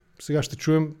Сега ще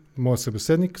чуем моя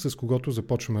събеседник, с когото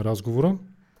започваме разговора.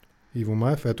 Иво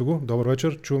Маев, ето го. Добър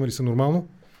вечер. Чуваме ли се нормално?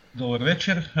 Добър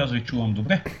вечер. Аз ви чувам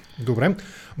добре. Добре.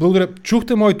 Благодаря.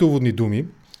 Чухте моите уводни думи.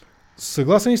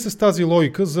 Съгласен ли с тази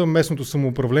логика за местното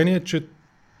самоуправление, че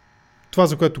това,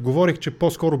 за което говорих, че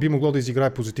по-скоро би могло да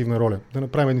изиграе позитивна роля? Да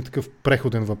направим един такъв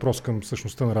преходен въпрос към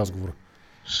същността на разговора.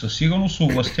 Със сигурност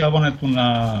овластяването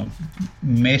на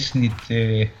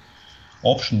местните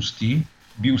общности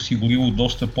би осигурило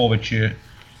доста повече,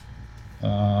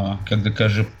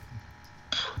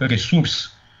 ресурс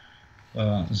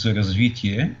за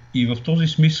развитие, и в този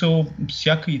смисъл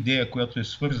всяка идея, която е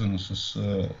свързана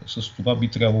с това, би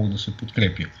трябвало да се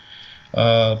подкрепя.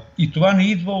 И това не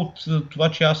идва от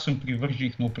това, че аз съм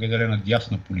привърженик на определена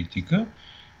дясна политика.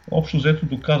 Общо взето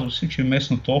доказва се, че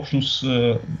местната общност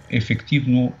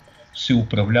ефективно се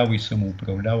управлява и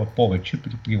самоуправлява повече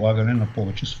при прилагане на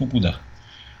повече свобода.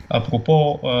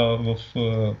 Апропо, в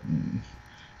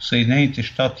Съединените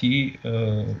щати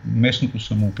местното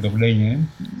самоуправление,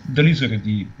 дали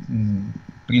заради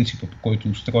принципа, по който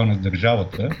е устроена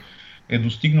държавата, е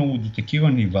достигнало до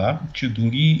такива нива, че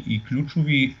дори и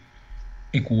ключови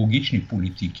екологични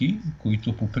политики,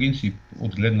 които по принцип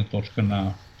от гледна точка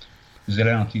на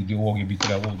зелената идеология би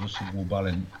трябвало да са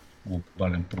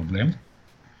глобален проблем,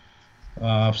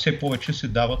 все повече се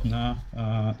дават на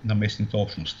местните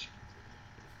общности.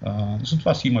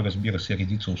 Затова си има, разбира се,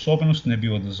 редица особености. Не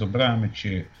бива да забравяме,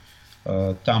 че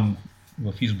там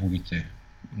в изборите,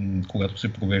 когато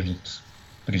се провеждат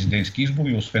президентски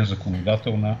избори, освен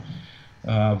законодателна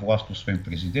власт, освен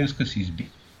президентска, се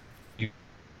избират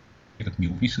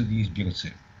мирови съди, избират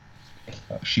се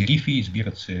шерифи,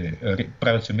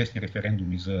 правят се местни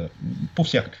референдуми по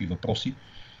всякакви въпроси.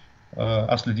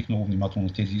 Аз следих много внимателно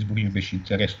тези избори, ми беше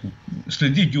интересно.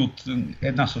 Следих ги от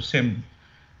една съвсем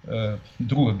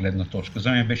друга гледна точка.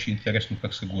 За мен беше интересно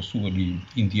как са гласували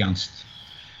индианците,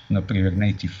 например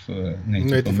Native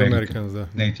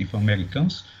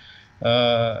Americans.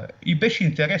 И беше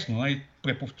интересно.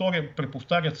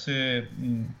 Преповтарят се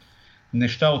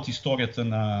неща от историята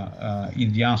на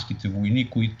индианските войни,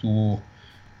 които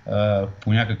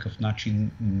по някакъв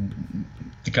начин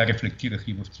така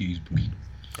рефлектираха и в тия избори.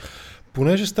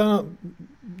 Понеже стана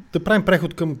да правим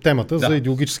преход към темата за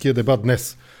идеологическия дебат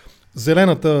днес.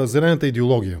 Зелената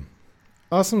идеология.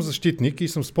 Аз съм защитник и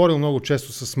съм спорил много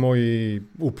често с мои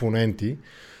опоненти,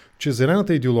 че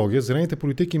зелената идеология, зелените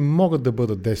политики могат да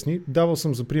бъдат десни. Давал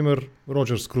съм за пример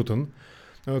Роджер Скрутън,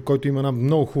 който има една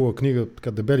много хубава книга,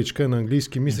 така дебеличка, на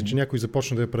английски. Мисля, че някой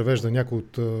започна да я превежда, някой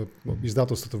от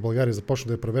издателствата в България започна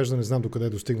да я превежда, не знам докъде е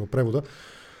достигнал превода.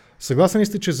 Съгласен ли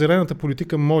сте, че зелената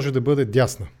политика може да бъде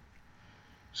дясна?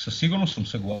 Със сигурност съм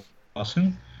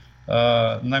съгласен.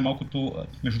 Най-малкото,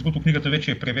 между другото, книгата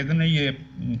вече е преведена и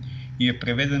е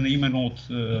преведена именно от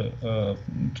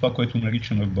това, което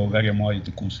наричаме в България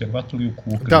младите консерватори.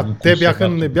 Те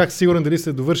не бях сигурен дали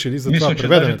сте довършили за това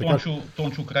преведене. Мисля, че даже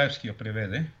Тончо Краевски я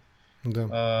преведе.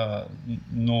 Да.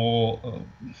 Но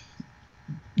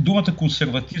думата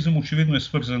консерватизъм очевидно е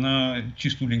свързана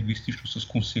чисто лингвистично с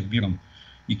консервиран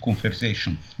и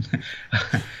conversation.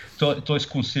 Т.е.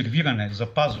 консервиране,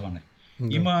 запазване.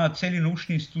 Да. Има цели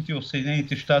научни институти в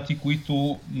Съединените щати,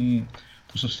 които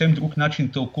по съвсем друг начин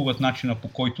тълкуват начина, по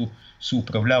който се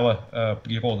управлява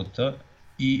природата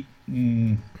и,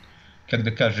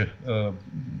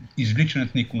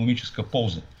 извличането на икономическа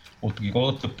полза от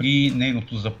природата при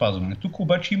нейното запазване. Тук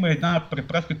обаче има една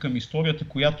препратка към историята,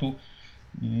 която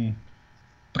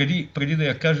преди да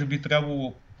я кажа, би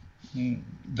трябвало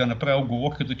да направя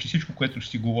оговорката, че всичко, което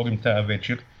ще си говорим тая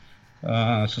вечер,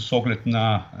 с оглед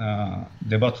на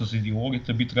дебата за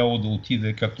идеологията, би трябвало да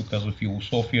отиде, както казва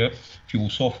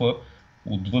философа,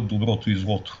 отвъд доброто и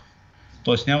злото.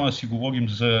 Тоест няма да си говорим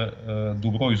за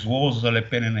добро и зло, за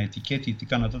лепене на етикети и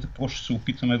така нататък. Просто ще се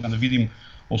опитаме да видим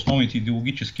основните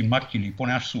идеологически марки, или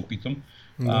поне аз ще се опитам,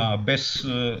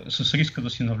 с риска да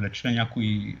си навлече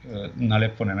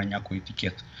налепване на някой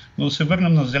етикет. Но да се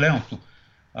върнем на зеленото.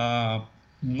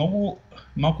 Много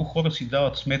малко хора си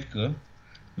дават сметка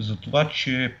за това,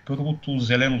 че първото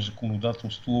зелено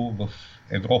законодателство в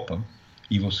Европа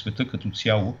и в света като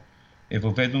цяло е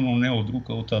въведено не от друг,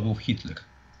 а от Адолф Хитлер.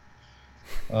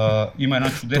 Има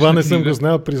една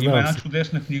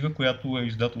чудесна книга, която е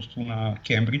издателство на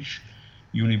Кембридж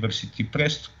University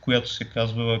Press, която се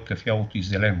казва "Кафявото и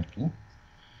зеленото",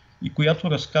 и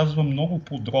която разказва много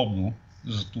подробно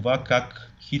за това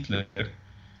как Хитлер,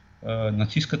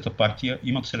 нацистката партия,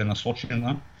 има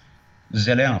целенасочена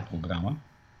зелена програма,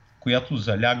 която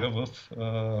заляга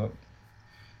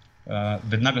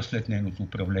веднага след нейното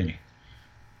управление.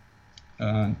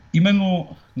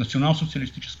 Именно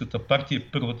Национал-социалистическата партия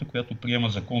е първата, която приема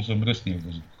закон за мръсния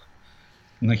въздух.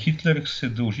 На Хитлер се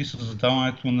дължи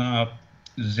създаването на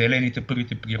зелените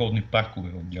първите природни паркове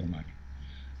в Германия.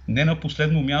 Не на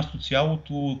последно място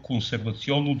цялото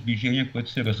консервационно движение,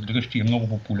 което се разгръщи и е много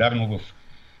популярно в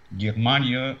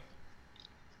Германия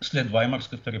след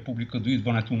Ваймарската република до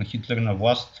идването на Хитлер на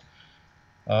власт,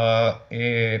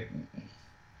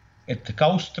 е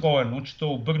така устроено, че то е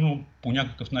обърнало по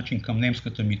някакъв начин към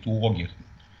немската митология.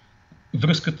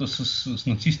 Връзката с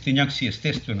нацистите някакси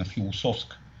естествена,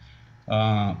 философска.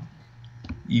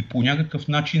 И по някакъв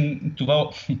начин това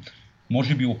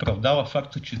може би оправдава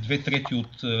факта, че 2/3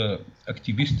 от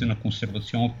активистите на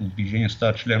консервационното движение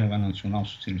стават членове на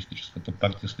Национал-социалистическата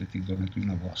партия след идването и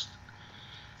на власт.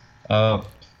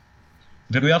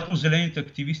 Вероятно зелените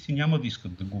активисти няма да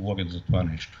искат да говорят за това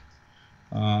нещо.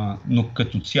 Но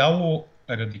като цяло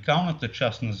радикалната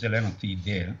част на зелената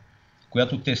идея,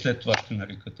 която те след това ще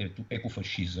нарекат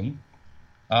екофашизъм,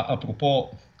 апропо,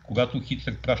 когато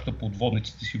Хитлер праща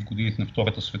подводниците си в годините на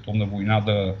Втората световна война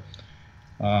да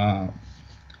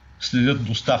следят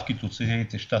доставките от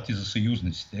Съединените щати за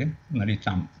съюзниците, нали,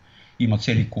 там има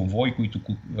цели конвои, които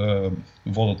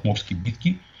водят морски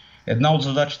битки, една от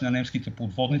задачите на немските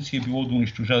подводници е било да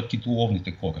унищожават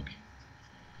китоловните кораби.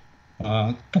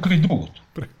 Покрай другото.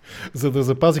 За да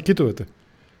запази китовете?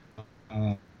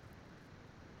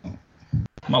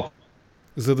 Малко.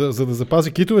 За да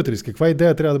запази китовете ли? С каква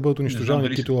идея трябва да бъдат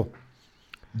унищожавани китолов?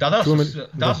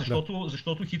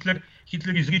 Защото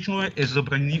Хитлер изрично е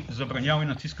забранял и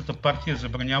нацистската партия,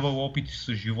 забранявала опити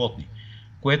с животни,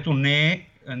 което не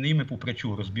им е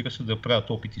попречило, разбира се, да правят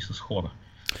опити с хора.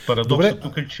 Парадоксът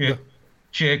тук е,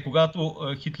 че когато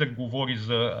Хитлер говори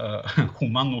за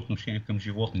хуманно отношение към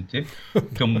животните,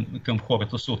 към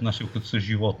хората се отнасял като са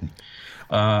животни.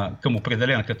 Към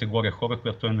определена категория хора,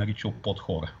 която той е наричал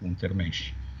подхора,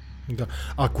 унтерменши. Да.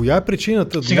 А коя е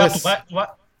причината сега днес?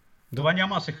 Това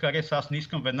няма да се хареса. Аз не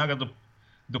искам веднага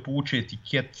да получа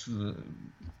етикет.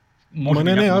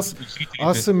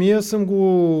 Аз самия съм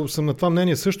на това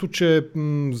мнение също, че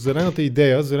зелената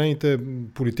идея, зелените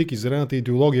политики, зелената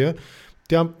идеология,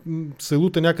 тя се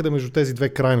лута някъде между тези две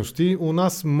крайности. У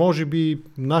нас, може би,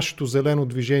 нашето зелено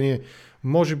движение,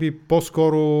 може би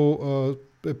по-скоро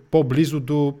е по-близо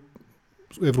до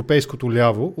европейското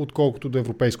ляво, отколкото до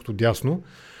европейското дясно.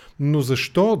 Но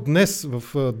защо днес,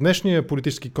 в днешния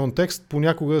политически контекст,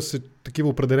 понякога такива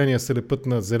определения се лепят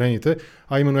на зелените,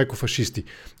 а именно екофашисти?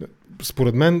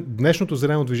 Според мен, днешното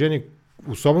зелено движение,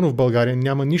 особено в България,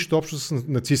 няма нищо общо с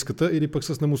нацистката или пък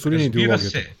с на Мусолини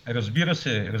идеологията.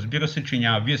 Разбира се, че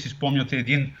няма. Вие си спомняте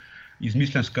един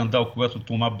измислен скандал, когато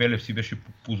Тома Белев си беше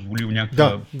позволил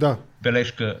някаква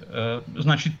бележка.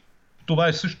 Значи, това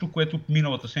е също, което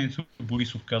миналата седмица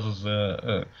Борисов каза за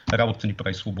работата ни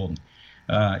прави свободни.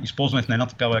 Използването на една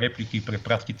такава реплика и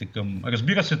препратките към...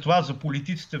 Разбира се, това за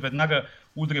политиците веднага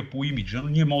удря по имиджа, но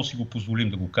ние може да си го позволим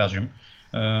да го кажем.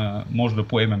 Може да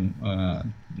поемем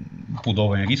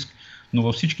подобен риск. Но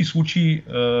във всички случаи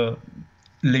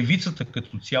левицата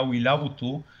като цяло и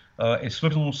лявото е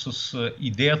свързано с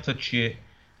идеята, че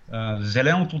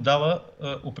зеленото дава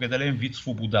определен вид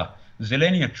свобода.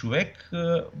 Зеленият човек,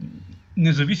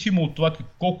 независимо от това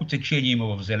колко течение има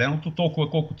в зеленото, толкова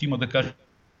колкото има да кажем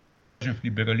в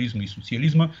либерализма и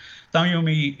социализма, там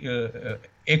имаме и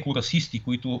екорасисти,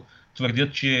 които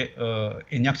твърдят, че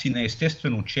е някакси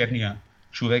неестествено черния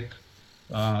човек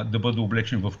да бъде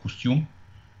облечен в костюм.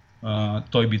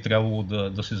 Той би трябвало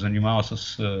да се занимава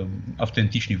с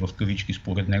автентични в кавички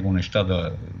според него неща,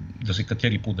 да се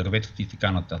катери по дърветата и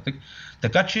така нататък.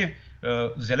 Така че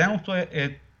зеленото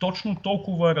е точно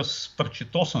толкова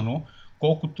разпарчетосано,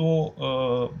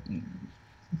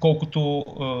 колкото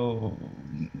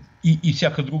и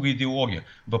всяка друга идеология.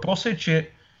 Въпросът е, че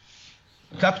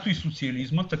както и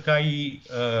социализма, така и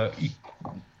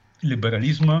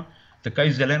либерализма, така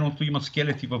и зеленото имат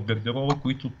скелети в гардероба,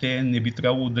 които те не би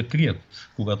трябвало да крият,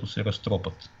 когато се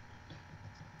разтропат.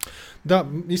 Да,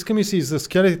 искам и си и за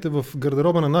скелетите в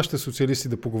гардероба на нашите социалисти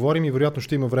да поговорим и вероятно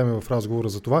ще има време в разговора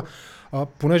за това.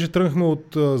 Понеже тръгнахме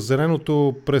от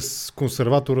зеленото през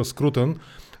консерватора Скрутън,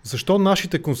 защо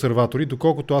нашите консерватори,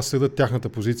 доколкото аз следя тяхната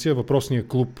позиция, въпросния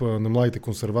клуб на младите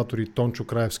консерватори, Тончо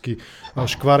Краевски,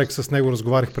 Шкварек, с него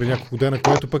разговарях преди няколко дена,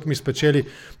 което пък ми спечели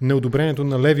неодобрението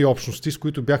на леви общности, с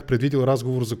които бях предвидил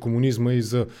разговор за комунизма и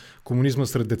за комунизма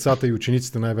сред децата и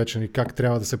учениците най-вече, как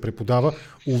трябва да се преподава.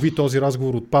 Уви, този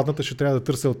разговор отпадната, ще трябва да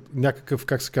търся някакъв,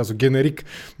 как се казва, генерик,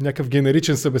 някакъв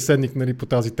генеричен събеседник, нали, по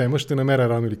тази тема. Ще намеря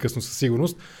рано или късно със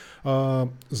сигурност.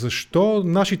 Защо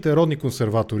нашите родни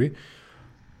консерватори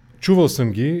чувал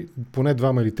съм ги, поне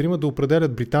 2 или 3, да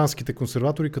определят британските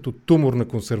консерватори като тумор на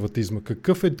консерватизма.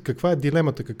 Каква е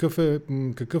дилемата,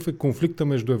 какъв е конфликта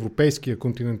между европейския,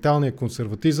 континенталния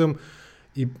консерватизъм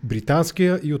и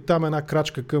британския, и оттам една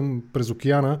крачка през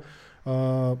океана.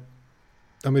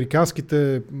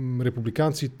 Американските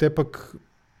републиканци, те пък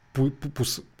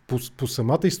по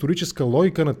самата историческа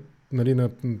логика на,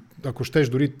 ако щеш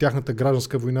дори тяхната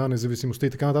гражданска война, независимостта и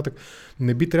така нататък,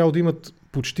 не би трябвало да имат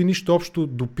почти нищо общо,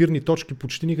 допирни точки,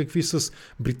 почти никакви с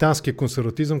британския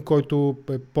консерватизъм, който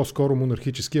е по-скоро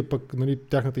монархическия, пък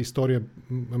тяхната история,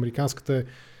 американската, е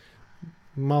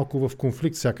малко в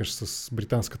конфликт сякаш с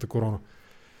британската корона.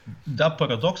 Да,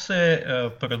 парадокс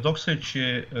е,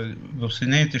 че в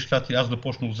Съединените щати, аз да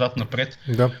почна отзад напред,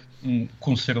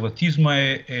 консерватизма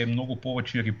е много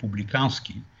повече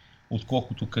републикански,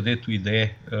 отколкото където и да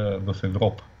е в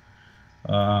Европа.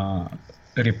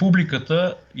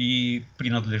 Републиката и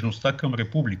принадлежността към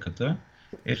републиката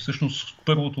е всъщност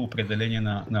първото определение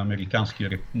на американския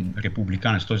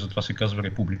републиканец. Той затова се казва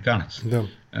републиканец. Да.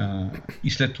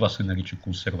 И след това се нарича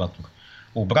консерватор.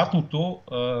 Обратното,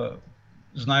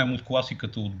 знаем от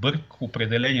класиката от Бърк,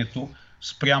 определението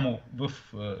спрямо в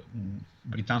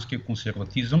британския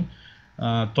консерватизъм,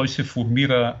 той се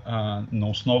формира на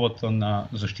основата на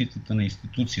защитата на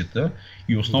институцията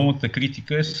и основната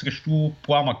критика е срещу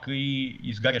пламъка и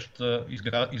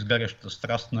изгаряща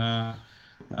страст на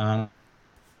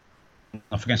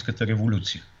Френската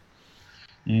революция.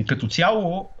 Като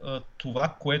цяло,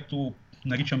 това, което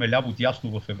наричаме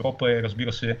ляво-дясно в Европа, е,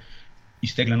 разбира се,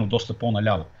 изтеглено доста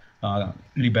по-наляво.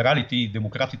 Либералите и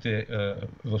демократите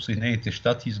в Съединените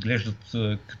щати изглеждат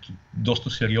като доста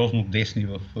сериозно десни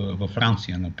във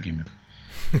Франция, например.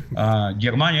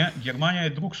 Германия е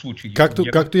друг случай.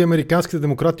 Както и американските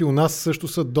демократи у нас също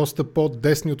са доста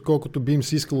по-десни, отколкото би им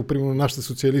се искало, примерно, нашите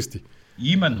социалисти.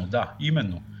 Именно, да,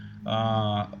 именно.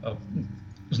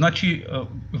 Значи,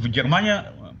 в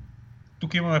Германия,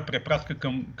 тук имаме препратка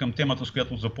към темата, с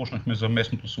която започнахме за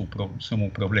местното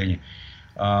самоуправление.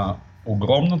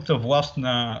 Огромната власт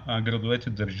на градовете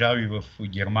държави в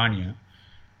Германия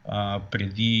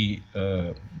преди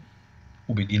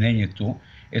обединението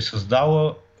е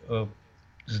създала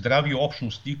здрави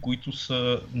общности, които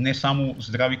са не само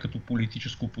здрави като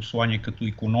политическо послание, като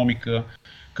икономика,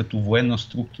 като военна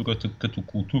структура, като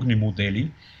културни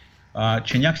модели,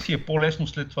 че някакси е по-лесно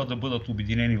след това да бъдат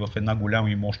обединени в една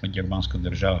голяма и мощна германска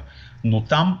държава. Но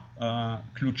там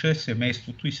ключа е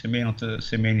семейството и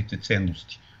семейните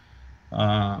ценности.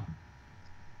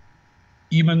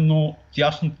 Именно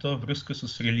тясната връзка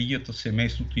с религията,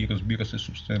 семейството и, разбира се,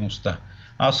 собствеността.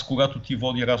 Аз, когато ти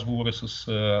води разговора с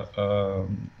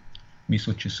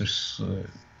мисля, че с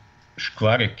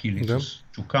Шкварек или с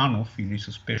Чуканов или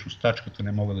с Пешо Стачката,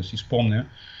 не мога да си спомня,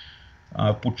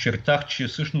 подчертах, че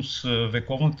всъщност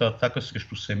вековната атака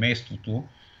срещу семейството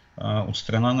от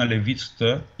страна на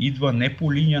левицата идва не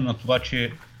по линия на това,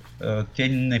 че те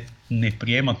не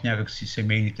приемат някакси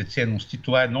семейните ценности.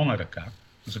 Това е едно на ръка,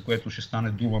 за което ще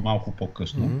стане дума малко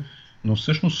по-късно. Но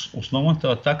всъщност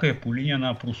основната атака е по линия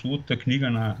на прословутата книга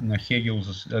на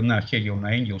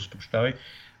Енгелс,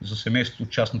 за семейството,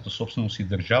 частната собственост и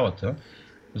държавата,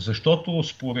 защото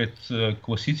според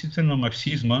класиците на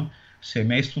марксизма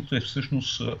семейството е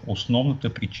всъщност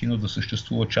основната причина да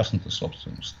съществува частната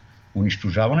собственост.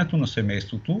 Унищожаването на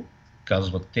семейството,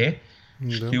 казват те,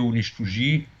 ще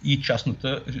унищожи и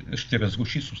ще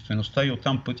разруши собствеността и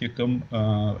оттам пътя към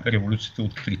революцията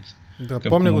открит. Да,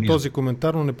 помня го този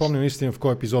коментар, но не помня наистина в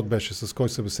кой епизод беше, с кой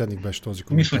събеседник беше този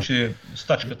коментар. Мисля, че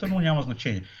стачката, но няма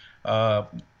значение.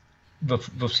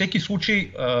 Във всеки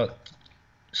случай,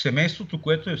 семейството,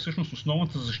 което е всъщност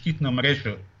основната защитна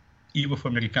мрежа и в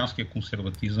американския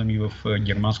консерватизъм, и в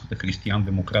германската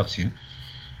християн-демокрация,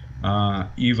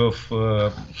 и в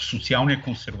социалния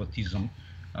консерватизъм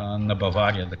на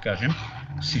Бавария, да кажем,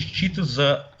 се счита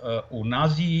за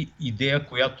онази идея,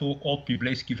 която от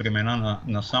библейски времена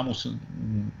насамо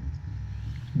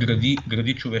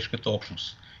гради човешката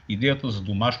общност. Идеята за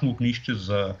домашно огнище,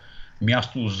 за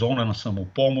място, зона на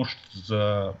самопомощ,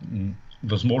 за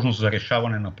възможност за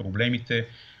решаване на проблемите,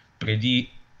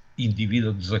 преди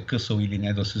индивидът закъсал или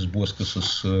не да се сблъска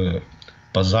с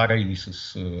пазара или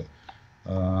с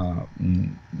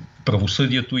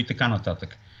правосъдието и така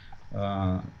нататък.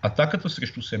 Атаката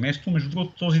срещу семейство, между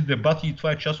другото, този дебат, и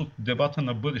това е част от дебата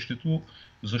на бъдещето,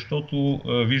 защото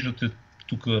виждате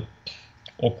тук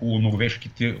около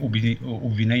норвежките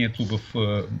обвинението в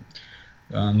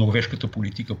норвежката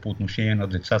политика по отношение на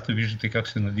децата, виждате как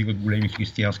се надигат големи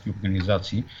християнски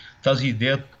организации. Тази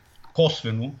идея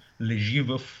косвено лежи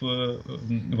в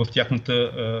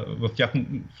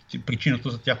причината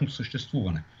за тяхното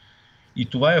съществуване. И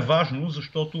това е важно,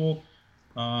 защото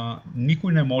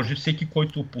никой не може, всеки,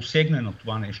 който посегне на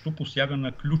това нещо, посяга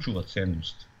на ключова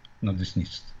ценност на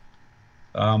десницата.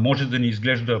 Може да ни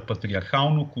изглежда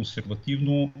патриархално,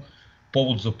 консервативно,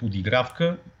 повод за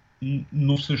подигравка,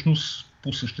 но всъщност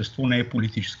по същество не е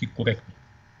политически коректно.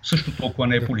 Също толкова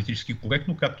не е политически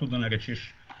коректно, както да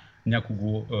наречеш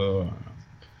някого,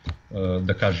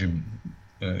 да кажем,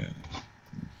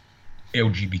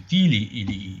 LGBT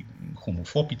или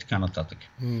хомофоб и така нататък.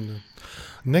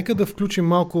 Нека да включим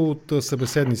малко от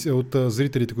събеседници, от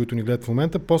зрителите, които ни гледат в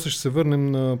момента. После ще се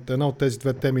върнем на една от тези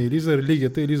две теми, или за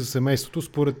религията, или за семейството,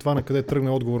 според това на къде тръгне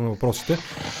отговор на въпросите.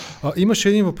 Имаше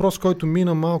един въпрос, който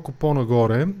мина малко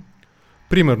по-нагоре.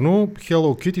 Примерно, Hello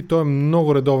Kitty, той е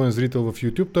много редовен зрител в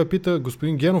YouTube. Той пита,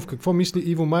 господин Генов, какво мисли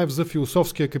Иво Маев за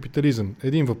философския капитализъм?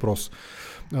 Един въпрос.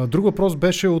 Друг въпрос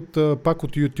беше пак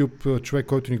от YouTube човек,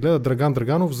 който ни гледа, Драган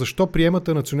Драганов. Защо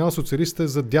приемате национал-социалистите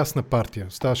за дясна партия?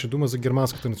 Ставаше дума за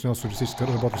германската национал-социалистическа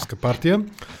работническа партия.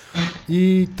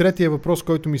 И третия въпрос,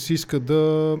 който ми се иска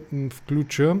да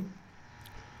включа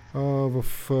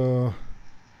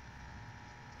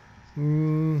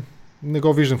не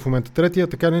го виждам в момента третия,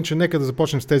 така не, че нека да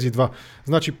започнем с тези два.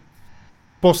 Значи,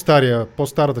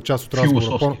 по-старата част от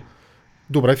разговора.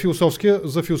 Добре,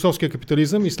 за философския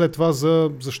капитализъм и след това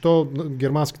защо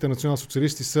германските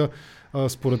национал-социалисти са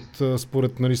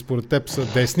според теб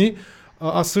са десни.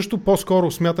 Аз също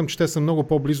по-скоро смятам, че те са много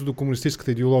по-близо до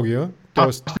комунистическата идеология, т.е.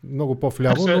 много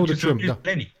по-вляво, но да чуем.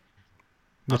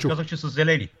 Аз казах, че са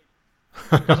зелени.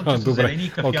 Казах, че са зелени и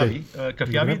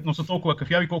кафяви, но са толкова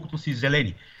кафяви, колкото си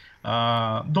зелени.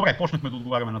 Добре, почнахме да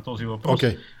отговаряме на този въпрос.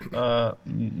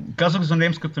 Казах за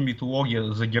немската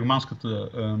митология, за германската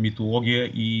митология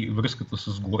и връзката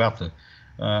с гората.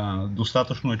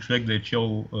 Достатъчно е човек да е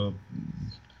чел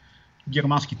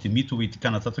германските митове и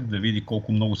така нататък, да види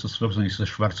колко много са свързани с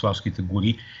Шварцвалските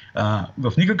гори.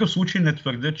 В никакъв случай не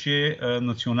твърдя, че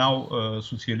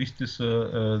национал-социалистите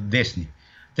са десни.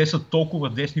 Те са толкова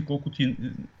десни, колкото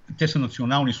те са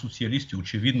национални социалисти.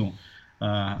 Очевидно,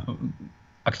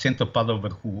 акцента пада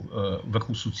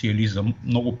върху социализъм,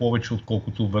 много повече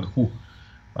отколкото върху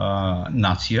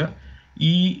нация,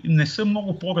 и не са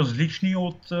много по-различни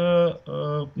от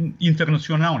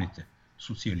интернационалните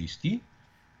социалисти,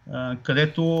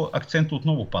 където акцентът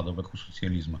отново пада върху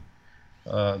социализма.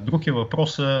 Друг е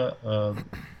въпросът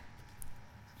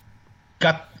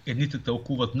как едните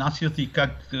тълкуват нацията и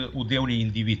как отделния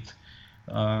индивид.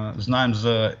 Знаем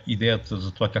за идеята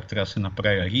за това как трябва да се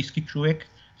направи арийски човек,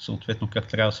 съответно как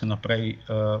трябва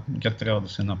да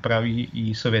се направи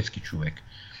и съветски човек.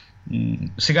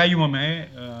 Сега имаме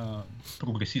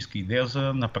прогресистка идея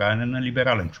за направяне на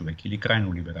либерален човек или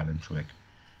крайно либерален човек.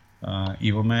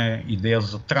 Имаме идея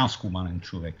за транскуманен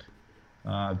човек.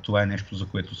 Това е нещо, за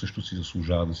което също си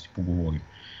заслужава да си поговорим.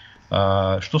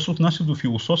 Що се отнася до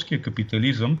философския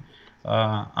капитализъм,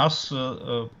 аз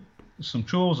съм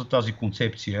чувал за тази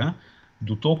концепция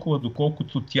до толкова,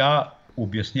 доколкото тя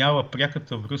обяснява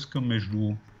пряката връзка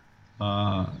между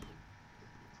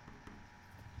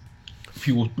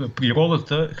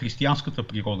природата, християнската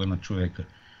природа на човека.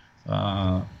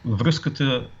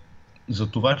 Връзката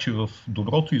за това, че в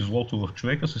доброто и злото в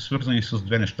човека са свързани с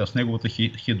две неща. С неговата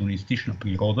хедонистична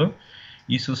природа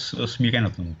и с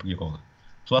смирената му природа.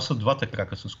 Това са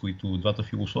двата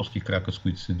философски крака, с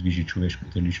които се движи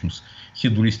човешката личност.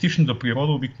 Хедонистичната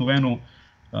природа обикновено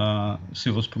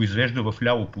се възпроизвежда в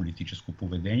ляво политическо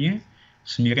поведение.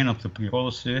 Смирената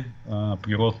природа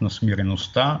природата на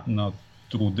смиреността, на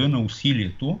труда, на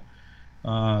усилието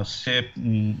се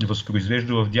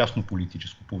възпроизвежда в дясно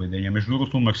политическо поведение. Между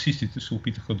другото, марксистите се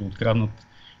опитаха да откраднат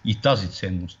и тази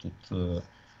ценност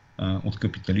от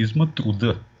капитализма,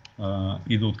 труда,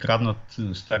 и да откраднат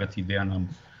старата идея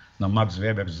на Макс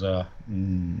Вебер за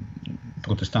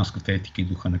протестантската етика и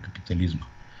духа на капитализма.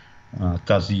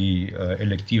 Този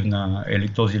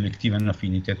елективен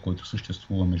афинитет, който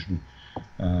съществува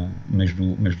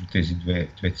между тези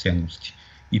две ценности.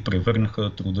 И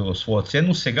превърнаха труда в своя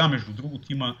ценност. Сега, между другото,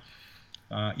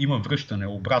 има връщане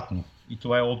обратно. И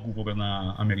това е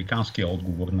американския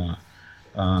отговор на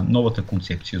новата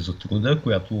концепция за труда,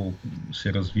 която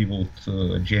се развива от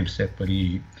Джеймс Сепър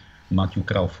и Матю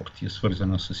Кралфорд. И е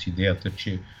свързана с идеята,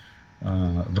 че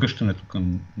връщането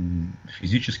към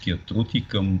физическия труд и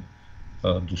към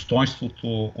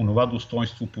достоинството, онова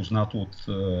достоинство, познато от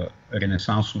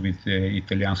ренесансовите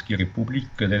италиански републики,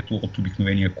 където от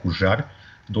обикновения кожар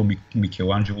до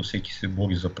Микеланджело всеки се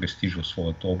бори за престиж в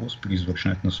своята област при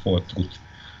извършването на своя труд.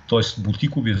 Тоест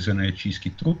бутиковият занаятчийски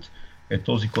труд е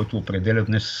този, който определя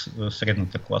днес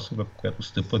средната класа, върху която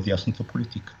стъпва дясната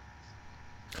политика.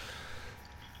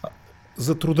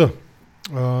 За труда.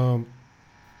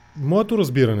 Моето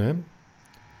разбиране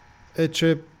е,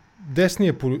 че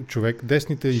десният човек,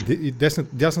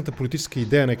 дясната политическа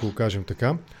идея, нека го кажем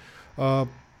така,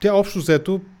 тя общо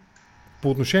взето по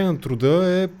отношение на труда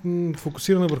е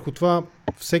фокусирана върху това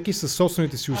всеки със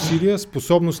собствените си усилия,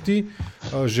 способности,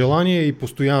 желание и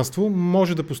постоянство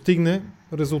може да постигне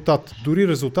резултат. Дори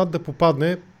резултат да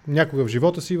попадне някога в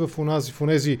живота си в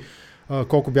онези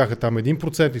колко бяха там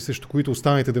 1% и срещу които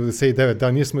останалите 99%,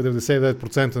 да, ние сме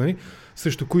 99%, нали,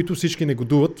 срещу които всички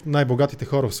негодуват най-богатите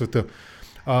хора в света.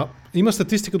 Има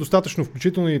статистика достатъчно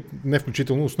включително и не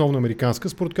включително, основно американска,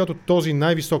 според която този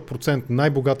най-висок процент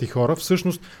най-богати хора,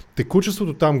 всъщност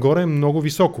текучеството там горе е много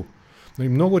високо.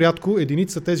 Много рядко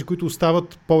единици са тези, които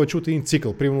остават повече от един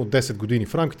цикъл, примерно от 10 години.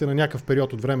 В рамките на някакъв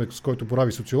период от време, с който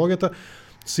борави социологията,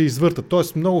 се извъртат.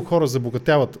 Тоест много хора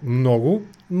забогатяват много,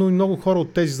 но и много хора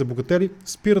от тези забогатели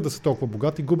спират да са толкова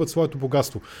богати и губят своето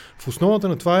богатство. В основата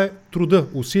на това е труда,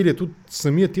 усилието,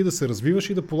 самия ти да се развиваш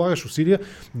и да полагаш усилия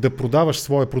да продаваш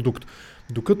своя продукт.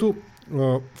 Докато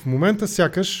в момента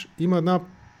сякаш има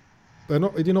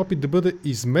един опит да бъде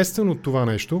изместен от това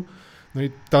нещо,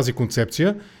 тази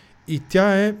концепция, и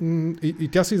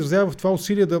тя се изразява в това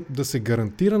усилие да се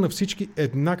гарантира на всички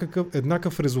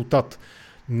еднакъв резултат.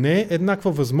 Не е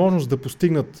еднаква възможност да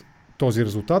постигнат този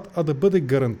резултат, а да бъде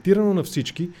гарантирано на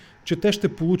всички, че те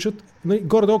ще получат,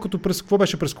 горе-долу като какво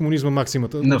беше през комунизма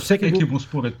максимата? На всеки му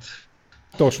според...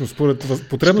 Точно, според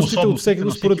потребностите от всеки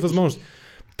го според възможност.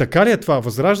 Така ли е това?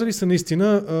 Възражда ли се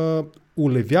наистина,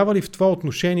 улевява ли в това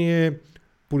отношение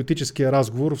политическия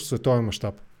разговор в световен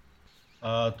мащаб?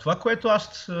 Това,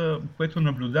 което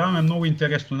наблюдавам, е много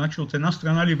интересно. Значи, от една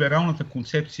страна либералната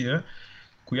концепция,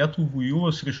 която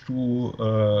воюва срещу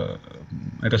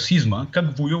расизма.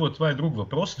 Как воюва, това е друг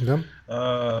въпрос. Да.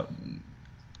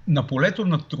 На полето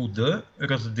на труда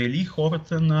раздели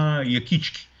хората на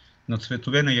якички, на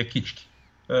цветове на якички.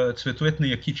 Цветовете на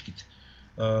якичките.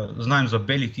 Знаем за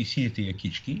белите и сините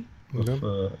якички,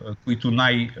 които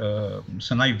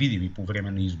са най-видими по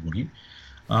време на избори.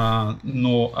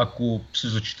 Но ако се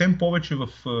зачетем повече в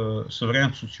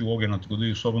съвременната социология на труда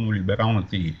и особено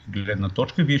либералната и гледна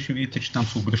точка, вие ще видите, че там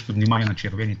се обръща внимание на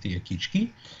червените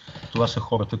якички. Това са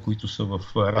хората, които са в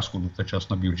разходната част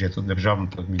на бюджета,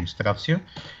 държавната администрация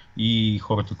и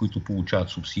хората, които получават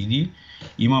субсидии.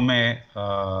 Имаме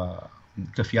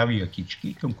кафяви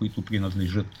якички, към които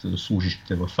принадлежат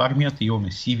служителите в армията.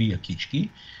 Имаме сиви якички,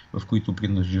 в които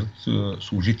принадлежат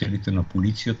служителите на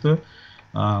полицията,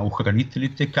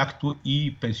 охранителите, както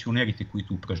и пенсионерите,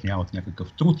 които упражняват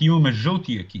някакъв труд. Имаме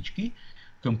жълти якички,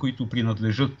 към които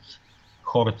принадлежат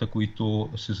хората, които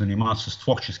се занимават с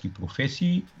творчески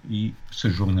професии и с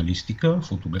журналистика,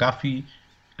 фотографии,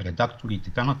 редактори и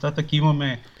така нататък.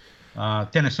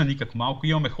 Те не са никак малко.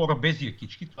 Имаме хора без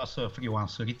якички, това са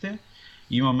фрилансърите.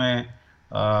 Имаме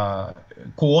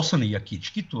колосани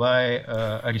якички, това е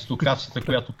аристокрацията,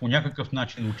 която по някакъв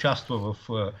начин участва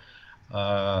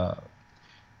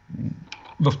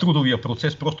в трудовия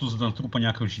процес, просто за да натрупа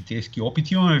някакъв житейски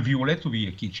опит. Имаме виолетови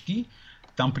якички,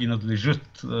 там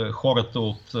принадлежат хората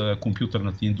от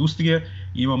компютърната индустрия.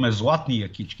 Имаме златни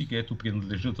якички, където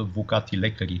принадлежат адвокати,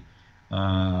 лекари,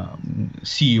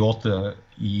 CEO-та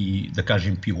и, да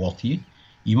кажем, пилоти.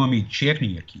 Имаме и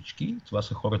черни якички, това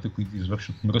са хората, които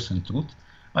извършват мръсен труд,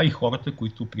 а и хората,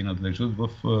 които принадлежат в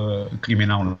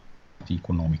криминалната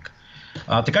икономика.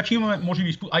 Така че имаме, може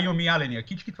би, имаме и алени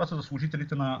якички, това са за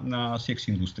служителите на секс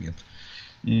индустрията.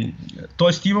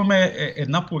 Тоест имаме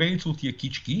една поредица от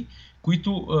якички,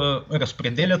 които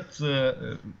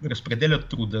разпределят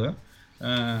труда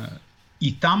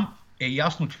и там е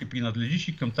ясно, че принадлежиш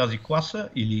и към тази класа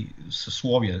или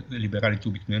съсловие. Либералите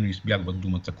обикновено избягват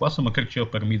думата класа, макар че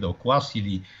upper middle class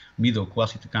или middle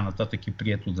class и така нататък е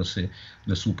прието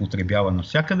да се употребява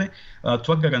навсякъде.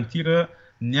 Това гарантира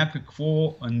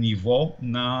някакво ниво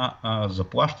на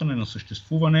заплащане, на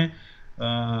съществуване.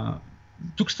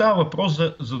 Тук става въпрос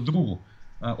за друго.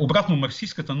 Обратно,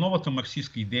 новата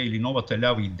марксистка идея или новата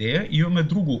лява идея, имаме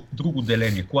друго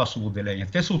деление, класово деление.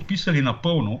 Те са отписали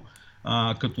напълно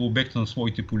като обект на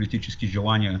своите политически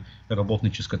желания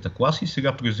работническата класа и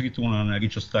сега презрително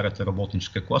нарича старата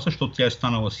работническа класа, защото тя е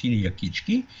станала сини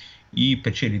якички и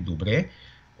печели добре.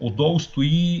 Отдолу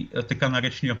стои така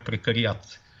наречения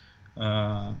прекариат.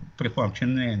 Предполагам, че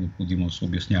не е необходимо да се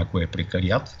обяснява кое е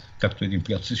прекариат, както един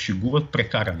приятел се шегуват,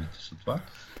 прекараните са това.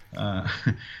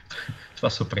 Това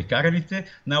са прекараните.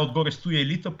 Най-отгоре стои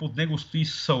елита, под него стои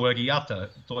саларията,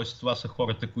 т.е. това са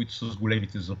хората, които са с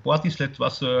големите заплати, след това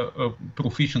са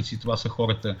профишенци, това са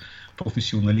хората,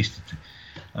 професионалистите.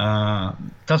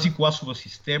 Тази класова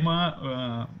система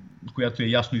която е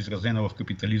ясно изразена в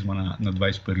капитализма на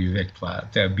 21 век. Това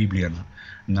е Библия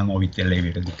на новите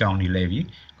леви, радикални леви,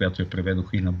 която я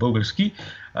преведоха и на български.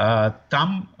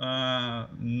 Там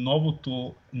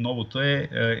новото е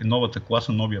новата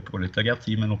класа, новия пролетариат,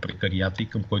 именно прекарията, и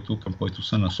към който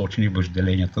са насочени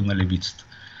въжделенията на левицата.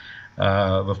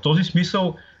 В този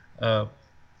смисъл,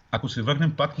 ако се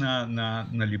върнем пак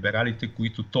на либералите,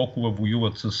 които толкова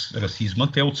воюват с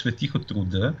расизма, те отсветиха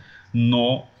труда,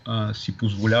 но си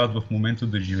позволяват в момента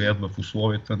да живеят в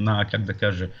условията на, как да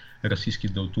кажа, расистски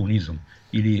далтонизъм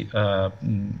или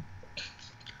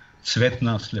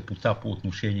цветна слепота по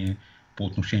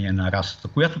отношение на расата,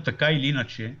 която така или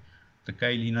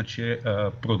иначе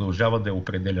продължава да е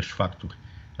определящ фактор,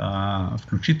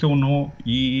 включително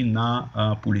и на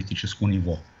политическо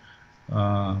ниво.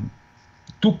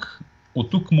 От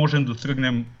тук можем да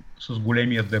тръгнем с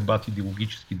големия дебат,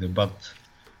 идеологически дебат,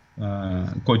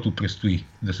 който предстои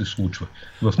да се случва.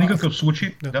 В никакъв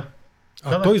случай...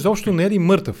 Той изобщо не е ли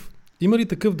мъртъв? Има ли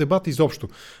такъв дебат изобщо?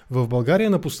 В България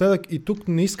напоследък, и тук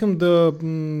не искам да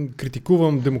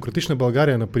критикувам Демократична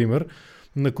България, например,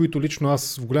 на които лично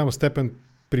аз в голяма степен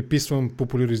приписвам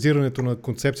популяризирането на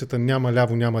концепцията няма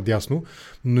ляво, няма дясно,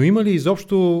 но има ли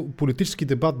изобщо политически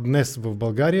дебат днес в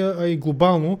България, а и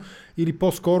глобално, или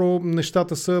по-скоро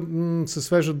нещата се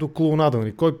свеждат до клоунада?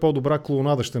 Нали? Кой по-добра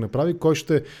клоунада ще направи, кой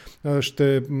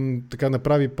ще така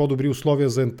направи по-добри условия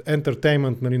за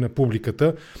ентертеймент, нали, на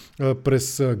публиката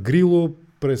през Грило,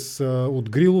 от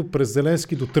Грило през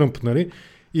Зеленски до Тръмп, нали?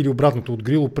 Или обратното, от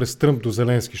Грило през Тръмп до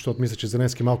Зеленски, защото мисля, че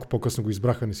Зеленски малко по-късно го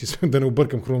избраха, да не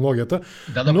объркам хронологията.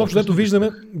 Но общо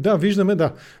виждаме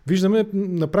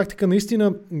на практика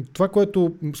наистина това,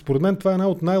 което според мен това е една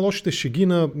от най-лошите шеги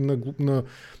на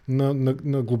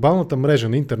глобалната мрежа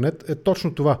на интернет, е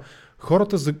точно това.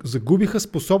 Хората загубиха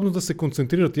способност да се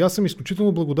концентрират. И аз съм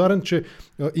изключително благодарен, че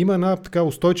има една така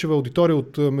устойчива аудитория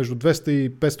от между 200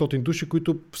 и 500 души,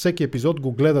 които всеки епизод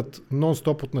го гледат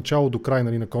нон-стоп от начало до край,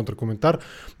 нали, на Контракоментар.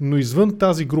 Но извън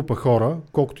тази група хора,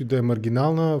 колкото и да е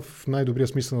маргинална в най-добрия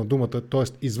смисъл на думата,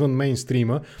 т.е. извън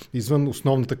мейнстрима, извън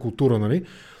основната култура, нали,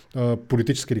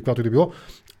 политическа или каквато и да било,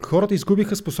 хората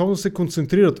изгубиха способност да се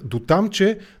концентрират. До там,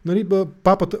 че, нали,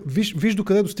 папата, виж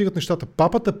докъде достигат нещата.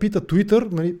 Папата пита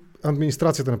Twitter, нали,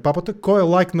 администрацията на папата, кой е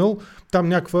лайкнал там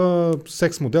някаква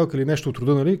секс моделка или нещо от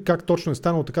рода, нали, как точно е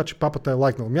станало така, че папата е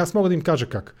лайкнал. Аз мога да им кажа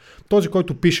как. Този,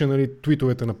 който пише, нали,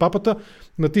 твитовете на папата,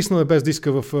 натиснал без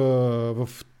диска в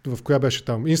коя беше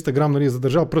там, Инстаграм, нали,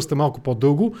 задържал пръста малко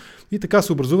по-дълго и така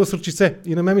се образува с ръчице.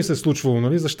 И на мен ми се е случвало,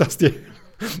 нали, за щастие.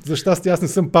 За щастие аз не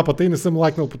съм папата и не съм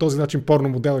лайкнал по този начин порно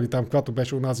модел или там, когато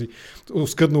беше онази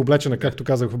скъдно облечена, както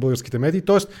казах в българските медии.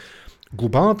 Тоест,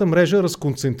 глобалната мрежа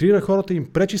разконцентрира хората, им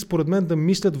пречи според мен да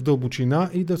мислят в дълбочина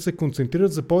и да се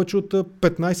концентрират за повече от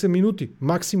 15 минути,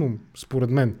 максимум, според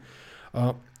мен.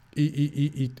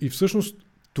 И всъщност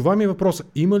това ми е въпросът.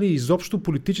 Има ли изобщо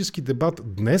политически дебат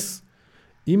днес,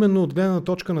 именно от гледна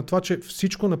точка на това, че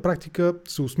всичко на практика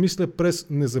се осмисля през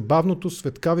незабавното,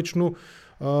 светкавично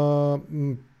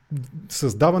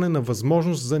създаване на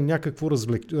възможност за някакво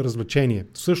развлечение.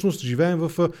 Всъщност живеем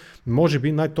може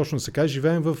би най-точно се каже,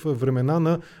 живеем в времена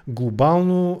на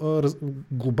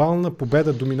глобална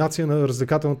победа, доминация на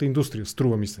развлекателната индустрия,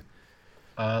 струва ми се.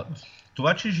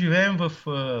 Това, че живеем в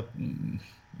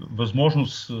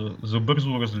възможност за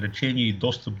бързо развлечение и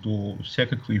достъп до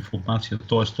всякаква информация,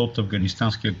 т.е. от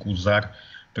афганистанския козар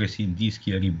през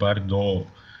индийския рибар до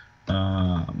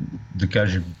да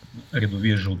кажем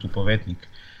редовия жълтопаветник,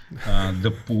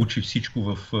 да получи всичко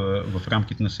в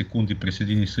рамките на секунди през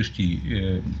един и същи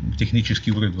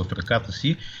технически уред в ръката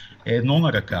си, е едно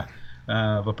на ръка.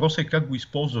 Въпросът е как го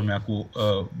използваме. Ако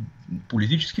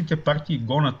политическите партии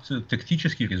гонят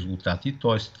тактически резултати,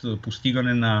 т.е.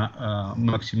 постигане на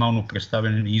максимално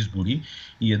представяне на избори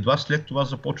и едва след това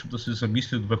започват да се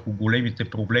замислят върху големите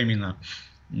проблеми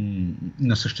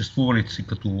на съществуването си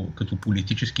като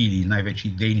политически или най-вече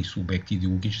идейни субекти,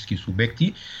 идеологически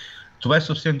субекти, това е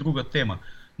съвсем друга тема.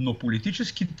 Но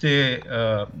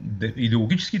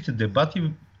идеологическите дебати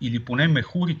или поне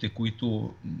мехурите,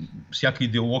 които всяка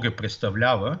идеология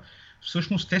представлява,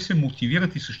 всъщност те се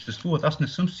мотивират и съществуват. Аз не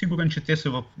съм сигурен,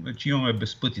 че имаме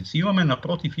безпътици.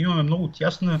 Напротив, имаме много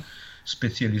тясна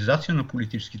специализация на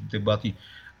политическите дебати.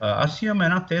 Аз имам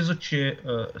една теза, че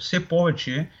все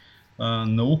повече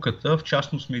науката, в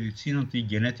частност медицината и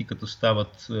генетиката,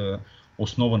 стават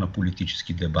основа на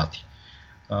политически дебати.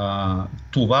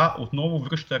 Това отново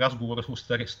връща разговора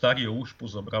в стария уж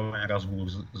позабравен разговор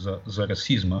за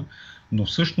расизма, но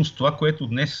всъщност това, което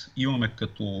днес имаме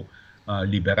като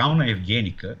либерална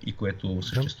евгеника и което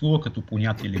съществува като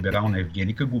понятие либерална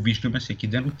евгеника, го виждаме всеки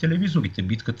ден от телевизорите.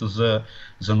 Битката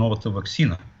за новата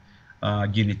ваксина,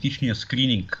 генетичния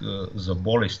скрининг за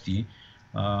болести,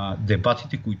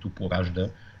 дебатите, които поражда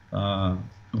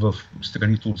в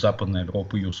страните от Западна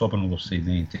Европа и особено в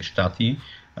Съединените щати,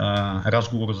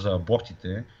 разговор за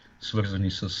абортите,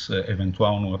 свързани с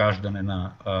евентуално раждане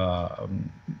на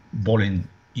болен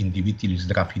индивид или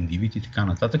здрав индивид и така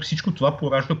нататък. Всичко това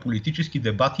поражда политически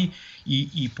дебати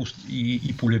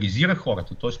и поляризира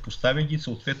хората, т.е. поставя ги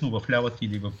съответно в лявата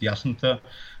или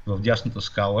в дясната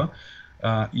скала.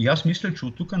 И аз мисля, че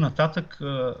от тук нататък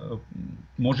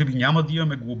може би няма да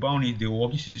имаме глобални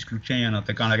идеологии с изключение на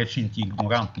така наречените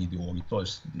игнорантни идеологии, т.е.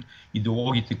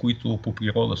 идеологиите, които по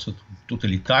природа са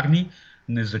тоталитарни,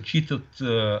 не зачитат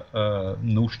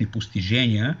научни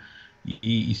постижения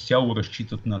и изцяло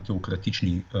разчитат на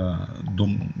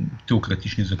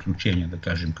теократични заключения, да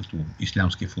кажем, като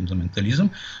ислямския фундаментализъм,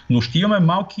 но ще имаме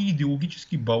малки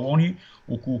идеологически балони,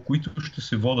 около които ще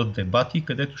се водят дебати,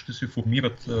 където ще се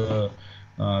формират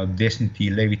десните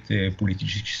и левите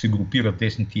политически, ще се групират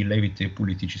десните и левите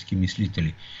политически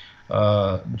мислители.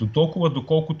 До толкова,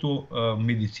 доколкото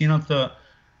медицината,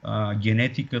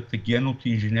 генетиката, генното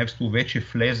инженерство вече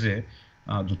влезе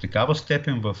до такава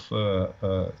степен в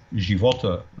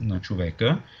живота на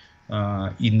човека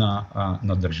и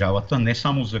на държавата, не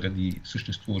само заради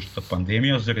съществуващата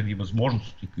пандемия, а заради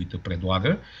възможностите, които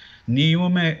предлага, ние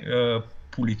имаме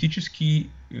политически,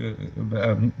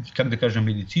 как да кажа,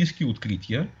 медицински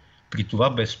открития, при това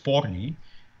безспорни,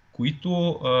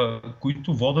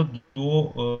 които водят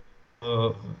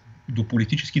до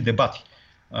политически дебати.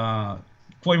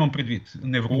 Какво имам предвид?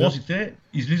 Невролозите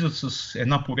излизат с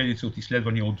една поредица от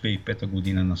изследвания от 2005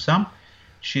 година насам,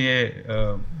 че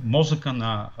мозъка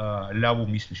на ляво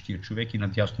мислещия човек и на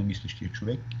дясно мислещия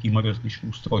човек има различно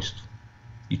устройство.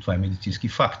 И това е медицински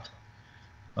факт.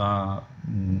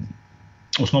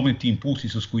 Основните импулси,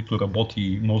 с които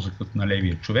работи мозъкът на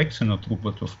левия човек, се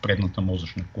натрупват в предната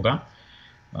мозъчна кора.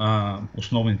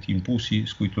 Основните импулси,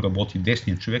 с които работи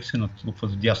десният човек, се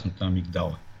натрупват в дясната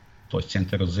амигдала, т.е.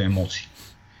 центъра за емоции.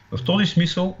 В този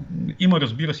смисъл има,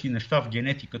 разбира се, и неща в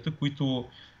генетиката, които,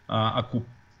 ако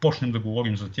почнем да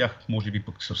говорим за тях, може би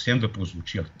пък съвсем да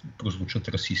прозвучат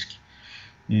расистски.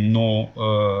 Но,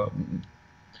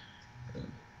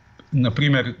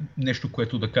 например, нещо,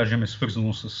 което да кажем е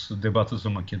свързано с дебата за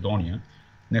Македония.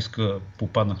 Днеска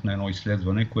попаднах на едно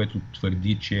изследване, което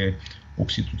твърди, че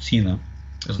окситоцина,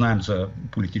 знаем за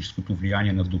политическото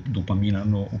влияние на допамина,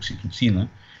 но окситоцина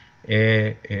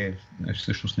е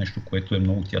всъщност нещо, което е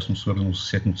много тясно свързано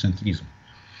с етноцентризъм.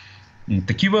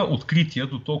 Такива открития,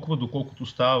 до толкова доколкото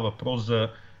става въпрос за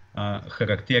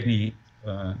характерни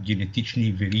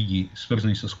генетични вериги,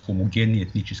 свързани с хомогенни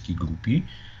етнически групи,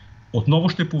 отново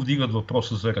ще повдигат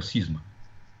въпроса за расизма.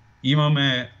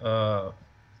 Имаме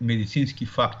медицински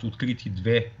факт, открити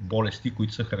две болести,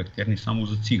 които са характерни само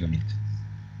за циганите.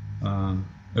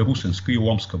 Русенска и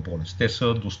ломска болест. Те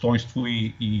са достоинство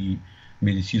и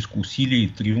медицинско усилие и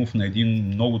триумф на един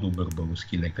много добър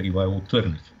български лекар, Иво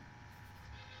Маев.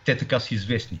 Те така са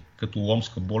известни, като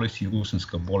ломска болест и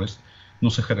русенска болест, но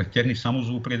са характерни само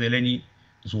за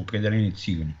определени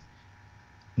цигани.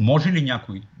 Може ли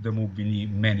някой да му обвини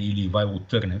мен или Ивайло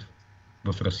Търнев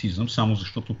в расизъм, само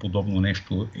защото подобно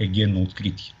нещо е генно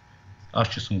откритие? Аз,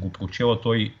 че съм го прочела,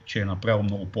 той, че е направил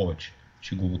много повече,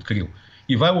 че го открил.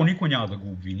 Ивайло никой няма да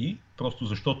го обвини, просто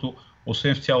защото,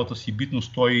 освен в цялата си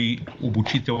битност, той е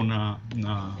обучител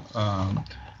на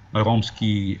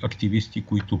ромски активисти,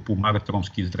 които помагат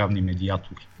ромски здравни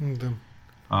медиатори. Да.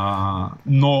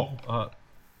 Но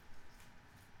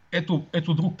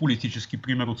ето друг политически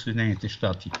пример от Съединените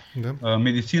щати. Да.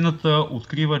 Медицината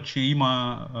открива, че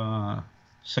има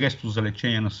средство за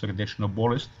лечение на сърдечна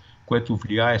болест, което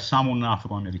влияе само на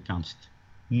афроамериканците,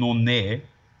 но не е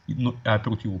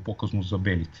противопоказно за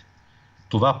белите.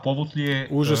 Това повод ли е...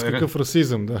 Ужас, какъв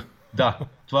расизъм, да. Да,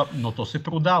 но то се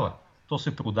продава. То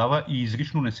се продава и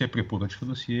изрично не се препоръчва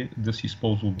да се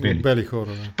използва от белите. Бели хора,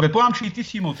 да. Предполагам, че и ти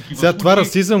си имал такива случаи. Това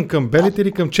расизъм към белите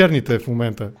или към черните в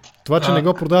момента? Това, че не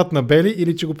го продават на бели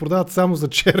или че го продават само за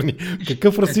черни?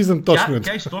 Какъв расизъм точно е?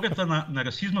 Тя историята на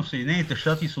расизма в Съединените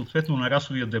щати и съответно на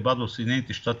расовия дебат в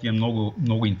Съединените щати е много,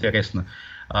 много интересна.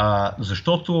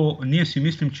 Защото ние си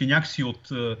мислим, че някакси от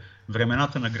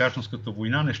времената на гражданската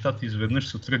война нещата изведнъж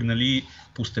са тръгнали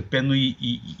постепенно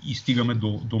и стигаме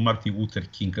до Мартин Лутер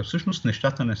Кинг. Всъщност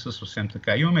нещата не са съвсем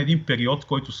така. Имаме един период,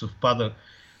 който съвпада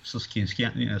с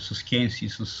Кейнс и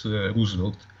с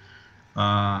Рузвелт.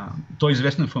 Той е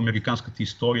известен в американската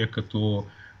история като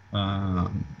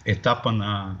етапа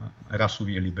на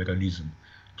расовия либерализъм.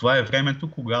 Това е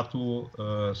времето, когато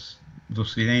в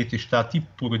Съединените щати,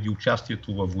 поради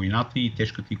участието във войната и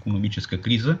тежката икономическа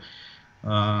криза,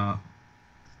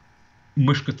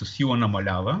 мъжката сила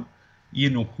намалява и е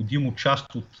необходимо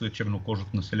част от чернокожото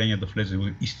население да влезе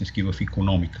истински в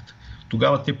икономиката.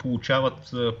 Тогава те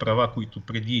получават права, които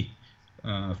преди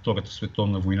Втората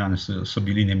световна война не са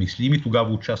били немислими.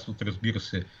 Тогава участват, разбира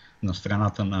се, на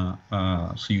страната на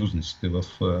съюзниците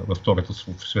във Втората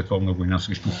световна война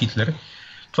срещу Хитлер.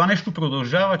 Това нещо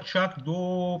продължава чак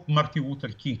до Мартин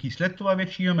Лутер Кинг. И след това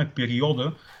вече имаме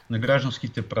периода на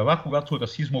гражданските права, когато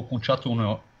расизма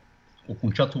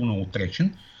окончателно е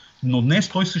отречен. Но днес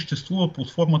той съществува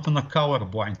под формата на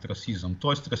colorblind расизъм,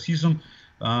 т.е. расизъм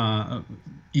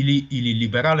или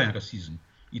либерален расизъм.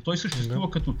 И той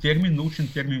съществува като термин, научен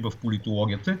термин в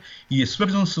политологията и е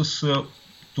свързан с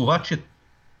това, че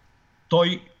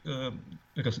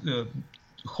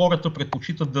хората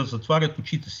предпочитат да затварят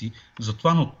очите си за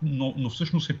това, но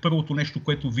всъщност е първото нещо,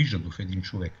 което виждат в един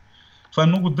човек. Това е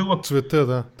много дълъг,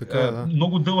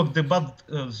 много дълъг дебат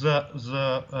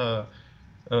за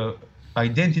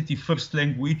Identity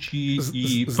First Language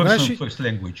и Person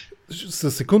First Language.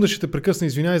 Със секунда ще те прекъсна,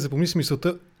 извинявай, запомни си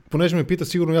мисълта. Понеже ме пита,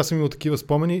 сигурно аз съм имал такива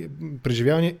спомени,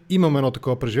 преживявания. Имам едно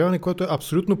такова преживяване, което е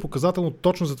абсолютно показателно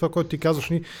точно за това, което ти казваш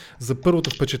ни за първото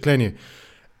впечатление.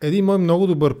 Един мой много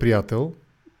добър приятел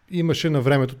имаше на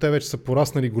времето, те вече са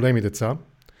пораснали големи деца,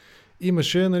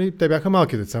 имаше, те бяха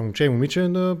малки деца, момче и момиче,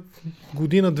 на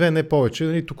година-две, не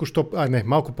повече,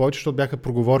 малко повече, защото бяха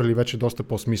проговорили вече доста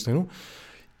по-смислено.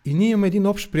 И ние имаме един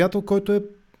общ приятел, който е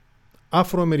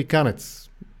афроамериканец.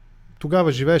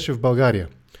 Тогава живееше в България.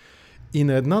 И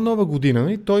на една нова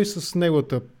година той с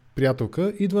неговата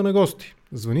приятелка идва на гости.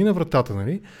 Звъни на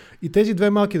вратата, и тези две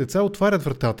малки деца отварят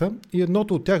вратата и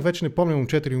едното от тях, вече не помня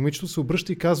момчето или момичето, се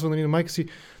обръща и казва на майка си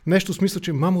нещо в смисъл,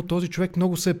 че мамо, този човек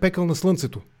много се е пекал на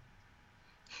слънцето.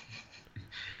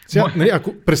 Сега,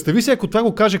 представи си, ако това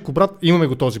го каже Кобрат, имаме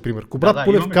го този пример. Кобрат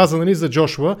Пулев каза за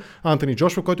Джошуа, Антони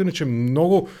Джошуа, който иначе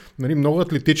много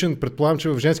атлетичен, предполагам, че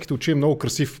в женските очи е много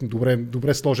красив,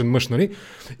 добре сложен мъж,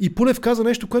 И Пулев каза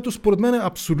нещо, което според мен е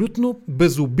абсолютно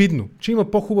безобидно, че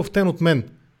има по-хубав тен от мен.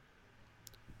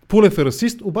 Пулев е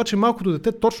расист, обаче малкото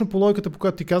дете, точно по логиката, по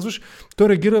която ти казваш, той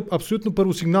реагира абсолютно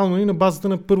първосигнално на базата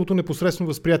на първото непосредствено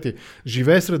възприятие.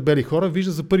 Живее сред бели хора,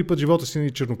 вижда за първи път живота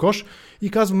си чернокож и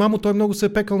казва, мамо, той много се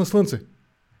е пекал на слънце.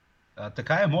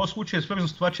 Така е, моят случай е свързан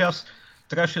с това, че аз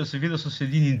трябваше да се видя с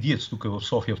един индиец тук в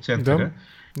София, в центъра.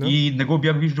 И не го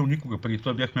бях виждал никога. Преди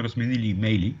това бяхме разменили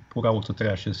имейли, по работа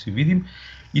трябваше да се видим.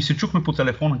 И се чухме по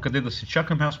телефона къде да се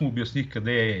чакаме. Аз му обясних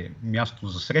къде е място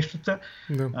за срещата.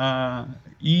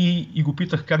 И го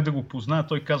питах как да го позная.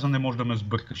 Той каза, не може да ме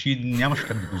сбъркаш. И нямаше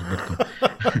как да го сбъркам.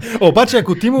 Обаче,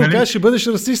 ако ти му кажеш, ще бъдеш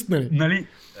расист,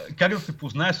 как да се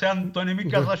познае? Сега той не ми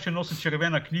каза, че нося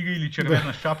червена книга или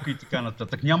червена шапка и така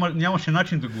нататък. Нямаше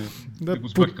начин да го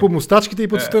сбъркам. По мустачките и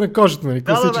по цвета на кожата,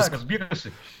 Да, разбира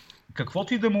се.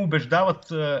 Каквото и да му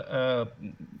убеждават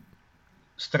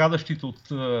страдащите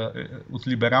от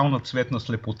либерална цветна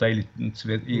слепота или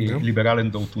либерален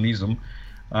далтонизъм,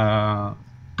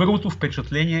 първото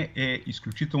впечатление е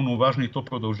изключително важно и то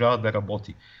продължава да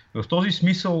работи. В този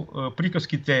смисъл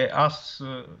приказките аз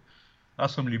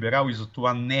съм либерал и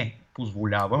затова не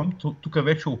позволявам. Тук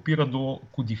вече опира до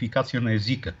кодификация на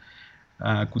езика.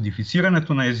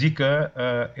 Кодифицирането на езика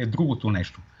е другото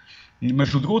нещо.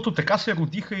 Между другото, така се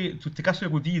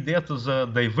роди идеята за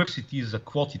diversity и за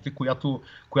квотите,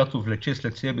 която влече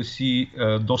след себе си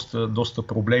доста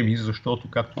проблеми, защото,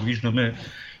 както виждаме,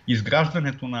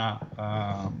 изграждането на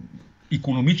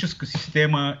икономическа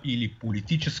система или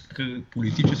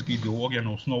политическа идеология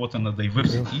на основата на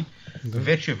diversity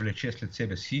вече влече след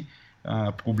себе си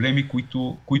проблеми,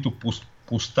 които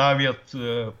поставят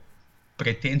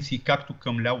претенции както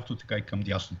към лявото, така и към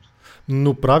дясното.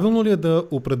 Но правилно ли е да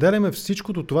определяме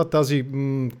всичкото това, тази,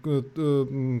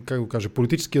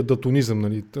 политическия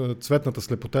датонизъм, цветната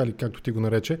слепота, или както ти го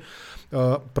нарече,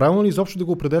 правилно ли изобщо да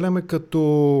го определяме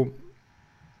като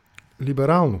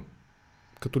либерално,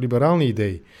 като либерални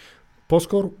идеи?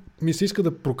 По-скоро ми се иска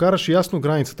да прокараш ясно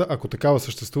границата, ако такава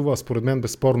съществува, а според мен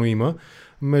безспорно има,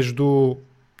 между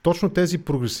точно тези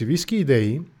прогресивистки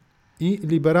идеи и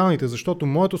либералните, защото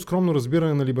моето скромно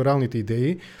разбиране на либералните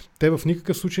идеи, те в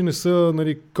никакъв случай не са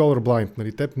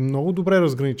colorblind, те много добре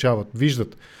разграничават,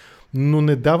 виждат, но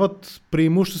не дават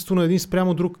преимущество на един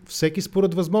спрямо друг, всеки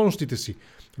според възможностите си.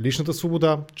 Личната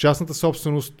свобода, частната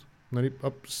собственост,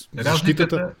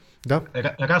 защитата.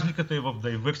 Разликата е в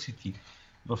diversity,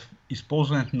 в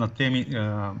използването на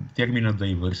термина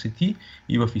diversity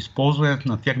и в използването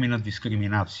на термина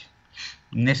дискриминация.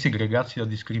 Не сегрегация, а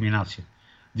дискриминация.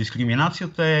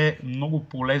 Дискриминацията е много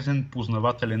полезен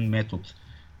познавателен метод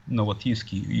на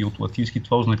латински и от латински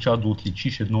това означава да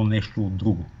отличиш едно нещо от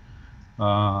друго.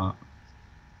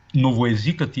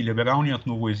 Новоезикът и либералният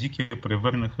новоезик я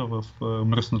превърнаха в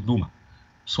мръсна дума.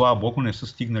 Слава Богу, не са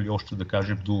стигнали още, да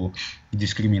кажем, до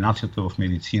дискриминацията в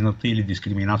медицината или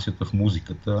дискриминацията в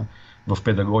музиката, в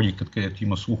педагогиката, където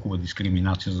има слухова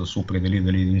дискриминация, за да се определи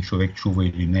дали един човек чува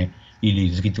или не, или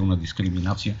зрителна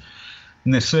дискриминация.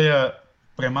 Не са я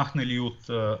премахнали от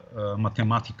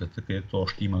математиката, където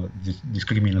още има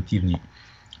дискриминативни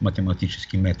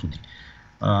математически методи.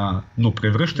 Но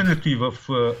превръщането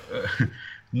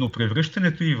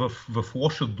и в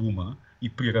лоша дума и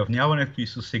приравняването и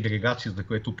с сегрегацията,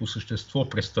 което по същество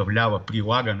представлява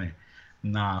прилагане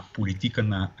на политика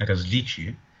на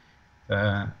различие,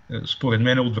 според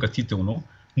мен е отвратително,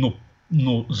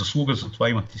 но заслуга за това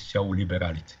имат изцяло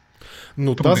либералите.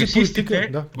 Но тази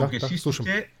политика...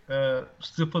 Прогресистите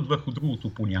стъпват върху другото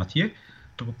понятие,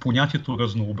 понятието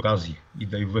разнообразие и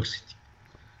diversity.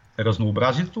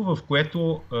 Разнообразието, в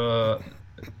което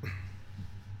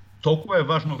толкова е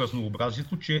важно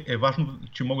разнообразието, че е важно,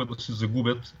 че могат да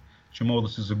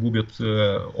се загубят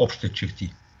общите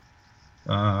черти.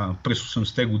 През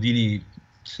 80-те години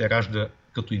се ражда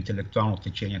като интелектуално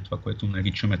течение това, което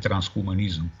наричаме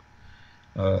трансхуманизъм.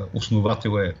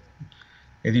 Основател е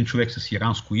един човек с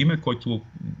иранско име, който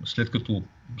след като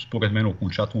според мен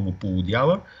окончателно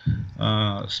полудява,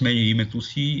 сменя името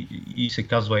си и се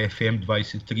казва FM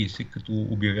 2030, като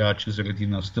обявява, че заради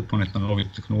настъпването на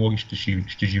новите технологии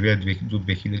ще живее до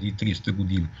 2030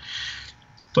 година.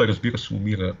 Той, разбира се,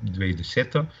 умира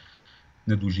 2010-та,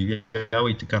 не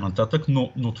доживява и така нататък,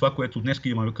 но това, което днес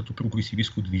имаме като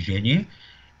прогресивистко движение,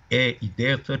 е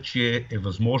идеята, че е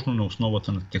възможно на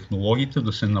основата на технологиите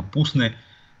да се напусне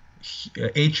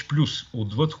H+,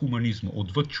 отвъд хуманизма,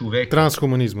 отвъд човека.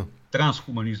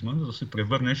 Трансхуманизма, за да се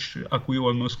превърнеш, ако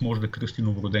Илон Мъск може да кръсти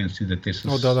новороденци дете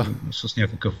с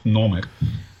някакъв номер,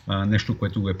 нещо,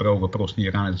 което го е правил въпросния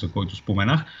иранец, за който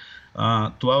споменах.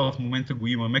 Това в момента го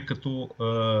имаме като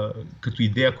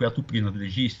идея, която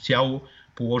принадлежи изцяло,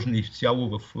 положена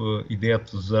изцяло в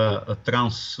идеята за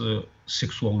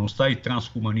транссексуалността и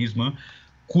трансхуманизма,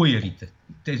 куерите,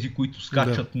 тези, които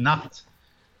скачат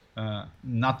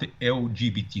над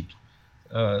LGBT-то.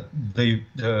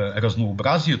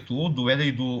 Разнообразието доведе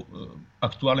и до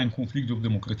актуален конфликт в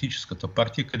Демократическата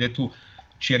партия, където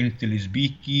черните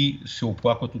лесбийки се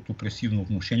оплакват от опресивно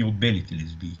отношение от белите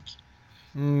лесбийки.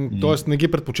 Тоест не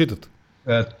ги предпочитат?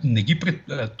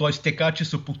 Тоест те казват, че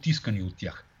са потискани от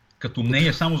тях. Като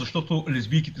мнение само защото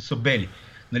лесбийките са бели.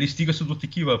 Нали, стига се до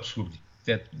такива абсурди.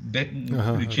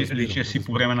 Личе си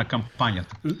по време на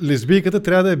кампанията. Лесбийката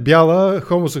трябва да е бяла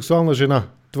хомосексуална жена.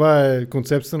 Това е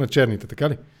концепцията на черните, така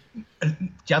ли?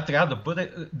 Тя трябва да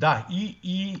бъде,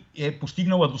 и е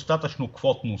постигнала достатъчно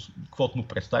квотно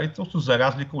представителство, за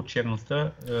разлика от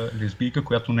черната лесбийка,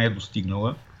 която не е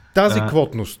достигнала. Тази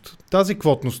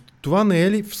квотност, това не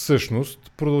е ли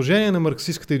всъщност продължение на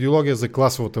марксистката идеология за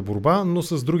класовата борба, но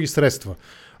с други средства?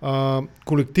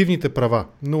 Колективните права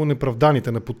на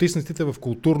онеправданите, на потиснатите в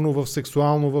културно, в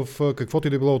сексуално, в каквото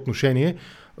и да било отношение,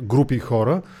 групи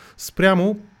хора,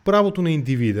 спрямо правото на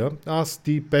индивида, аз,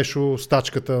 ти, Пешо,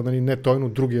 стачката, нали, не той, но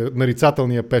другия,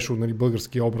 нарицателния Пешо, нали,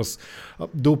 български образ,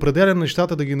 да определя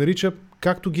нещата, да ги нарича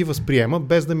както ги възприема,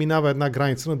 без да минава една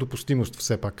граница на допустимост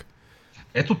все пак.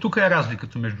 Ето тук е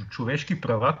разликата между човешки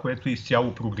права, което е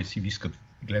изцяло прогресивистка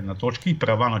гледна точка, и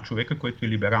права на човека, което е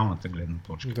либералната гледна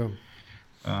точка. Да.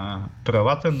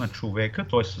 Правата на човека,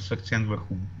 т.е. с акцент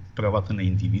върху правата на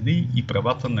индивида и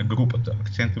правата на групата,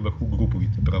 акцента върху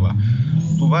груповите права.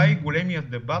 Това е големият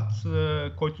дебат,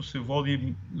 който се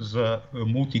води за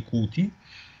мултикулти.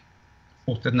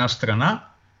 От една страна,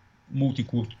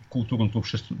 мултикултурното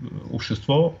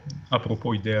общество,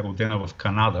 апропо идея родена в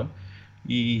Канада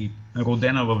и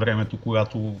родена във времето,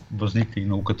 когато възниква и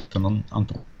науката на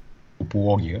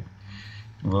антропология,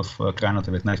 в края на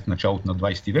 19 началото на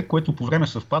 20 век, което по време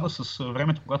съвпада с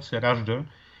времето, когато се ражда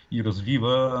и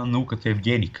развива науката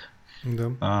евгеника,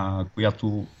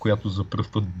 която за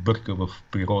пръв път бърка в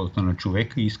природата на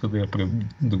човека и иска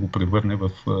да го превърне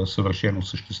в съвършено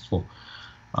същество.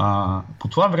 По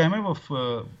това време в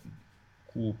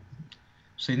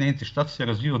Съединените щати се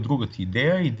развива другата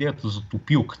идея, идеята за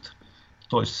топилката,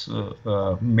 т.е.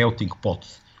 melting pot.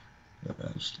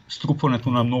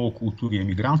 Струпването на много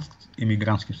култури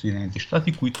емигрантски в Съединените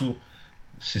щати, които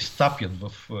се стапят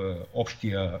в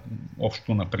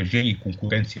общото напрежение и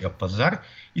конкуренция пазар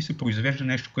и се произвежда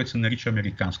нещо, което се нарича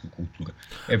американска култура.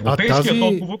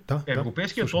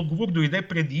 Европейският отговор дойде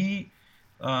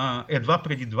едва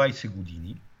преди 20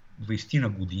 години, 20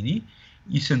 години,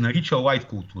 и се нарича лайт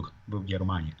култура в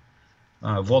Германия.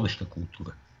 Водеща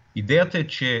култура. Идеята е,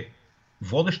 че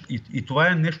и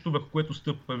това е нещо, върху което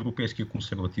стъпва европейския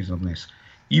консерватизъм днес.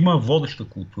 Има водеща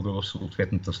култура в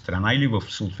съответната страна или в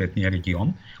съответния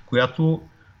регион, която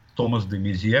Томас де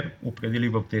Мезиер определи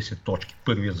в 10 точки.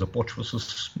 Първият започва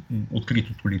с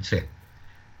откритото лице.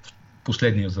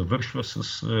 Последният завършва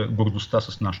с гордостта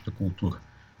с нашата култура.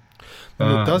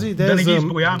 Но тази идея да не ги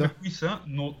изброяваме кои са,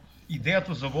 но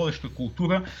идеята за водеща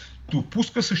култура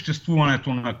допуска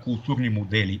съществуването на културни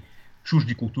модели,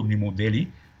 чужди културни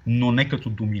модели, но не като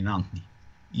доминантни.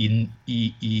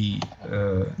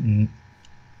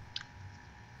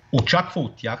 Очаква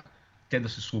от тях те да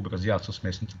се съобразяват с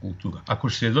местната култура. Ако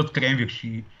ще се ядат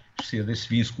кремвирши, ще се яде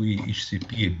свинско и ще се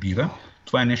пие бира,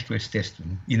 това е нещо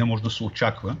естествено. И не може да се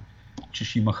очаква, че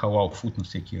ще има халал фуд на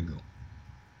всеки ъгъл.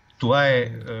 Това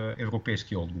е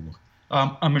европейския отговор.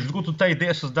 Между другото, тази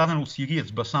идея е създадена от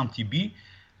сириец Басам Тиби,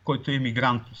 който е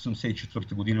емигрант от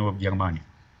 1984 година в Германия.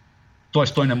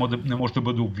 Тоест той не може да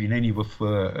бъде обвинен и в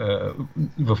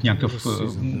някакъв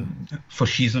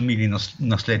фашизъм или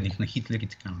наследник на Хитлер и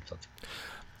така нататък.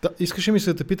 Да, искаше ми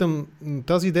се да те питам,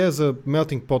 тази идея за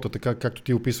melting pot, така както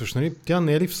ти описваш, нали, тя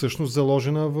не е ли всъщност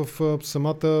заложена в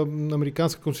самата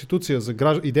американска конституция,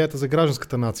 идеята за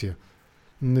гражданската нация?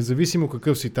 Независимо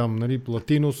какъв си там, нали,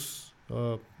 латинос,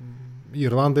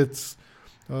 ирландец,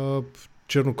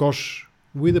 чернокош,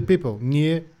 we the people,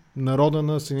 ние, народа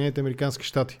на Съединените американски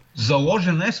щати.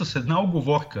 Заложена е с една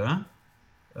уговорка,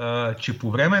 че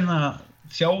по време на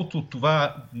цялото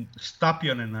това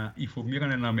стапяне и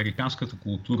формиране на американската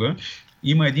култура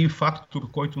има един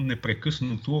фактор, който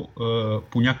непрекъснато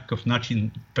по някакъв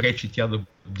начин пречи тя да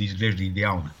изглежда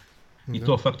идеална. И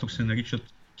този фактор се наричат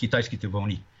китайските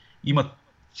вълни. Има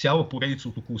цяла поредица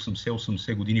от около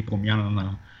 80-80 години промяна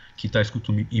на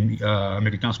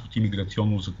американското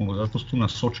имиграционно законодателство,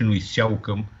 насочено изцяло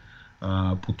към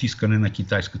потискане на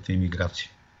китайската имиграция.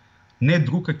 Не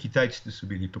друг, а китайците са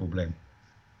били проблем.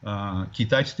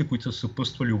 Китайците, които са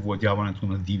съпътствали овладяването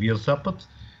на Дивия Запад,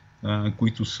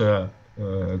 които са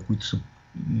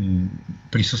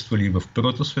присъствали в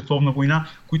Първата световна война,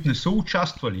 които не са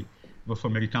участвали в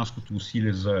американското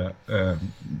усилие за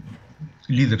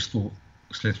лидерство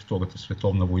след Втората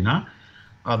световна война,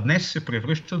 а днес се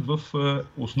превръщат в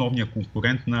основния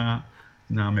конкурент на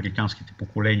американските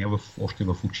поколения още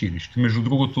в училище. Между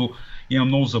другото, има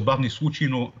много забавни случаи,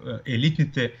 но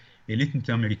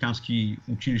елитните американски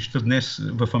училища днес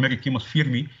в Америка имат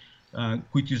фирми,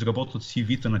 които изработват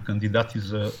CV-та на кандидати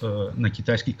на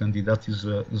китайски кандидати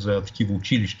за такива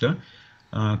училища,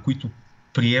 които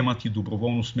приемат и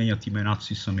доброволно сменят имената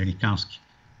си с американски.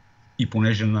 И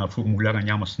понеже на формуляра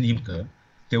няма снимка,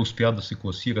 те успяват да се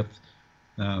класират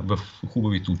в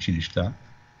хубавите училища,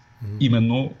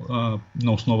 именно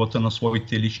на основата на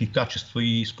своите лични качества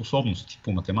и способности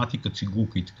по математика,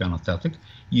 цигулка и така нататък.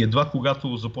 И едва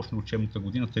когато започне учебната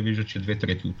година, те виждат, че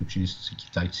 2/3 от учениците са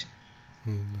китайци.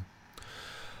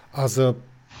 А за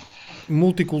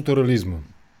мултикултурализма,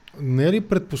 не е ли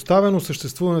предпоставено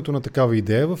съществуването на такава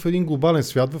идея в един глобален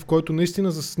свят, в който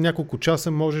наистина за няколко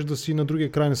часа можеш да си на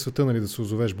другия край на света, нали, да се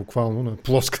озовеш буквално на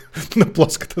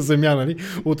плоската земя, нали,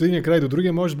 от единия край до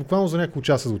другия можеш буквално за няколко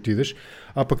часа да отидеш,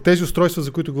 а пък тези устройства,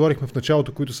 за които говорихме в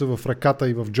началото, които са в ръката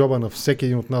и в джоба на всеки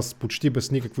един от нас, почти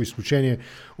без никакво изключение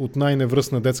от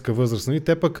най-невръстна детска възраст, нали,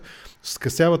 те пък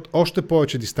скъсяват още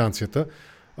повече дистанцията.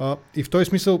 И в този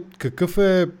смисъл, какъв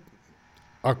е,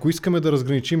 ако искаме да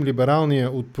разграничим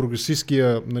либералния от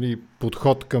прогресистския, нали,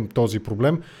 подход към този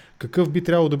проблем, какъв би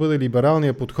трябвало да бъде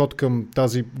либералният подход към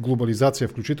тази глобализация,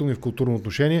 включително и в културно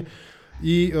отношение?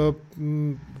 И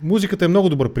музиката е много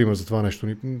добър пример за това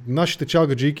нещо. Нашите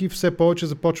чалгаджийки все повече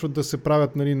започват да се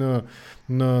правят, нали,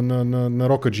 на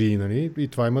рокаджии, нали? И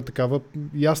това има такава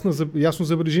ясно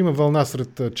забележима вълна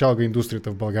сред чалга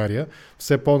индустрията в България.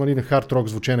 Все нали, на хард рок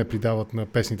звучене придават на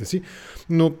песните си.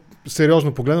 Но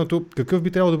сериозно погледнато, какъв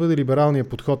би трябвало да бъде либералният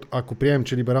подход, ако приемем,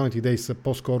 че либералните идеи са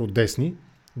по-скоро десни,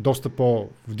 доста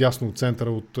по-вдясно от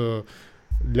центъра от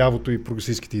лявото и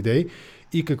прогресистските идеи,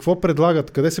 и какво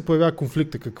предлагат, къде се появява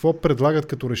конфликта, какво предлагат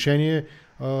като решение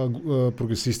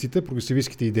прогресистите,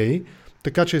 прогресивистските идеи,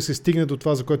 така че се стигне до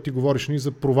това, за което ти говориш,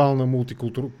 за провал на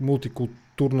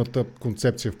мултикултурната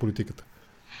концепция в политиката?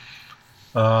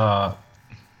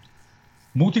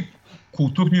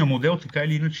 Мултикултурният модел така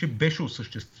или иначе беше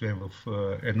осъществен в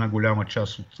една голяма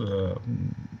част от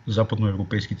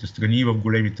западноевропейските страни и в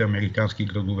големите американски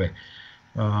градове.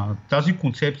 Тази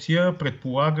концепция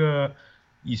предполага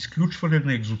изключване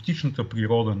на екзотичната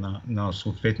природа на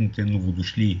съответните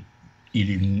новодошли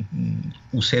или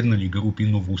уседнали групи,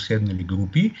 новоуседнали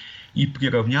групи и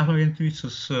приравняването ѝ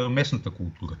с местната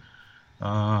култура.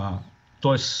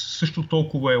 Тоест също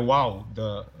толкова е вау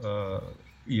да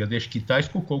ядеш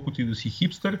китайско, колкото и да си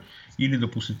хипстър или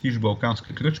да посетиш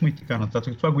балканска кръчма и така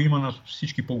нататък. Това го има на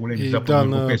всички по-големи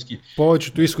западноевропейски. На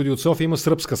повечето изходи от София има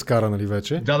сръбска скара, нали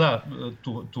вече? Да,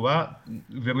 това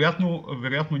вероятно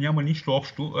няма нищо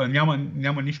общо,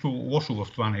 няма нищо лошо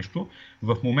в това нещо.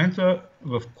 В момента,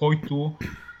 в който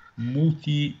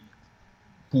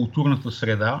мултикултурната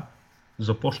среда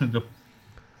започне да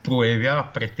проявява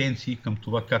претенции към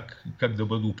това как да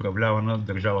бъде управлявана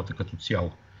държавата като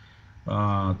цяло.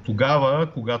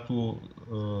 Тогава, когато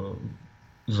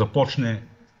започне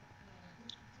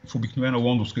в обикновена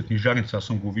лондонска книжарница, аз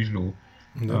съм го виждал,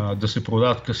 да се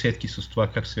продават касетки с това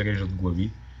как се режат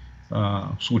глави.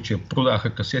 В случая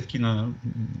продаха касетки на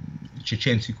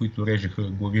чеченци, които режеха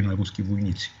глави на руски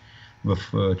войници в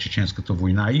чеченската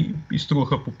война и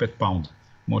струваха по 5 паунда.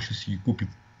 Може да си ги купи.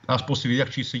 Аз после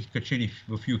видях, че са ги качени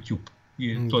в YouTube.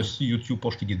 Тоест YouTube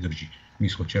още ги държи.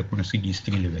 Мисля, че ако не са ги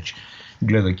изтрили вече.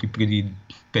 Гледайки преди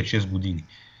 5-6 години.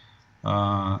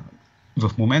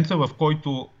 В момента, в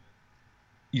който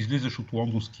излизаш от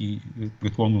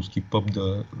пред лондонски пъб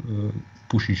да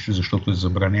пушиш, защото е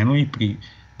забранено, и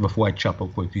в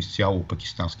Уайтчапъл, който е изцяло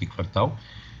пакистански квартал,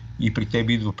 и при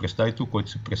тебе идва представител, който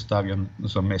се представя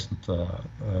за местната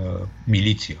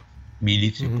милиция.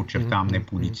 Милиция, подчертавам, не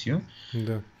полиция.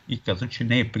 И каза, че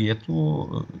не е прието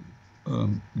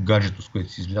гаджето, с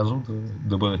което си излязъл,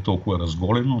 да бъде толкова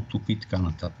разголено от тук и така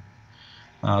нататък.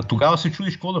 Тогава се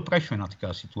чудиш какво да правиш в една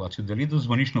такава ситуация. Дали да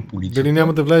звъниш на полицията. Дали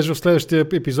няма да влезеш в следващия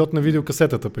епизод на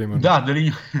видеокасетата, примерно. Да,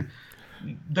 дали.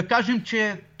 Да кажем,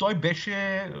 че той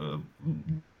беше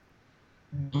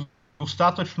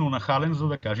достатъчно нахален, за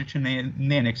да каже, че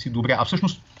не е някакси добре. А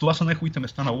всъщност това са най-хубавите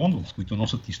места на Лондон, с които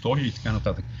носят истории и така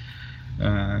нататък.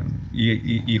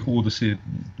 И е хубаво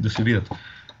да се видят.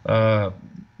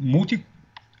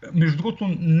 Между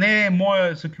другото, не е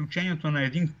мое заключението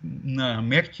на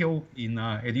Меркел и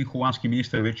на един холандски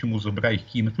министър, вече му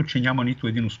забравих името, че няма нито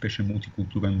един успешен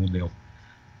мултикултурен модел.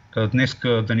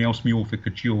 Днеска Даниел Смилов е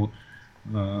качил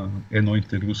едно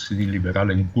интервю с един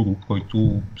либерален гуру,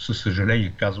 който със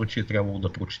съжаление казва, че е трябвало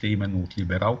да прочете именно от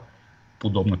либерал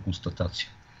подобна констатация.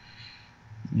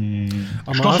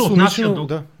 Що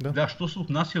се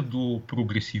отнася до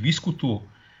прогресивисткото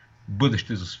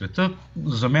бъдеще за света,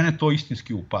 за мен е то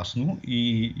истински опасно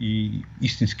и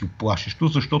истински плашещо,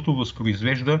 защото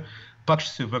възпроизвежда, пак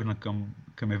ще се върна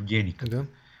към евгениката.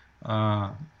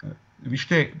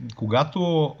 Вижте,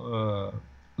 когато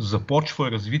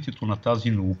започва развитието на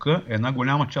тази наука, една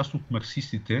голяма част от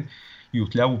марксистите и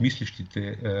от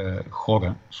лявомислещите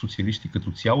хора, социалисти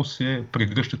като цяло, се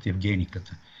прегръщат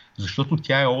евгениката. Защото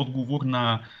тя е отговор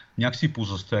на някакси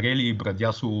позастарели и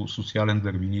брадясо социален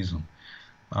дарвинизъм.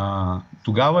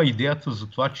 Тогава идеята за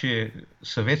това, че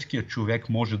съветският човек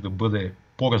може да бъде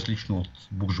по-различно от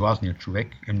буржуазния човек,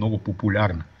 е много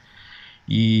популярна.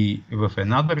 И в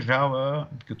една държава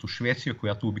като Швеция,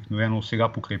 която обикновено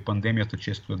сега покрай пандемията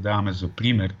често я даваме за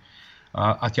пример,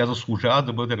 а тя заслужава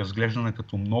да бъде разглеждана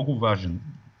като много важен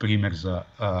пример за,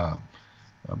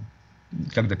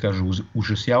 как да кажа,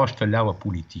 ужасяваща лява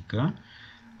политика,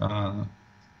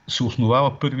 се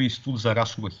основава първи институт за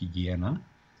расова хигиена,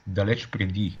 далеч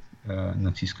преди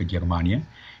нацистска Германия,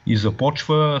 и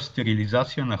започва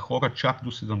стерилизация на хора чак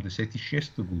до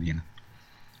 76-та година.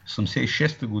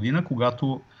 76-та година,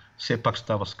 когато все пак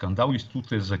става скандал,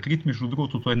 институтът е закрит. Между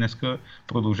другото, той днеска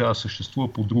продължава да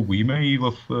съществува по друго име,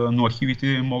 но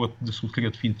архивите могат да се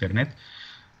открият в интернет,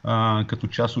 като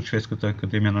част от Шведската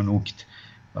академия на науките.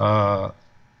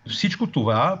 Всичко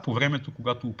това, по времето,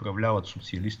 когато управляват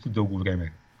социалисти, дълго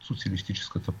време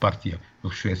социалистическата партия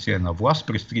в Швеция е на власт,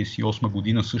 през 1938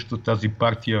 година същата тази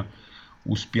партия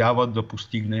успява да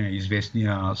постигне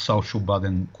известния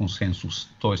Салшобаден консенсус,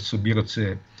 т.е. събират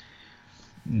се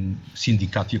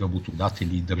синдикати,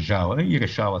 работодатели и държава и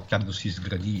решават как да се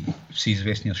изгради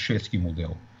всеизвестния шведски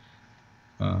модел.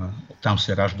 Там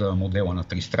се ражда модела на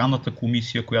тристранната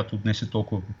комисия, която днес е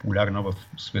толкова популярна в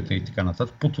света и така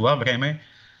нататък. По това време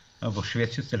в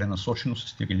Швеция целенасочено се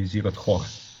стерилизират хора.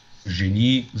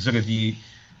 Жени заради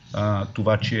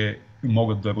това, че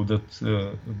могат да родят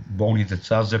болни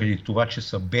деца, заради това, че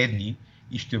са бедни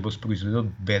и ще възпроизведат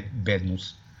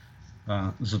бедност,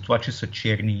 за това, че са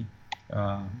черни.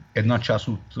 Една част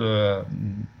от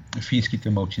финските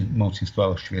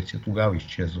малцинства в Швеция тогава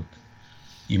изчезват.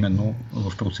 Именно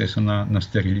в процеса на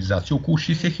стерилизация. Около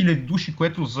 60 000 души,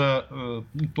 което за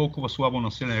толкова слабо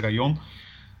населен район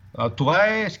Това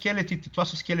е скелетите, това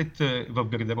са скелетите в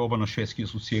гардероба на шведския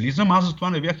социализъм. Аз затова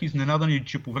не бях изненадан,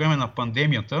 че по време на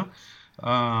пандемията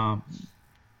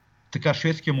така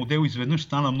шведския модел изведнъж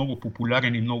стана много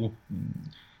популярен и много...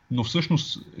 Но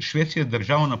всъщност Швеция е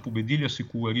държава на победилия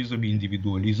секуларизъм и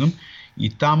индивидуализъм и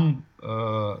там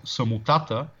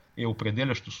самотата е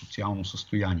определящо социално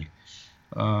състояние.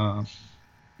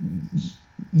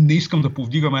 Не искам да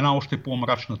повдигам една още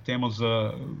по-мрачна тема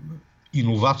за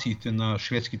иновациите на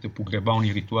шведските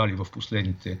погребални ритуали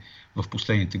в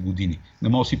последните години. Не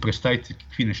мога да си представите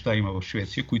какви неща има в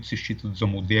Швеция, които се считат за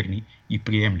модерни и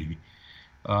приемливи.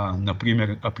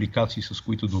 Например, апликации, с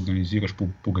които да организираш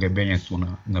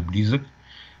погребението на близък.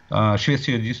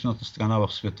 Швеция е единствената страна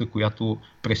в света, която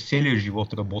през целия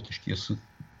живот работещия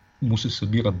му се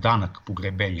събира данък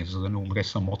погребение, за да не умре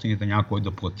самотен и да няма кой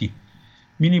да плати.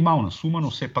 Минимална сума, но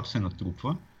все пак се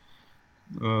натрупва.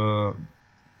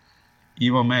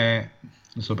 Имаме,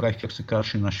 забравих как се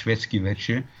казваше на шведски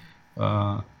вече,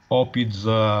 опит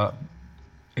за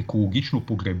екологично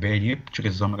погребение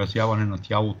чрез замразяване на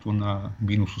тялото на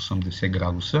минус 80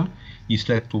 градуса и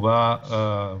след това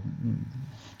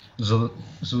за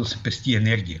да се пести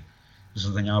енергия,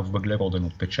 за да няма въглероден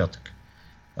отпечатък.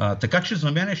 Така че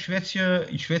за мен е Швеция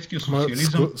и шведския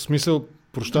социализъм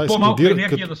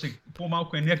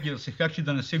по-малко енергия да се харчи,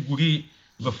 да не се гори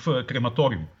в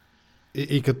крематориум.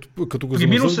 И като го при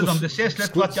минус 70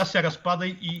 след това тя се разпада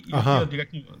и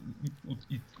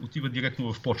отива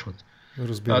директно в почвата.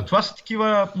 Това са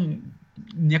такива,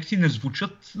 някакси не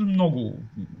звучат много,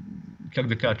 как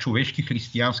да кажа, човешки,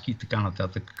 християнски и така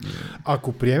нататък.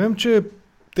 Ако приемем, че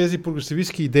тези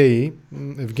прогресивистки идеи,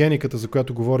 евгениката, за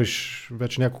която говориш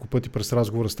вече няколко пъти през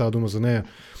разговора, става дума за нея,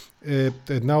 е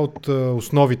една от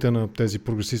основите на тези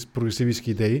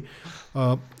прогресивистки идеи.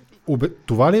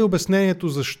 Това ли е обяснението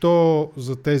защо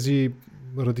за тези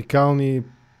радикални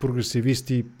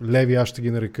прогресивисти, леви, аз ще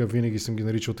ги нарека, винаги съм ги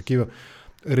наричал такива,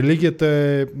 религията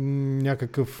е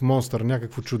някакъв монстър,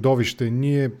 някакво чудовище.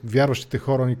 Ние, вярващите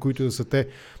хора, които да са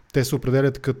те се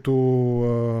определят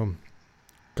като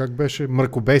как беше,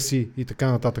 мракобеси и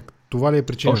така нататък. Това ли е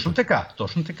причината?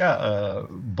 Точно така.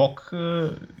 Бог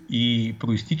и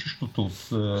проистичащото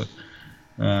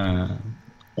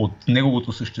от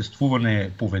неговото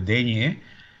съществуване поведение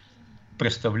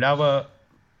представлява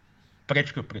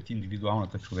пречка пред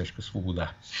индивидуалната човешка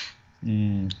свобода.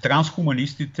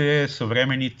 Трансхуманистите,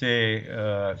 съвременните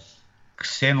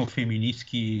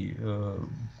ксенофеминистки,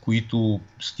 които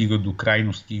стигат до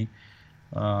крайности,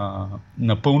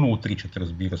 напълно отричат,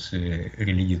 разбира се,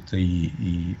 религията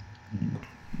и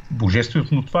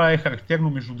божеството, но това е характерно,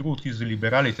 между другото, и за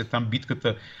либералите. Там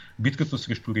битката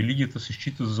срещу религията се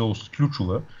счита за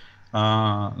ключова,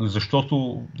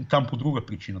 защото там по друга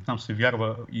причина, там се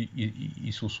вярва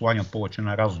и се осланят повече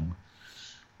на разума,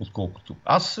 отколкото.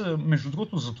 Аз, между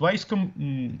другото, затова искам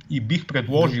и бих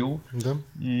предложил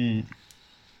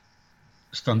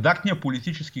стандартния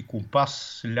политически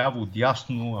компас,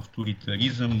 ляво-дясно,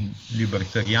 авторитаризъм,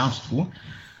 либертарианство,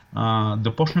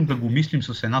 да почнем да го мислим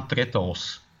с една трета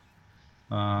ос.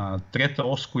 Трета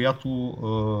ос, която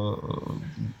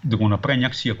да го направи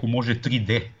някакси, ако може,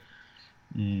 3D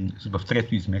в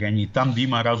трето измерение. И там да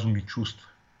има разум и чувства.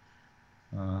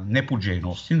 Не по Джейн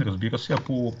Остин, разбира се, а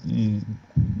по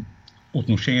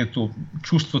отношението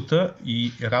чувствата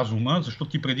и разума,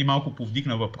 защото ти преди малко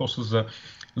повдигна въпроса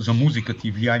за музиката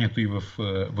и влиянието и в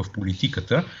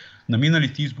политиката. На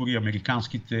миналите избори,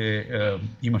 американските,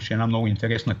 имаше една много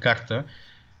интересна карта.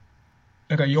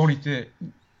 Районите,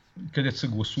 където са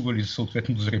гласували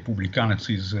съответно за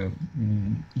републиканеца и за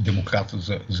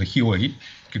демократа, за Хилари,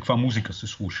 каква музика се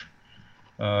слуша.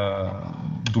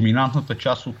 Доминантната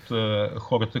част от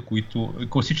хората, които...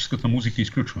 Класическата музика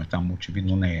изключваме там,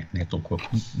 очевидно не е толкова...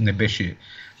 Не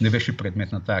беше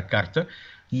предмет на тая карта,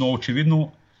 но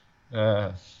очевидно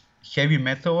хеви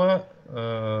метала,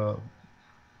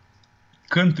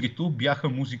 кънтрито бяха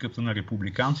музиката на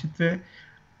републиканците,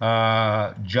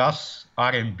 джаз,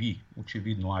 R&B,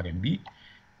 очевидно R&B,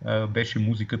 беше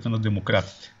музиката на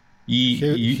демократите.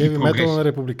 Хеви метал на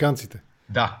републиканците.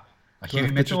 Да. А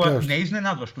хеви метал не е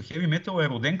изненадващо. Хеви метал е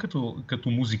роден като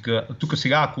музика. Тук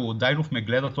сега, ако Дайнов ме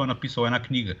гледа, той е написал една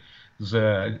книга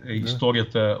за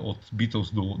историята от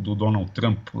Битълс до Доналд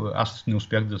Тръмп. Аз не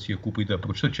успях да си я купя и да я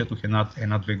прочета. Четох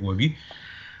една-две глави.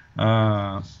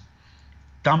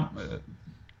 Там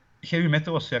хеви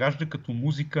метала се ражда като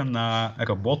музика на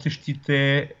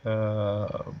работещите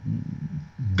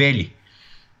бели.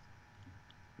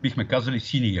 Бихме казали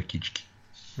сини якички.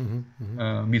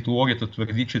 Митологията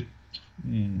твърди, че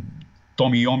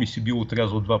Томи Йоми си бил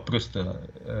отрязал 2 пръста,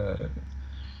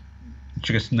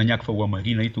 на някаква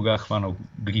ламарина и тогава хванал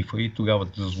грифа и тогава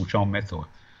зазвучал метала.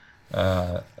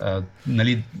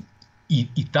 Нали,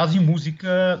 и тази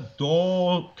музика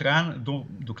до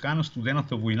края на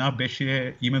студената война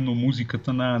беше именно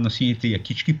музиката на сините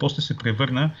якички, после се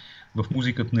превърна в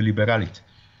музиката на либералите.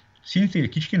 Сините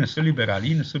якички не са либерали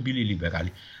и не са били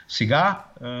либерали. Сега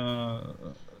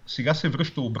се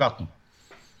връща обратно.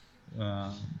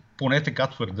 Поне така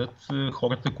твърдят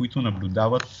хората, които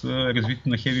наблюдават развитието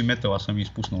на хеви метал. Аз съм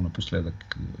изпуснал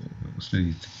напоследък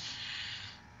следите.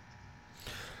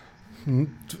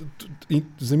 И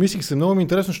замислих се, много ми е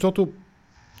интересно, защото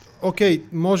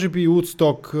може би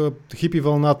Woodstock, хипи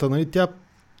вълната, нали, тя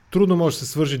трудно може да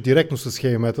се свърже директно с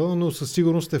хеви метал, но със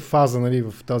сигурност е фаза, нали,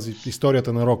 в тази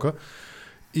историята на рока.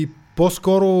 И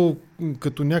по-скоро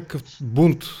като някакъв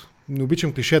бунт, не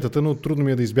обичам клишетата, но трудно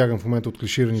ми е да избягам в момента от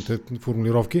клишираните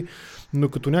формулировки, но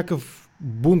като някакъв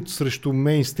бунт срещу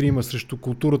мейнстрима, срещу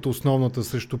културата основната,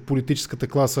 срещу политическата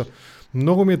класа,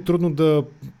 много ми е трудно да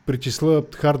причисля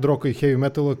хард рока и хеви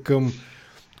метала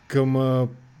към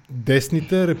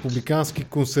десните, републикански,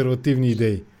 консервативни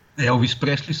идеи. Елвис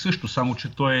Пресли също, само че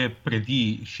той е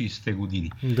преди 60-те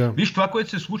години. Да. Виж, това, което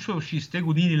се случва в 60-те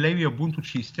години, левия бунт от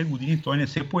 60-те години, той не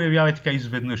се появява така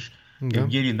изведнъж. Да.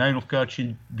 Евгений Найнов каза,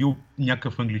 че бил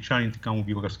някакъв англичанин, така му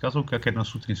бил разказал, как една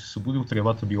сутрин се събудил,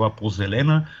 тревата била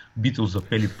по-зелена, Битълс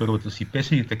запели първата си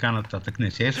песен и така нататък.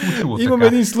 Не се е случило така. Имам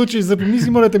един случай, запомни си,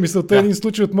 молете мисълта, един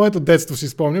случай от моето детство, си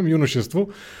спомням, юношество.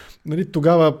 Нали,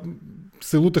 тогава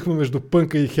се лутахме между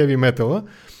пънка и хеви метала.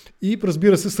 И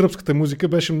разбира се, сръбската музика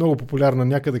беше много популярна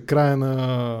някъде края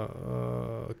на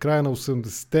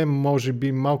 80-те, може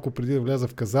би малко преди да вляза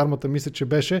в казармата, мисля, че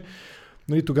беше.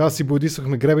 Нали, тогава си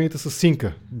боядисвахме гребените с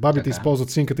синка. Бабите използват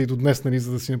синката и до днес, нали,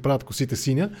 за да си направят косите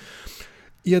синя.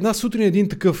 И една сутрин един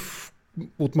такъв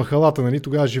от махалата, нали,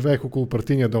 тогава живеех около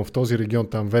партийния дом в този регион,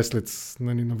 там Веслец,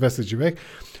 нали, на Веслец живеех.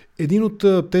 Един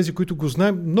от тези, които го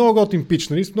знаем, много готин пич,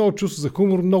 нали, с много чувство за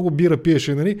хумор, много бира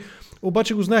пиеше, нали.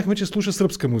 Обаче го знаехме, че слуша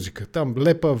сръбска музика. Там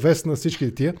Лепа, Весна,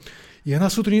 всички тия. И една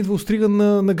сутрин идва остриган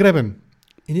на гребен.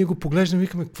 И ние го поглеждаме и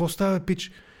викаме, какво става,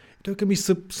 пич? И той ми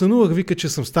сънувах, вика, че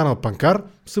съм станал панкар,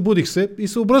 събудих се и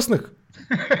се обръснах.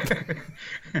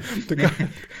 Така.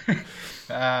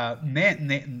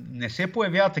 Не се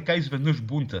появява така изведнъж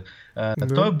бунта.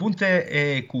 Той бунт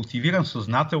е култивиран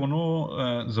съзнателно,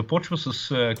 започва с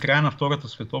края на Втората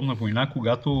световна война,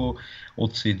 когато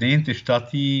от Съединените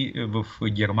щати в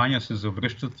Германия се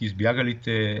завръщат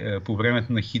избягалите по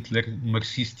времето на Хитлер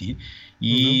марксисти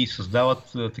и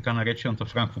създават така наречената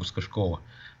франкфуртска школа.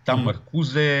 Там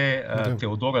Маркузе,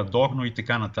 Теодор Адорно и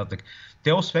така нататък.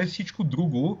 Те, освен всичко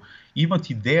друго, имат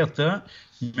идеята,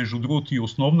 между другото и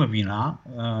основна вина,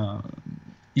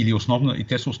 и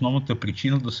те са основната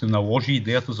причина да се наложи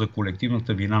идеята за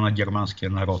колективната вина на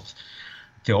германския народ.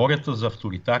 Теорията за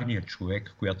авторитарния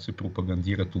човек, която се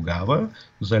пропагандира тогава,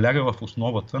 заляга в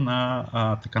основата на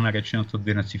така наречената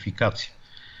денацификация.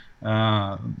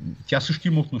 Тя също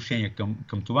има отношение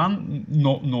към това,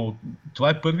 но това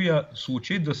е първия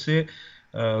случай да се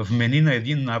вмени на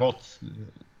един народ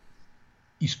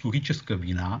историческа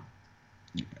вина.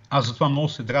 Аз затова много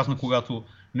се дразна, когато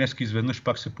днеска изведнъж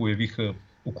пак се появиха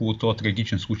около този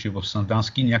трагичен случай в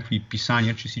Сандански някакви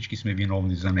писания, че всички сме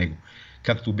виновни за него.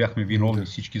 Както бяхме виновни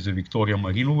всички за Виктория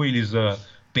Маринова или за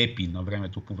Пепи на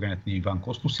времето, по времето на Иван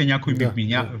Костов, все някой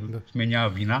вменява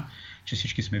вина, че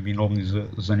всички сме виновни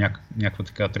за някаква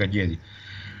така трагедия.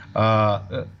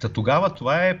 Тогава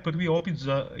това е първи опит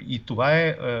и това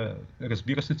е,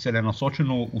 разбира се,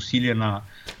 целенасочено усилие на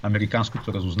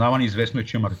американското разузнаване. Известно е,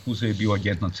 че Маркузе е бил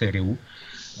агент на ЦРУ,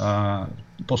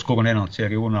 по-скоро не на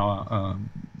ЦРУ, на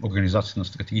Организацията на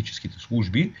стратегическите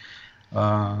служби.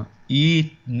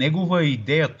 И негова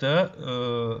идеята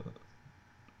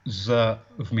за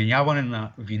вменяване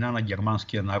на вина на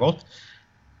германския народ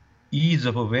и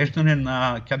за въвеждане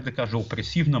на, как да кажа,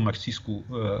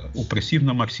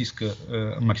 опресивна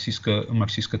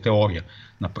марксистска теория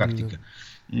на практика.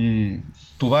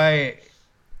 Това е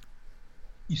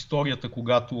историята,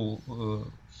 когато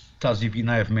тази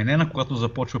вина е вменена, когато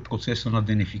започва процеса на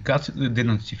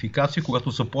денацификация,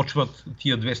 когато започват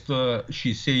тия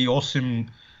 268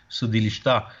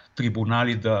 съдилища,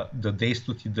 трибунали да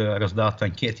действат и да раздават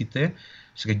анкетите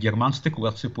сред германците,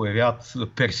 когато се появяват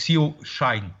Персил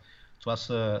Шайн. Това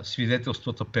са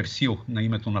свидетелствата Персил на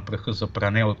името на праха за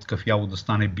пране от кафяло да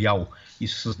стане бяло и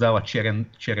се създава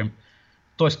черен.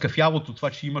 Тоест кафялото, това,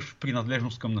 че имаш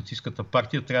принадлежност към нацистската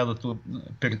партия, трябва да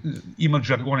имат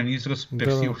жаргонен израз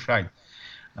Персил Шайн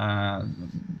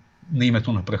на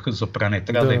името на праха за пране.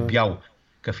 Трябва да е бяло.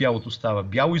 кафявото става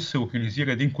бяло и се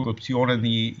организира един корупционен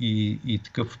и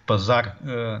такъв пазар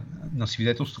на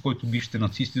свидетелства, който бившите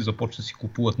нацисти започват да си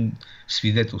купуват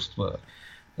свидетелства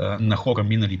на хора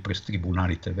минали през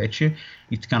трибуналите вече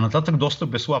и така нататък. Доста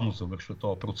безславно завършва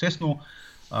този процес, но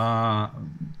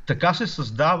така се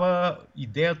създава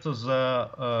идеята за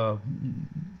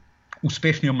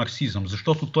успешния марксизъм,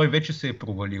 защото той вече се е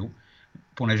провалил,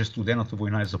 понеже студената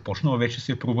война е започнала, вече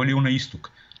се е провалил на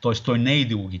изток. Тоест той не е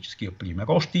идеологическия пример.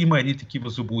 Още има едни такива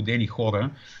заблудени хора,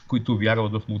 които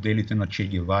вярват в моделите на Че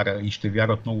Гевара и ще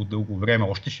вярват много дълго време.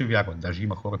 Още ще вярват. Даже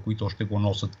има хора, които още го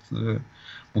носят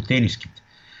по тениските.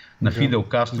 На Фидел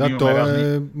Кастро имаме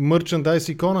разни... е мърчандайз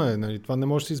икона, нали? Това не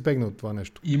може да се избегне от това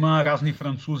нещо. Има разни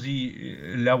французи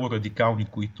ляво-радикални,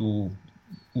 които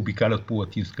обикалят по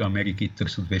Латинска Америка и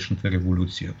търсят вечната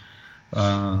революция.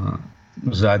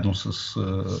 Заедно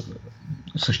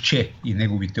с Че и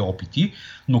неговите опити.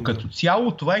 Но като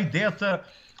цяло това е идеята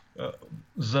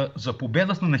за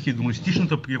победата на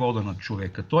хедонистичната природа на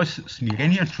човека. Тоест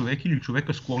смиреният човек или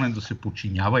човека склонен да се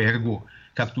подчинява, ерго,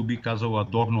 както би казал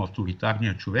Адорно,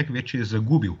 авторитарният човек вече е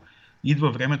загубил.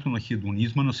 Идва времето на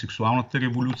хедонизма, на сексуалната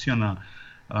революция,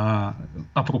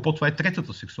 апропо, това е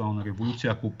третата сексуална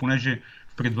революция. Понеже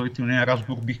в предварителния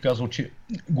разговор бих казал, че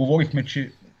говорихме,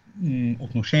 че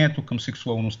отношението към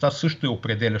сексуалността също е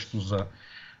определящо за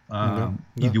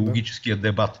идеологическия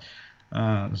дебат.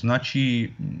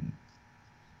 Значи,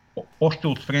 още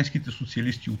от френските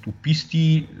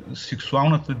социалисти-утописти,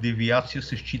 сексуалната девиация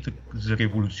се счита за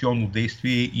революционно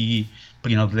действие и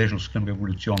принадлежност към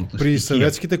революционната стихия. При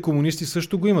съветските комунисти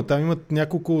също го има. Там имат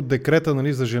няколко декрета,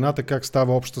 нали, за жената, как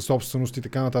става обща собственост и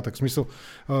така нататък. В смисъл,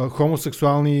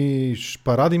 хомосексуални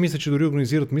паради, мисля, че дори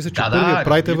организират. Мисля, че първият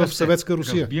прайд е в Съветска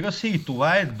Русия. Разбира се, и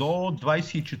това е до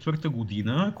 24-та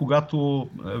година, когато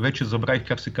вече забравих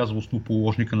как се казва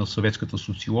основоположника на съветската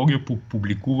социология,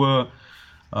 публикува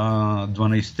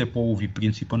 12-те полови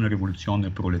принципа на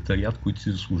революционния пролетариат, които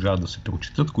се заслужават да се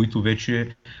прочитат, които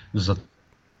вече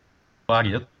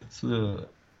затварят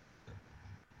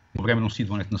по време на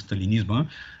идването на сталинизма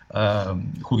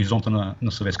хоризонта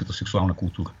на съветската сексуална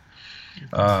култура.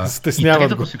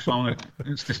 Стесняват го.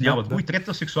 Стесняват го. И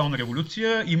третата сексуална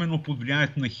революция, именно под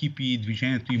влиянието на хипи,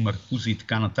 движението и Маркуза и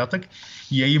така нататък,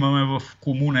 я имаме в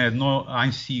Комуна 1,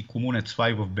 Айнси и Комуна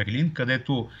 2 в Берлин,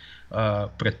 където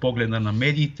пред погледа на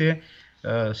медиите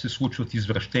се случват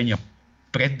извращения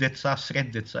пред деца,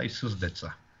 сред деца и с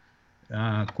деца.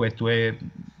 Което е,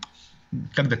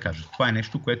 как да кажа, това е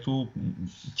нещо, което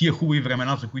тия хубави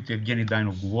времена, за които Евгений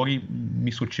Дайнов говори,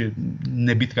 мисля, че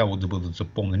не би трябвало да бъдат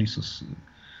запълнени с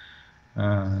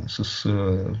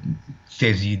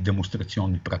тези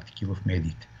демонстрационни практики в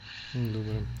медиите.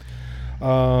 Добре.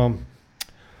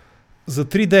 За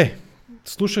 3D.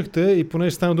 Слушахте и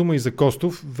понеже стана дума и за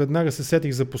Костов, веднага се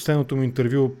сетих за последното му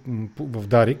интервю в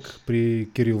Дарик при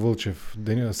Кирил Вълчев,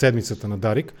 седмицата на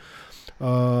Дарик.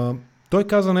 Той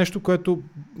каза нещо, което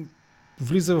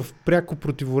влиза в пряко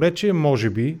противоречие, може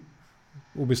би,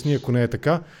 обясни ако не е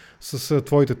така, с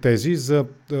твоите тези за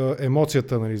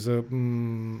емоцията, нали,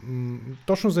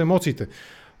 точно за емоциите,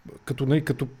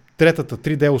 като третата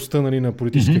 3D оста, нали, на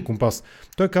политическия компас.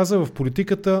 Той каза, в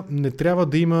политиката не трябва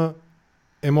да има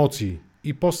емоции.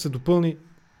 И после се допълни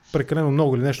прекалено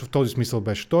много или нещо в този смисъл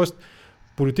беше. Тоест,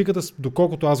 политиката,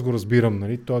 доколкото аз го разбирам,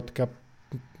 нали, той е така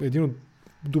един от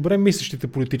добре мислещите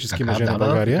политически мъже на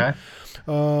България.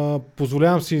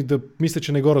 Позволявам си да мисля,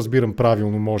 че не го разбирам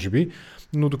правилно, може би,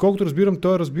 но доколкото разбирам,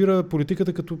 той разбира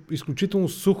политиката като изключително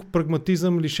сух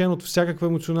прагматизъм, лишен от всякаква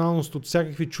емоционалност, от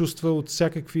всякакви чувства, от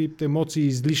всякакви емоции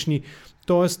излишни.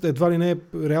 Тоест, едва ли не е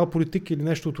реал политик или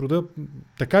нещо от рода.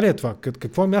 Така ли е това?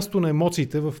 Какво е място на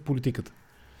емоциите в политиката?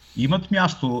 Имат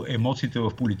място емоциите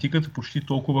в политиката почти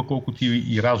толкова, колкото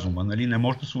и разума. Нали? Не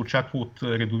може да се очаква от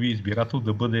редови избирател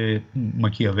да бъде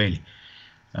Макиавели.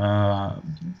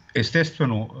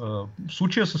 Естествено, в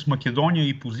случая с Македония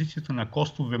и позицията на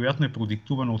Костов вероятно е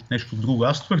продиктувана от нещо друго.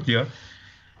 Аз твърдя,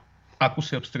 ако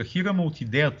се абстрахираме от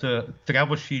идеята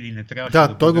трябваше или не трябваше да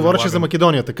бъде той говореше за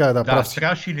Македония, така е, прав си.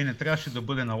 Трябваше или не трябваше да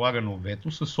бъде налагано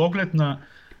вето, с оглед на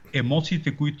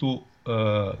емоциите, които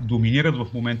доминират в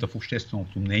момента в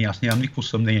общественото мнение. Аз нямам никакво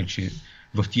съмнение, че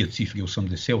в тия цифри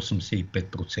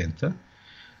 80-85%,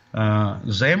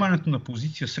 заемането на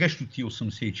позиция срещу тия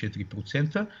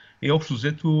 84% е общо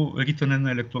взето ритане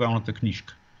на електоралната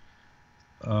книжка.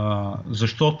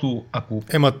 Защото ако...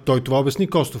 той това обясни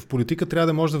Костов. Политика трябва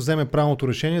да може да вземе правилното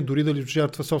решение, дори да ли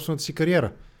жертва собствената си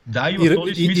кариера. Да, и в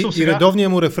този смисъл сега... И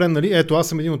редовният му рефрен, нали, ето аз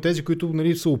съм един от тези, които,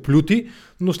 нали, са оплюти,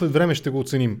 но след време ще го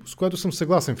оценим. С което съм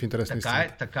съгласен в интерес на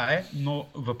истината. Така е, но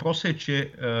въпросът е,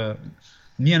 че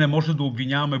ние не можем да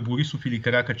обвиняваме Борисов или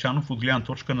Каракачанов от гледна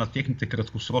точка на техните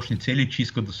краткосрочни цели, че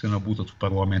искат да се набутат в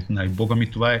парламент. Бога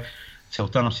ми, това е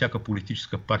целта на всяка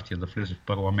политическа партия, да влезе в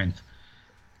парламент.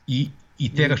 И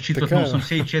те разчитат на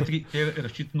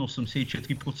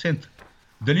 84%.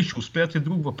 Дали ще успеят е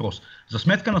друг въпрос. За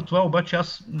сметка на това обаче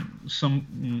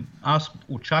аз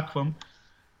очаквам,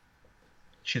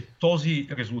 че този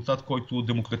резултат, който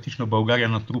Демократична България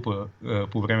натрупа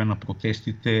по време на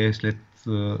протестите след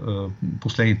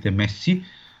последните месеци,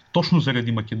 точно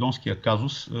заради македонския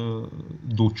казус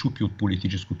да отчупи от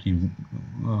политическото им.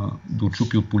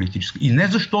 И не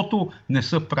защото не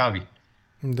са прави.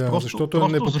 Да, защото е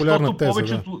непопулярна теза.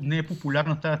 Повечето не е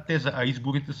популярна тая теза, а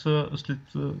изборите са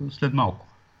след малко.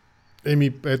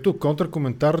 Ето,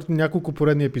 контракоментар, няколко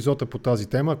поредни епизода по тази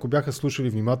тема. Ако бяха слушали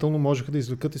внимателно, можеха да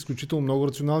извлекат изключително много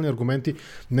рационални аргументи,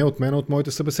 не от мен, а от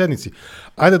моите събеседници.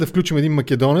 Айде да включим един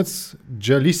македонец,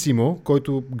 Джалисимо,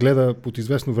 който гледа от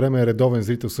известно време, е редовен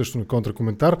зрител също на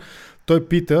контракоментар. Той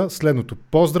пита следното.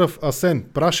 Поздрав, Асен,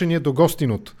 прашение до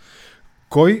гостинот.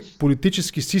 Кой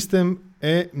политически систем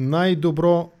е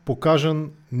най-добро покажан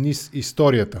низ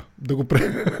историята? Да го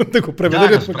преведа. Да,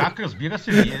 разбрах, разбира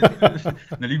се. Ние,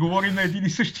 нали говорим на един и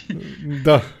същи.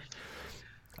 Да.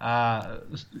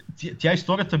 Тя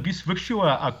историята би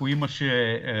свършила, ако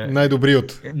имаше...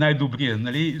 най-добрият. Най-добрия.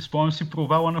 Нали? Спомням си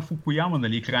провала на Фукуяма,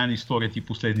 нали? Края на историята и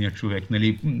последния човек.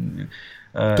 Нали?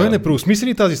 Той не преосмисли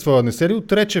ли тази своя? Не се ли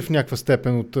отрече в някаква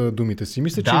степен от думите си?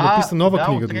 Мисля, че написа нова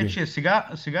книга. Да, отрече.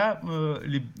 Сега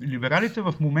либералите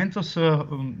в момента са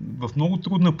в много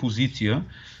трудна позиция.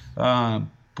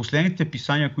 Последните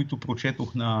писания, които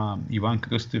прочетох на Иван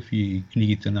Кръстев и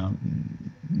книгите на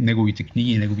неговите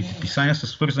книги и неговите писания, са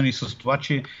свързани с това,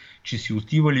 че си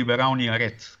отива либералния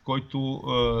ред, който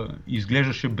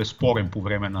изглеждаше безспорен по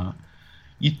време на...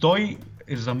 И той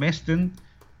е заместен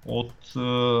от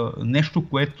нещо,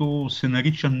 което се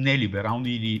нарича нелиберално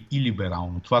или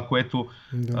илиберално. Това,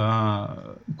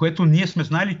 което ние сме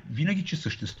знали винаги, че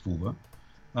съществува,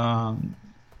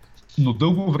 но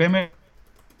дълго време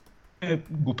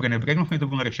го пренебрегнахме да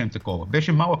го наречем такова.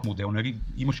 Беше малък модел, нали?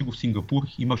 Имаше го в Сингапур,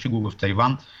 имаше го в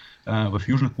Тайван, в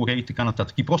Южна Корея и така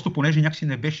нататък. И просто понеже някакси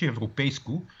не беше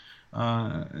европейско,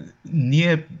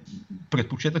 ние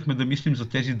предпочетахме да мислим за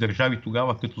тези държави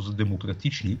тогава като за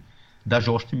демократични, даже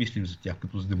още мислим за тях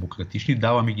като за демократични,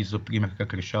 даваме ги за пример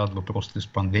как решават въпросите с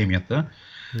пандемията,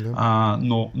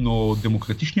 но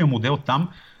демократичният модел там,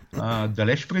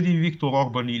 далеч преди Виктор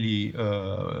Орбан или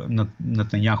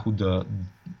Нетаняху да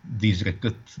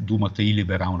изрекат думата и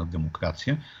либерална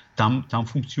демокрация, там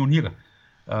функционира.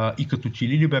 И като че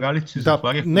ли либералите се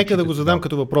затваряха... Нека да го задам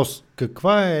като въпрос.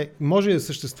 Каква може да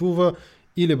съществува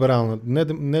и либерална,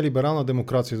 нелиберална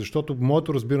демокрация? Защото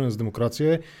моето разбиране за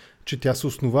демокрация е, че тя се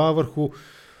основава върху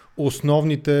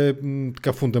основните,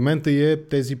 фундамента и е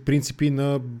тези принципи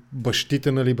на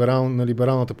бащите на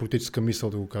либералната политическа мисъл,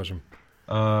 да го кажем.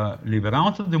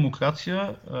 Либералната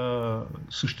демокрация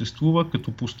съществува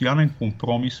като постоянен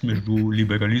компромис между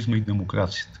либерализма и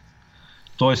демокрацията.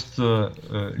 Тоест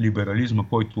либерализма,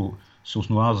 който се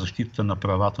основава защита на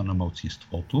правата на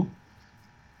малцинството,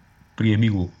 приеми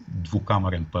го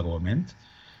двукамерен парламент,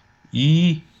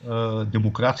 и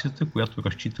демокрацията, която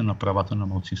разчита на правата на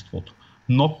малцинството.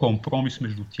 Но компромис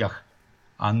между тях,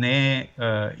 а не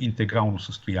интегрално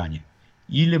състояние.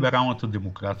 И либералната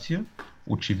демокрация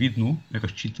очевидно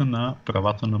разчита на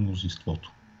правата на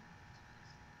мнозинството.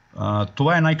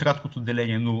 Това е най-краткото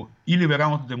деление, но и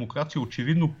либералната демокрация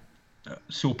очевидно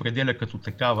се определя като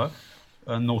такава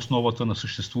на основата на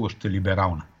съществуваща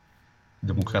либерална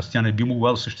демокрация. Тя не би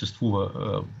могла да съществува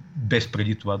без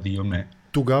преди това да имаме.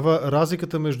 Тогава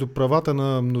разликата между правата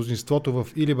на мнозинството в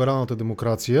и либералната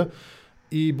демокрация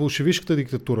и болшевишката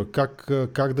диктатура,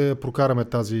 как да я прокараме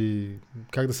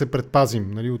как да се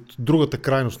предпазим, нали, от другата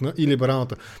крайност на и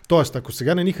либералната. Тоест, ако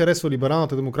сега не ни харесва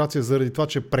либералната демокрация заради това,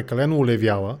 че е прекалено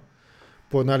олевяла,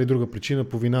 по една или друга причина,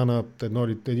 по вина на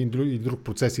един или друг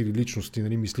процес или личности,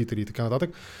 нали, мислители и така нататък,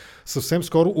 съвсем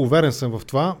скоро, уверен съм в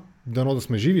това, дано да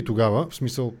сме живи тогава, в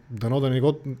смисъл,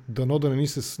 дано да не ни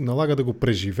се налага да го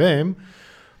преживеем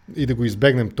и да го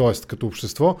избегнем, т.е. като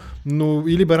общество, но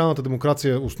и либералната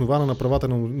демокрация, основана на правата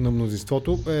на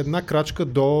мнозинството, е една крачка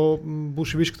до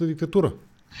болшевишката диктатура.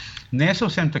 Не е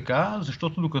съвсем така,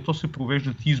 защото докато се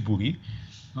провеждат избори,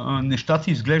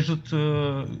 нещата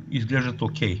изглеждат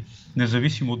окей.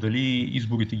 Независимо дали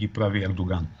изборите ги прави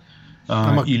Ердоган.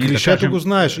 Клишето го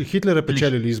знаеш. И Хитлер е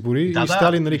печелили избори и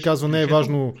Сталин, нали, казва, не е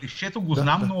важно... Клишето го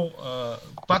знам, но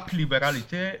пак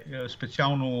либералите,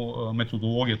 специално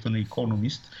методологията на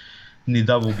икономист, не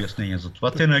дава обяснение за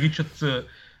това. Те наричат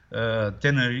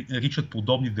те наричат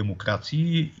подобни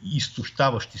демокрации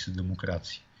изтощаващи се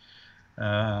демокрации.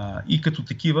 И като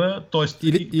такива,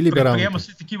 т.е. предприема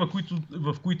се такива,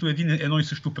 в които едно и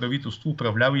също правителство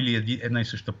управлява или една и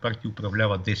съща партия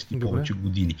управлява 10 и повече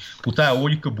години. По тая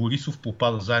логика Борисов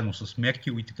попада заедно с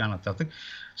Меркел и така нататък.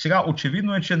 Сега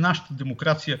очевидно е, че нашата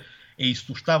демокрация е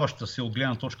изтощаваща се от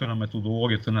гледна точка на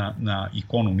методологията на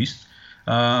икономист.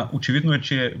 Очевидно е,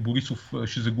 че Борисов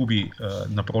ще загуби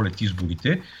напролет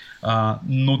изборите,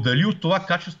 но дали от това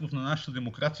качеството на нашата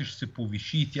демокрация ще се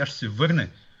повиши и тя ще се върне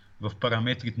в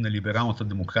параметрите на либералната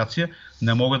демокрация,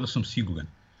 не мога да съм сигурен.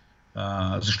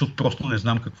 Защото просто не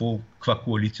знам каква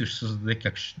коалиция ще се създаде,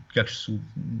 как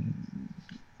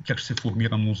ще се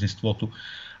формира мнозинството.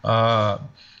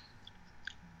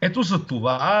 Ето за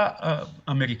това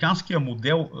американският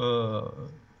модел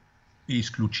е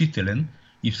изключителен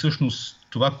и всъщност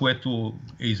това, което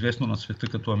е известно на света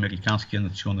като американския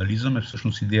национализъм, е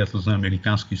всъщност идеята за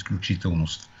американска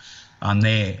изключителност, а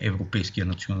не европейския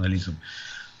национализъм.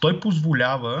 Той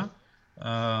позволява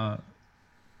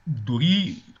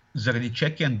дори заради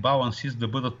check and balances да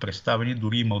бъдат представени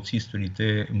дори и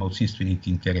малцинствените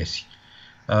интереси.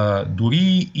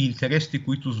 Дори и интересите,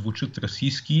 които звучат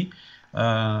расистски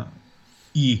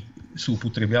и се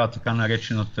употребява така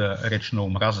наречената реч на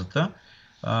омразата,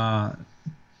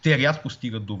 те рядко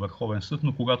стигат до Върховен съд,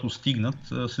 но когато стигнат,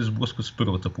 се сблъскват с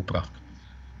първата поправка.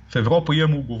 В Европа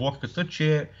имаме уговорката,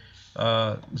 че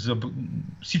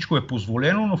всичко е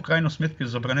позволено, но в крайна сметка е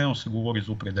забранено да се говори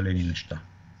за определени неща.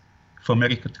 В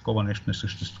Америка такова нещо не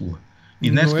съществува.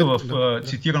 И днес в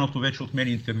цитираното вече от мен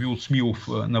интервю от Смилов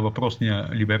на въпросния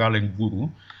либерален гуру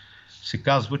се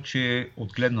казва, че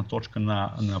от гледна точка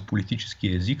на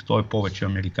политическия език той е повече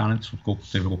американец,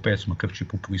 отколкото европеец, макар че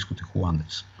по произход е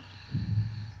холандец.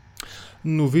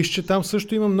 Но виж, че там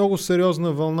също има много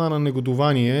сериозна вълна на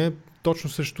негодование, точно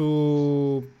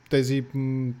срещу тези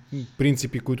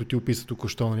принципи, които ти описа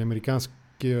току-що, нали,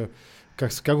 американския,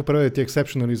 как го преведете,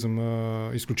 ексепшенализъм,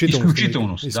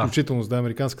 изключителност. Изключителност, да,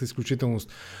 американската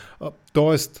изключителност.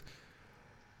 Тоест,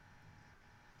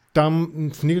 там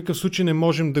в никакъв случай не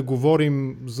можем да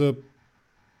говорим за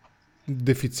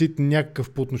дефицит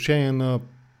някакъв по отношение на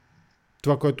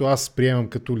това, което аз приемам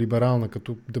като либерална,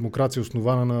 като демокрация,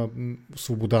 основана на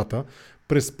свободата,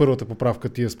 през първата поправка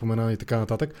ти я спомена и така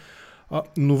нататък.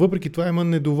 Но въпреки това има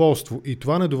недоволство. И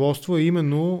това недоволство е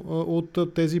именно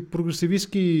от тези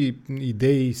прогресивистки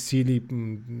идеи, сили,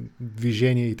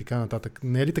 движения и така нататък.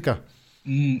 Не е ли така?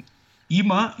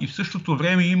 Има и в същото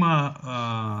време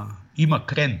има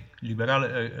крен.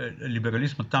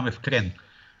 Либерализмът там е в крен.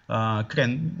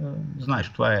 Крен, знаеш,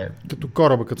 това е... Като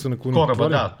кораба, като се наклони. Кораба,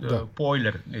 да. По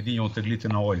Ойлер, един от теглите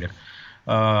на Ойлер.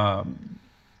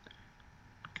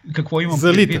 Какво имам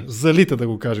предвид? Залита, да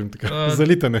го кажем така.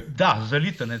 Залитане. Да,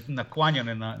 залитане,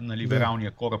 накланяне на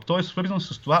либералния кораб. Той е свързан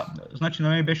с това. Значи на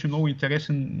мен беше много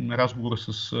интересен разговор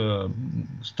с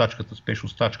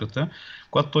стачката,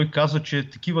 когато той каза, че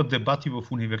такива дебати в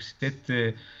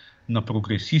университетите на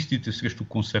прогресистите срещу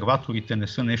консерваторите не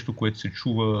са нещо, което се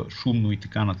чува шумно и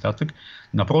така нататък.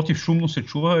 Напротив, шумно се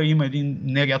чува. Има един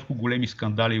нерядко големи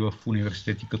скандали в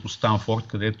университети като Станфорд,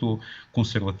 където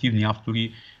консервативни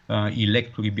автори и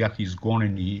лектори бяха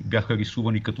изгонени, бяха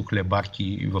рисувани като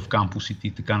хлебарки в кампусите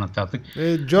и така нататък.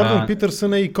 Джордан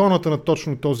Питърсън е иконата на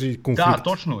точно този конфликт. Да,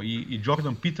 точно. И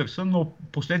Джордан Питърсън, но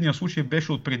последния случай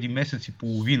беше от преди месец и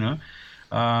половина,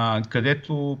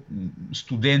 където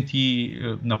студенти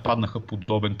нападнаха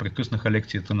прекъснаха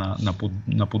лекцията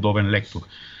на подобен лектор.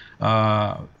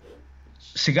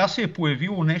 Сега се е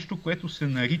появило нещо, което се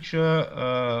нарича,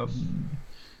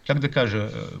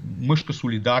 мъжка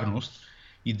солидарност.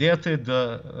 Идеята е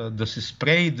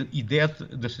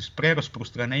да се спре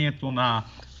разпространението на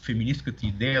феминистката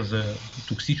идея за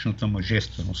токсичната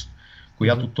мъжественост,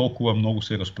 която толкова много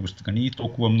се разпространи и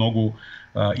толкова много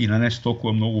и нанесе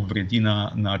толкова много вреди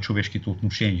на човешките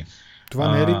отношения.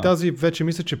 Това не е ли тази, вече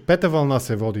мисля, че пета вълна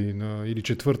се води, или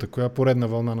четвърта, коя поредна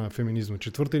вълна на феминизма?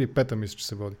 Четвърта или пета мисля, че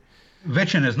се води?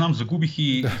 Вече не знам, загубих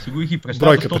и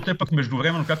представа, защото те пък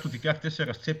междувременно, както ти казах, те се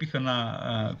разцепиха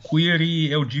на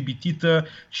куиери, ЛГБТ-та,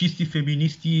 чисти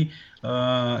феминисти,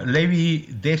 леви,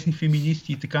 десни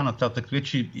феминисти и така нататък.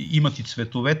 Вече имат и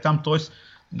цветове там, т.е.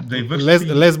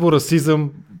 Лесбо,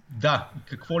 расизъм. Да,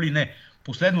 какво ли не.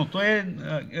 Последното е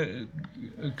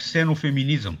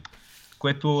ксенофеминизъм,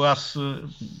 което аз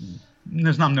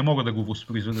не знам, не мога да го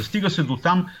възпроизведа. Стига се до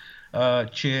там,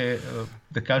 че,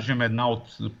 да кажем, една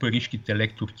от парижките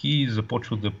лекторки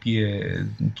започва да пие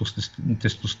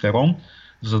тестостерон,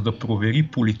 за да провери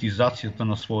политизацията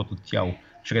на своето тяло,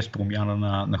 чрез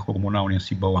промяна на хормоналния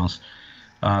си баланс.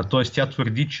 Тоест тя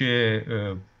твърди, че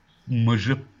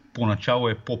мъжът поначало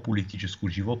е по-политическо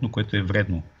животно, което е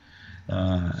вредно.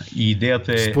 И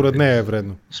идеята е... Според нея е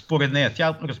вредно. Според нея.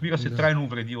 Тя, разбира се, трайно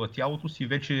увредила тялото си,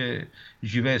 вече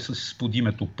живее с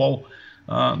подимето пол,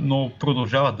 но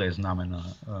продължава да е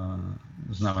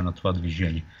знаме на това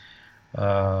движение.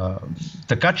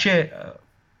 Така че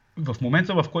в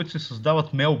момента, в който се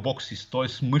създават мейлбоксис,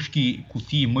 т.е. мъжки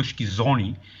кутии, мъжки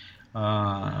зони,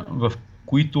 в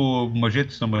които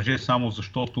мъжете са мъже само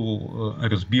защото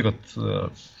разбират,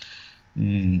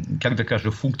 как да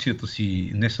кажа, функцията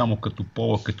си не само като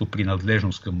пола, като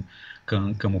принадлежност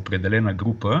към определена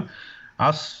група,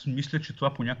 аз мисля, че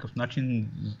това по някакъв начин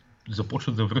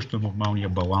започва да връща нормалния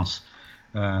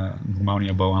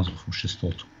баланс в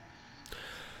обществото.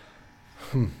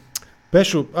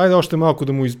 Пешо, айде още малко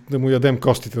да му ядем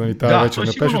костите, нали, тази вечер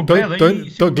на Пешо.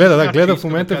 Той гледа в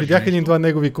момента, видях един-два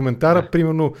негови коментара,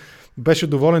 примерно беше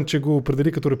доволен, че го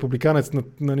определи като републиканец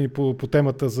по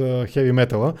темата за хеви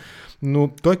метала,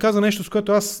 но той каза нещо, с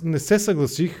което аз не се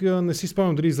съгласих, не си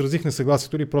спомням дали изразих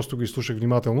несъгласието или просто го изслушах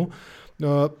внимателно.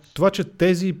 Това, че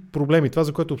тези проблеми, това,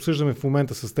 за което обсъждаме в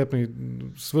момента с теб,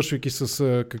 свършвайки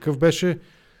с какъв беше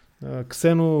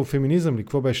ксенофеминизъм ли?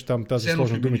 Какво беше там тази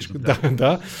сложна думичка?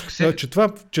 Да.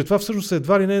 Че това всъщност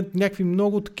едва ли не някакви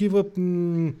много такива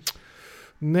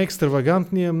не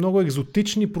екстравагантни, много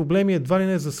екзотични проблеми, едва ли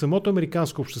не за самото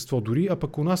американско общество дори, а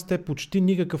пък у нас те почти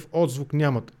никакъв отзвук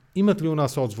нямат. Имат ли у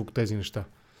нас отзвук тези неща?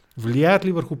 Влияят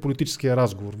ли върху политическия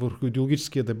разговор, върху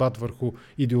идеологическия дебат, върху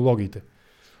идеологиите?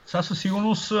 Сега със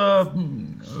сигурност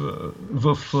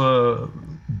в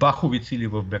Баховица или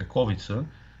в Берковица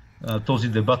този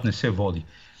дебат не се води.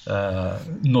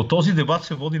 Но този дебат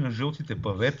се води на жълтите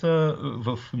павета,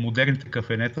 в модерните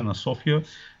кафенета на София,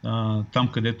 там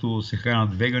където се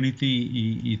хранят веганите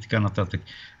и така нататък.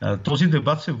 Този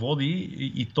дебат се води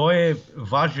и той е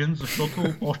важен,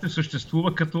 защото още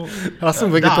съществува като... Аз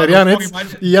съм вегетарианец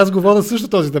и аз го водя също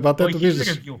този дебат, ето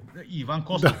виждаш. Иван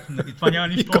Костов, това няма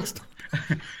нищо общо.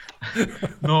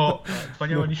 Но това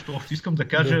няма нищо общо.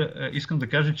 Искам да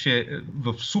кажа, че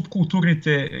в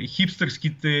субкултурните,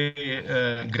 хипстърските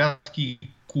градски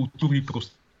културни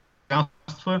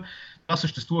пространства това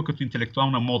съществува като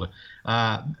интелектуална мода.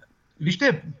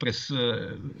 Вижте, през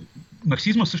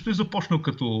марксизма също е започнал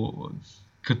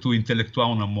като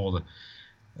интелектуална мода.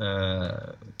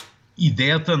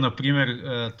 Идеята, например,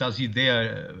 тази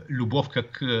идея любов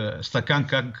как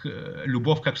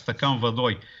стакан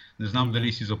водой. Не знам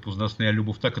дали си запознат с нея.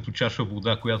 Любовта като чаша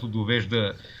вода, която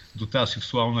довежда до тази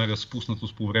сексуална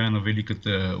разпуснатост по време на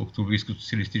Великата Октомврийска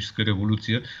социалистическа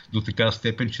революция до такава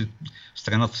степен, че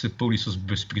страната се пълни с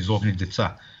безпризорни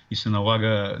деца и се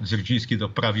налага Дзержински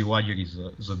да прави лагери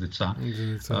за деца.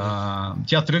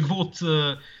 Тя тръгва от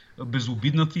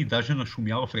безобидната и даже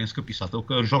нашумяла френска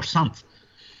писателка Жорж Санд.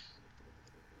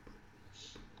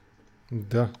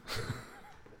 Да.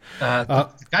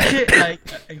 Така че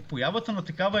появата на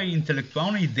такава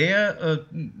интелектуална идея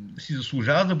си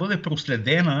заслужава да бъде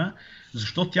проследена,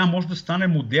 защото тя може да стане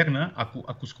модерна,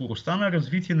 ако скоростта на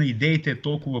развитие на идеите е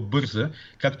толкова бърза,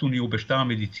 както ни обещава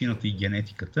медицината и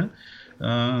генетиката.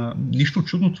 Нищо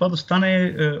чудно това да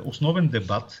стане основен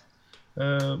дебат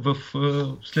в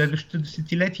следващите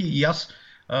десетилетия. И аз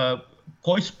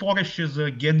кой спореше за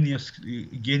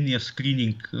генния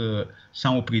скрининг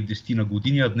само преди 10 на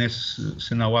години, а днес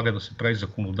се налага да се прави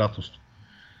законодателство?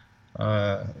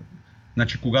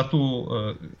 Значи,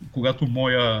 когато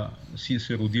моя син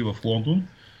се роди в Лондон,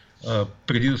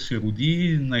 преди да се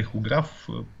роди на ехограф,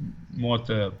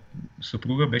 моята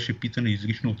съпруга беше питана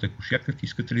изрично от акушерката: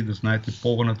 искате ли да знаете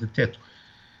пола на детето?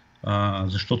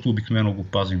 Защото обикновено го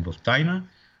пазим в тайна,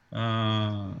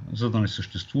 за да не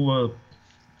съществува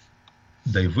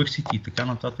diversity и така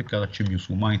нататък, че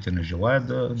мюсюлманите не желаят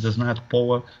да знаят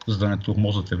пола, за да не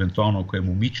тормозят евентуално, ако е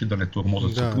момиче, да не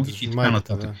тормозят съпругите и така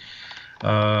нататък.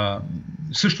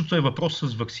 Същото е въпрос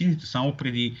с ваксините. Само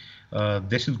преди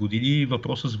 10 години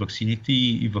въпросът с ваксините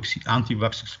и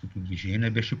антиваксерското движение не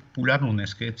беше популярно.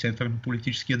 Днеска е център на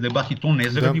политическия дебат и то не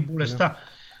заради болестта.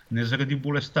 Не заради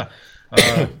болестта.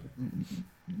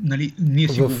 Ние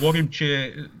си говорим,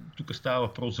 че тук става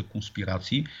въпрос за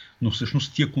конспирации, но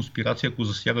всъщност тия конспирации, ако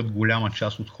засягат голяма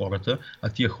част от хората, а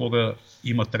тия хора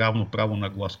имат равно право на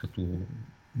глас, като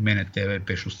мене, тебе,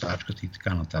 Пешо, Стачката и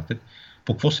така нататък,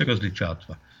 по какво се различава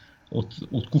това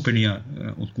от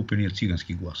купения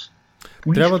цигански глас?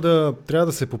 Трябва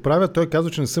да се поправя. Той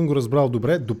казва, че не съм го разбрал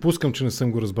добре. Допускам, че не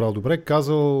съм го разбрал добре.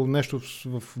 Казал нещо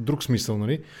в друг смисъл,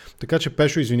 нали? Така че,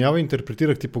 Пешо, извинявай,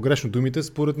 интерпретирах ти погрешно думите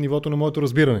според нивото на моето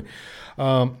разбиране.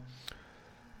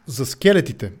 За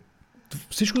скелетите.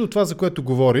 Всичкото това, за което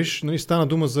говориш, нали, стана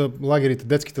дума за лагерите,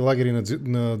 детските лагери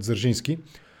на Дзержински.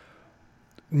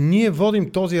 ние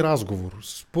водим този разговор.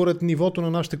 Според нивото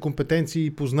на нашите компетенции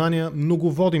и познания,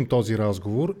 много водим този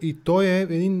разговор и той е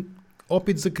един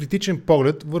опит за критичен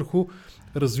поглед върху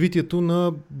развитието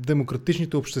на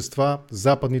демократичните общества,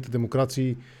 западните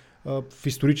демокрации, в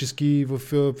исторически,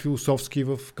 в философски,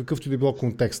 в какъвто и да било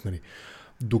контекст. Нали.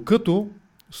 Докато,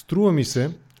 струва ми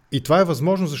се, и това е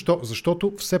възможно,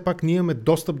 защото все пак ние имаме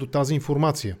достъп до тази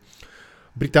информация.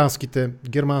 Британските,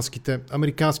 германските,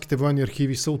 американските военни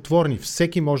архиви са отворени.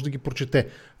 Всеки може да ги прочете.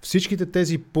 Всичките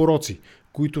тези пороци,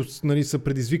 които нали, са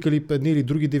предизвикали едни или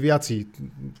други девиации,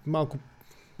 малко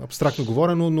абстрактно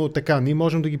говорено, но така, ние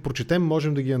можем да ги прочетем,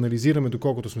 можем да ги анализираме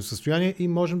доколкото сме в състояние и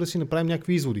можем да си направим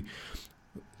някакви изводи.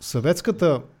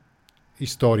 Съветската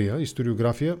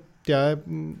историография, тя е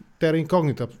тера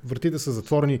инкогнита. Вратите са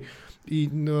затворени и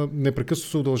непрекъснато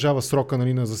се удължава срока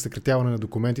нали, на засекретяване на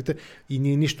документите и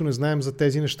ние нищо не знаем за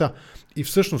тези неща. И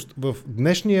всъщност в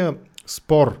днешния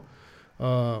спор,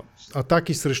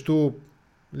 атаки срещу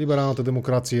либералната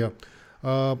демокрация,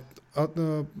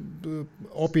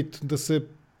 опит да се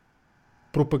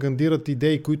пропагандират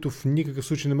идеи, които в никакъв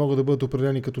случай не могат да бъдат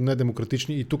определени като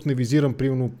недемократични. И тук не визирам,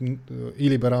 примерно, и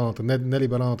либералната,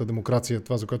 нелибералната демокрация,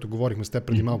 това, за което говорихме с теб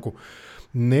преди малко.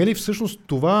 Не е ли всъщност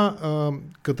това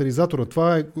катализатора,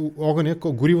 това е огъня,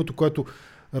 горивото, което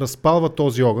разпалва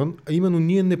този огън, а именно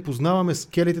ние не познаваме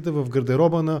скелетите в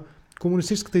гардероба на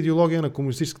комунистическата идеология, на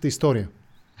комунистическата история.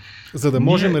 За да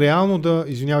можем реално да,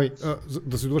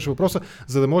 да се довърши въпроса,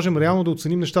 за да можем реално да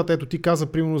оценим нещата. Ето ти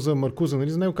каза, примерно за Маркуза, нали?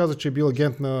 За него каза, че е бил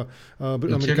агент на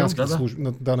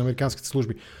американските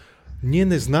служби. Ние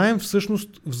не знаем всъщност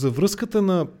за връзката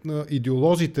на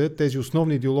идеолозите, тези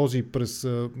основни идеолози през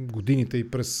годините и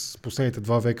през последните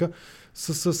 2 века,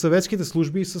 с съветските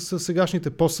служби и с сегашните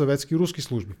постсъветски руски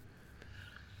служби.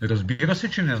 Разбира се,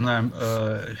 че не знаем.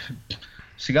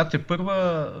 Сега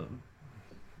тепърва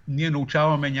ние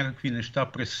научаваме някакви неща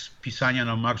през писания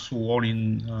на Маркс,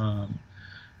 Лонин,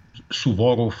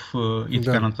 Суворов и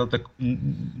така нататък.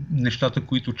 Нещата,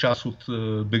 които част от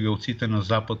бегалците на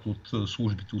Запад от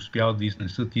службите успяват да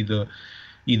изнесат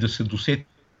и да се досетим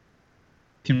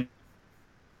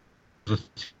за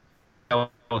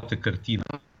цялата картина.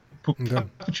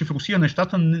 Факта, че в Русия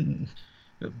нещата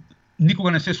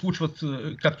никога не се случват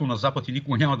както на Запад и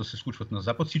никога няма да се случват на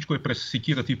Запад. Всичко е през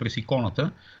секирата и през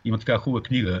иконата. Има така хубава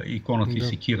книга "Иконата и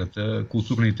секирата",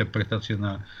 културна интерпретация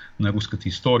на руската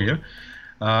история.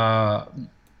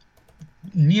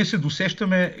 Ние се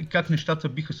досещаме как нещата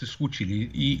биха се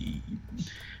случили. И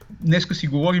днеска си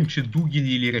говорим, че Дугин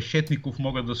или Решетников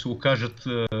могат да се окажат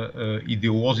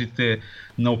идеолозите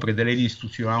на определени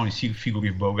институционални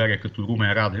фигури в България, като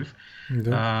Румен Радев.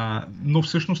 Но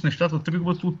всъщност нещата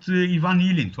тръгват от Иван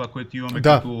Илин, това, което имаме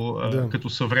като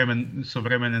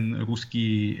съвременен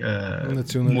руски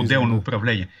модел на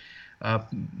управление.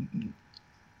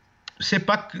 Все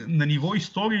пак на ниво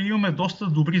история имаме доста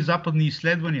добри западни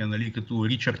изследвания, нали, като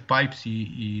Ричард Пайпс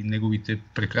и неговите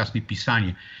прекрасни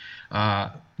писания.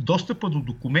 Достъпа до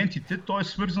документите, той е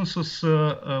свързан с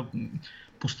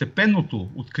постепенното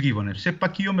откриване. Все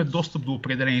пак имаме достъп до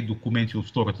определени документи от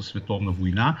Втората световна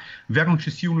война. Вярно,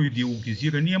 че силно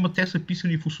идеологизирани, ама те са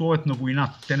писани в условията на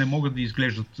войната. Те не могат да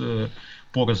изглеждат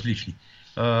по-различни.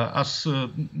 Аз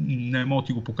не мога да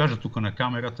ти го покажа тук на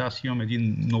камерата. Аз имам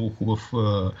един много хубав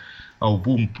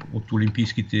албум от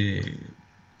олимпийските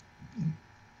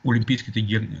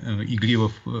игри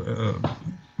в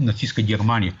нацистска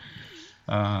Германия,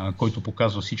 който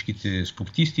показва всичките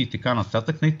спортисти и така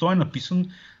нататък. И той е написан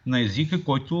на езика,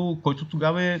 който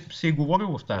тогава се е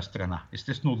говорил в тази страна.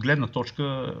 Естествено, от гледна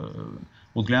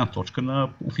точка на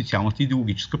официалната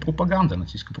идеологическа пропаганда,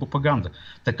 нацистска пропаганда.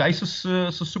 Така и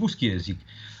с руския език.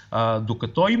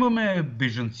 Докато имаме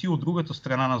бежанци от другата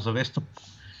страна на завеста,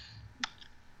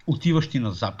 отиващи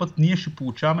на Запад, ние ще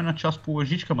получаваме на част по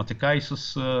лъжичка, ма така и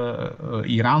с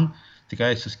Иран,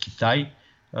 така и с Китай.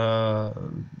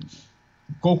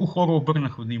 Колко хора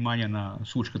обърнаха внимание на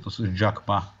случката с Джак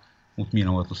Ма от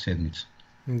миналата седмица?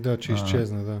 Да, че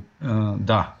изчезна,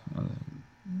 да.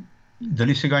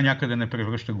 Дали сега някъде не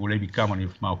превръща големи камъни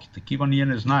в малки такива, ние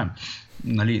не знаем.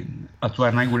 Нали? А това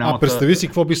е най-голямата... представи си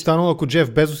какво би станало, ако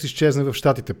Джеф Безос изчезне в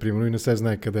Щатите, примерно, и не се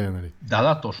знае къде е, нали?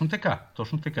 Да, точно така.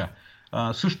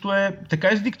 Също е така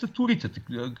и с диктатурите.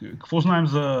 Какво знаем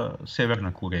за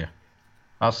Северна Корея?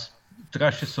 Аз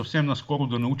трябваше съвсем наскоро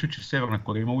да науча, че в Северна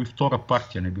Корея имало и втора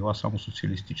партия, не била само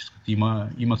социалистическата.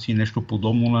 Имат си нещо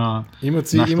подобно на... Имат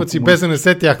си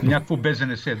БЗНС тяхно. Някакво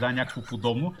БЗНС, някакво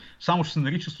подобно. Само ще се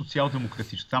нарича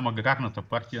социал-демократична. Там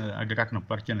аграрна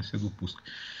партия не се допуска.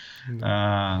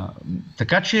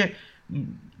 Така че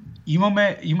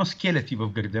има скелети в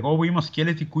гардероба, има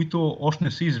скелети, които още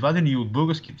не са извадени и от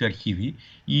българските архиви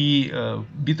и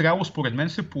би трябвало, според мен,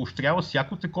 се поощрява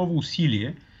всяко такова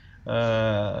усилие,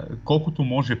 колкото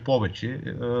може повече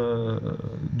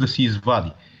да се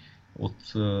извади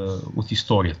от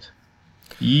историята.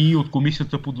 И от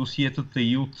Комисията по досиетата,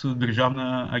 и от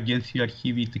Държавна агенция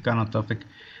архиви и така нататък.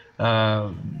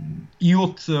 И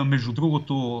от, между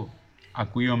другото,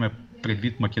 ако имаме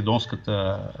предвид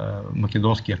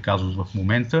македонския казус в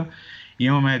момента,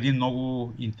 имаме един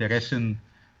много интересен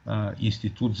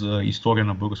институт за история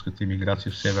на българската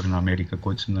емиграция в Северна Америка,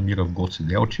 който се намира в Гоце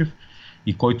Делчев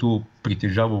и който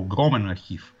притежава огромен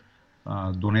архив,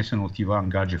 донесен от Иван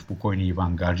Гаджев, покойния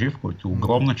Иван Гаджев, който е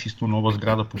огромна, чисто нова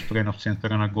сграда, построена в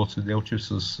центъра на Гоце Делчев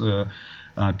с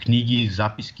книги,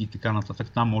 записки и така нататък.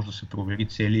 Там може да се провери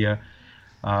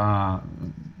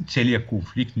целият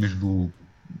конфликт между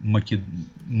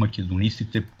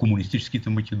македонистите, комунистическите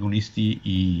македонисти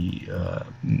и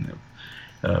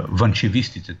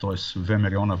ванчевистите, т.е.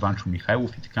 ВМРО на Ванчо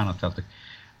Михайлов и така нататък.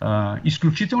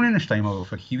 Изключителни неща има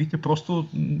в архивите, просто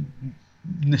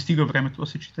не стига времето да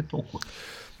се чете толкова.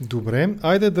 Добре,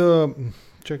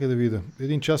 чакай да видя.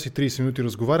 1 час и 30 минути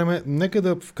разговаряме. Нека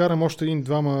да вкарам още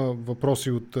един-двама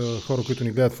въпроси от хора, които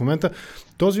ни гледат в момента.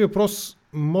 Този въпрос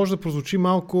може да прозвучи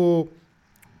малко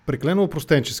преклено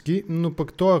опростенчески, но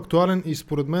пък той е актуален и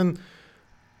според мен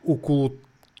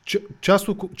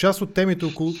част от темите,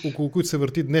 около които се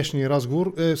върти днешния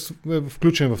разговор, е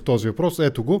включен в този въпрос.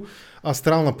 Ето го.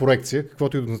 Астрална проекция,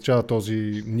 каквото и означава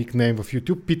този никнейм в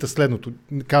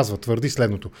YouTube, твърди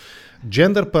следното.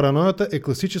 Джендър параноята е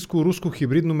класическо руско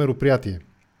хибридно мероприятие.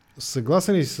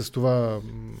 Съгласен ли си с това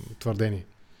твърдение?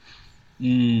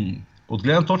 От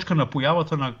гледна точка на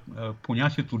появата на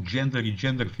понятието джендър и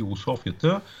джендър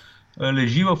философията,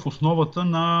 лежи в основата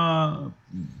на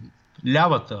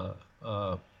лявата,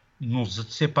 но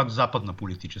все пак западна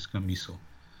политическа мисъл.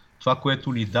 Това,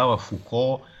 което ни дава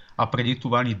Фуко, а преди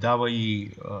това ни дава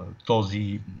и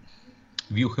този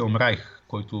Вилхелм Райх,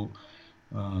 който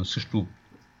също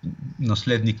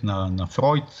наследник на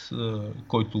Фройд,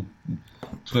 който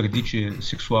твърди, че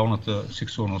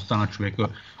сексуалността на човека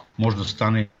може да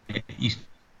стане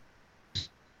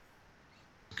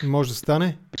Може да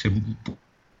стане?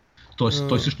 Тоест,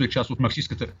 той също е част от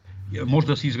марксистката. Може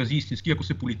да се изрази истински, ако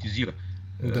се политизира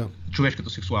човешката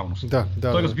сексуалност.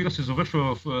 Той, разбира се,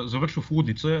 завършва в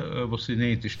лудница в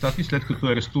Съединените щати, след като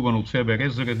е арестуван от ФБР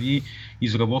заради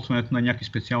изработването на някакви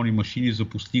специални машини за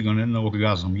постигане на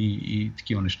оргазъм и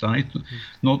такива неща.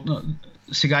 Но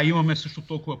сега имаме също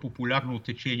толкова популярно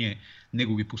течение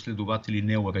негови последователи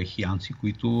неорайхианци,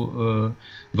 които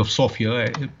в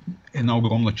София една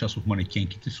огромна част от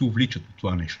манекенките се увличат от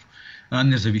това нещо.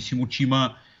 Независимо, че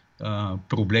има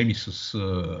проблеми с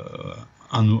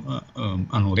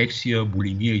анорексия,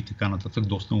 булимия и така нататък,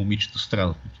 доста момичета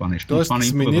страдат от това нещо. Тоест,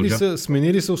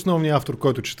 сменили се основния автор,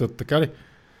 който четат, така ли?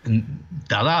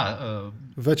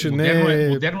 Вече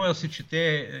модерно е да се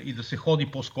чете и да се ходи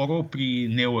по-скоро при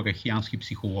неорайхиански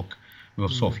психолог в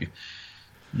София.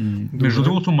 Между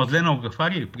другото, Мадлена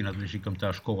Огафари принадлежи към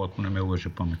тази школа, ако не ме лъже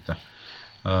паметта.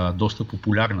 Доста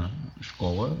популярна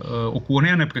школа. Около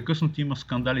нея непрекъснато има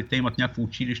скандали. Те имат някакво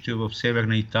училище в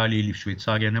Северна Италия или в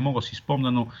Швейцария. Не мога да си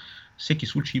спомня, но всеки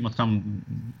случай има там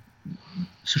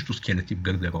също скелети в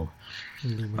гардероба.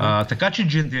 Така че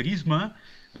джендеризма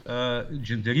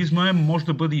може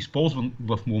да бъде използван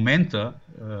в момента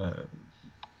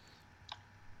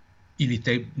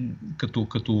или като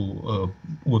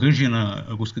оръжие на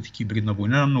руската хибридна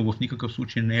война, но в никакъв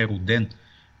случай не е роден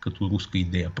като руска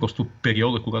идея. Просто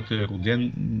периода, когато е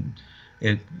роден,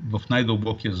 е в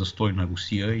най-дълбокия застой на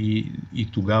Русия и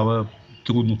тогава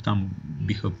трудно там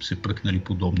биха се пръкнали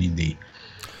подобни идеи.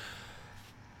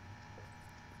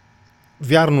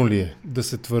 Вярно ли е да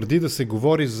се твърди, да се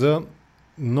говори за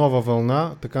нова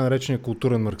вълна, така наречения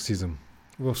културен марксизъм?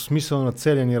 В смисъл на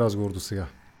целия ни разговор до сега.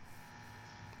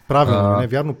 Правилно ли? Не,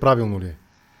 вярно, правилно ли е?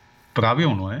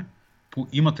 Правилно е.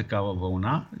 Има такава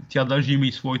вълна. Тя даже има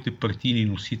и своите партийни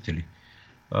носители.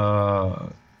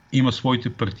 Има своите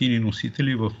партийни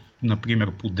носители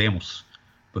например, Подемос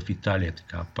в Италия,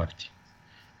 такава партия.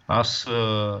 Аз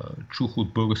чух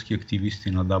от български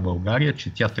активисти на България, че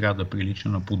тя трябва да прилича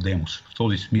на Подемос. В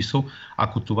този смисъл,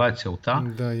 ако това е целта,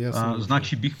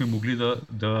 значи бихме могли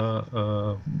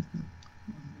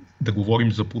да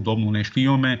говорим за подобно нещо.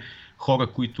 Имаме хора,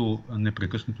 които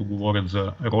непрекъснато говорят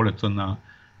за ролята на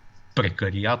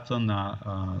прекарията, на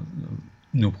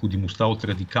необходимостта от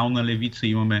радикална левица.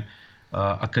 Имаме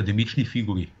академични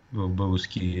фигури в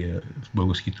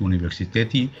българските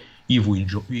университети. Иво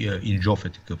Инджов е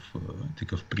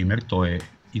такъв пример. Той е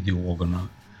идеолога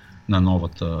на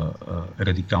новата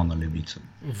радикална левица.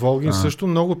 Волгин също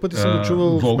много пъти съм го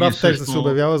чувал в прав текст да се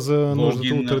обявява за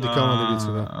нуждата от радикална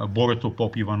левица. Да. Борето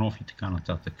Поп Иванов и така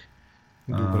нататък.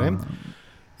 Добре.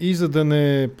 И за да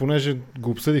не, понеже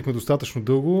го обсъдихме достатъчно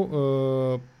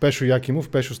дълго, Пешо Якимов,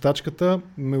 Пешо Стачката,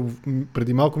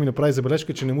 преди малко ми направи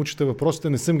забележка, че не му чета въпросите.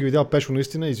 Не съм ги видял, Пешо,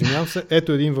 наистина, извинявам се.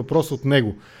 Ето един въпрос от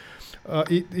него.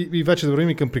 И вече да вървим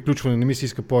и към приключване. Не ми се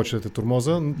иска повече да те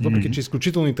тормоза, въпреки че е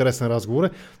изключително интересен разговор.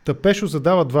 Пешо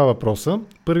задава два въпроса.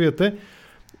 Първият е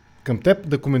към теб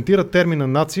да коментира термина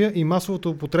нация и масовата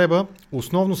употреба,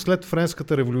 основно след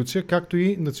Френската революция, както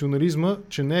и национализма,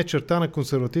 че не е черта на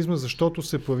консерватизма, защото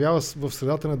се появява в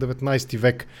средата на 19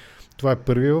 век. Това е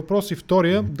първият въпрос. И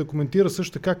втория, да коментира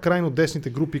също така крайно десните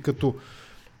групи като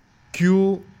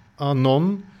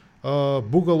QAnon,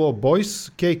 Boogaloo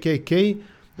Boys, KKK,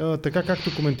 така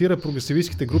както коментира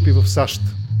прогресивистските групи в САЩ.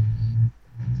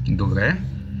 Добре.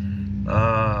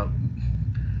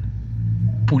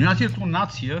 Понятието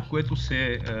нация,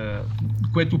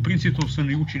 което принципно са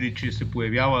ни учили, че се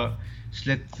появява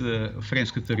след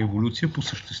Френската революция, по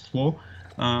същество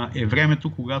е времето,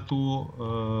 когато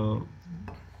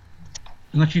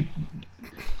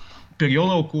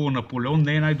периода около Наполеон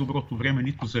не е най-доброто време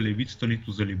нито за левицата,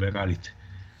 нито за либералите.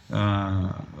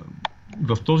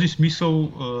 В този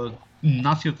смисъл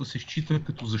нацията се счита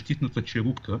като защитната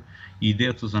черупка и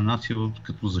идеята за нация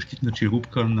като защитна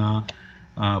черупка на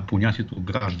понятието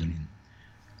гражданин.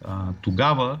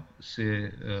 Тогава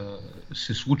се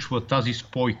случва тази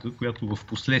спойка, която в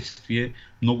последствие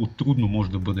много трудно може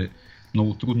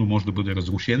да бъде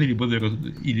разрушена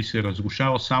или се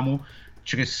разрушава само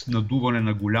чрез надуване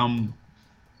на голям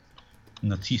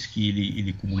нацистски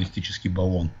или комунистически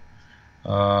балон.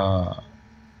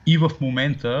 И в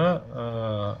момента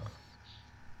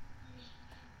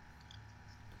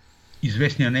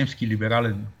известният немски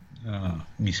либерален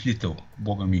мислител,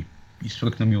 Бога ми,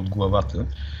 изсвъркна ми от главата,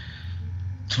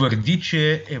 твърди,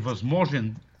 че е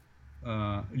възможен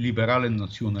либерален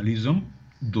национализъм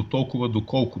до толкова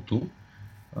доколкото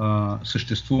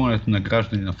съществуването на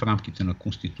гражданина в рамките на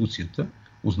Конституцията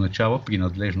означава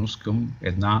принадлежност към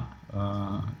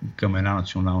една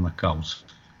национална кауза.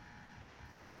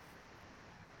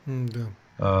 Да.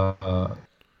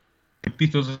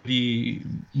 Пита заради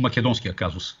македонския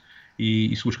казус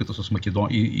и случката с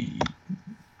Македония и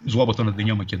злобата на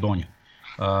деня Македония.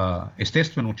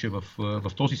 Естествено, че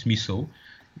в този смисъл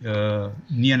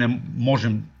ние не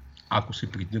можем, ако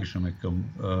се придържаме към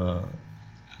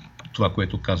това,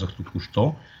 което казах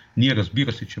току-що, ние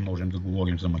разбира се, че можем да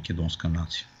говорим за македонска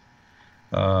нация.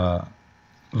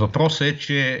 Въпросът е,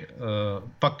 че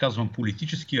пак казвам,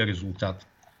 политическия резултат,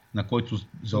 на който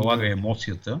залага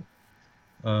емоцията,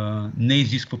 не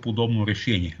изисква подобно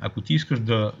решение. Ако ти искаш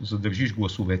да задържиш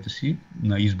гласовете си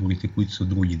на изборите, които са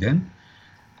други ден,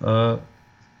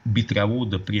 би трябвало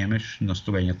да приемеш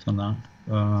настроенията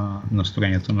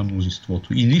на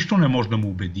мнозинството. И нищо не може да му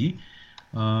убеди,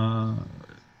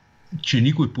 че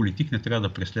никой политик не трябва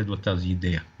да преследва тази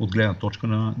идея от гледна точка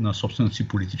на собствената си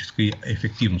политическа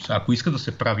ефективност. Ако иска да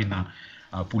се прави на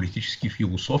политически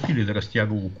философ или да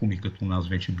разтяга лукуми като нас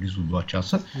вече близо 2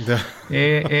 часа,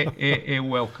 е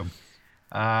welcome.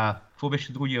 Какво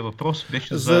беше другия въпрос?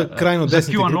 Беше за крайно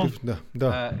десните групи.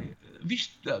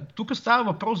 Виж, тук става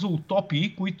въпрос за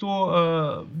утопии, които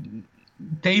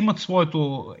те имат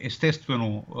своето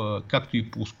естествено, както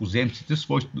и плоскоземците,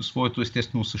 своето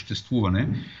естествено съществуване.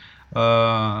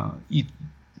 И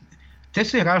те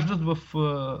се раждат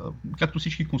както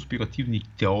всички конспиративни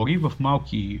теории, в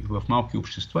малки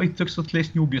общества и търсят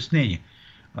лесни обяснения.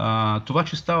 Това,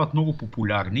 че стават много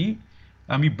популярни,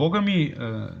 Бога ми,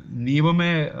 ние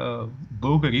имаме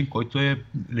българин, който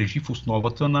лежи в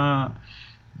основата на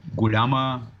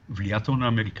голяма влиятелна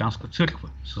американска църква,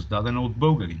 създадена от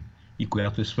българин и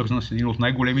която е свързана с един от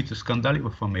най-големите скандали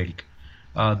в Америка.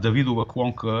 Давидова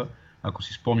клонка, ако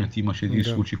си спомняте, имаше един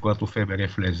случай, когато ФБР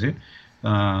влезе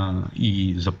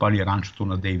и запали ранчото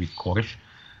на Дейвид Кореш.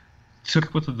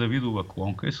 Църквата Давидова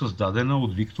клонка е създадена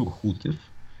от Виктор Хутев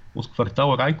от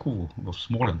квартал Райково в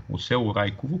Смолян, от село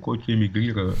Райково, който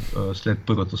емигрира след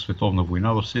Първата световна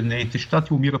война в Съединените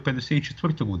щати, умира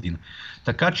 1954 година.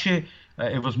 Така че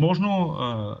е възможно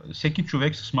всеки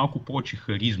човек с малко повече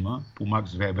харизма, по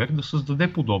Макс Вебер, да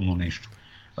създаде подобно нещо.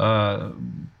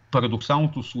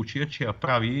 Парадоксалното случай е, че я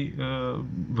прави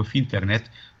в интернет,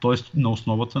 т.е. на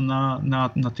основата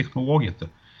на технологията.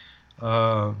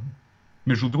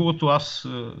 Между другото, аз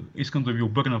искам да ви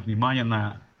обърна внимание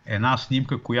на една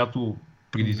снимка, която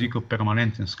предизвика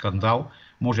перманентен скандал.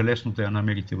 Може лесно да я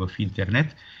намерите в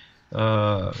интернет.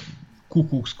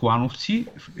 куклукс-клановци,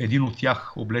 един от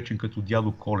тях, облечен като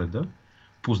дядо Коледа,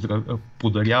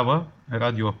 подарява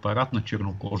радиоапарат на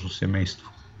чернокожо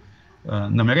семейство.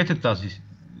 Намерете тази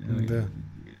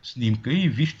снимка и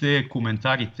вижте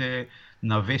коментарите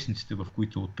на вестниците, в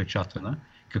които е отпечатана.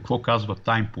 Какво казва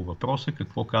Тайм по въпроса,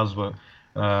 какво казва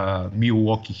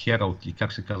Милуоки Хералд, или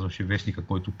как се казваше вестника,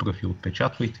 който пръв я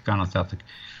отпечатва и така нататък.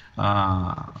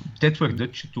 Те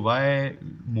твърдят, че това е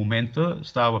момента,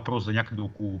 става въпрос за някъде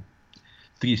около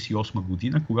 1938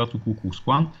 година, когато Ку Клукс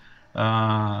Клан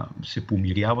се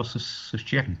помирява с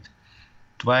черните.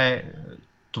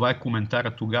 Това е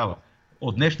коментара тогава.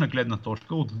 От днешна гледна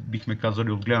точка, бихме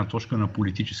казали от гледна точка на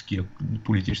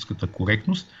политическата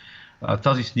коректност,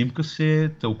 тази снимка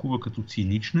се тълкува като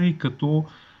цинична и като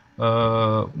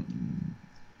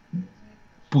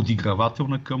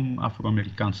подигравателна към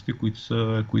афроамериканците,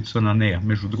 които са на нея.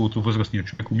 Между другото, възрастният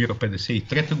човек умира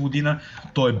 53-та година,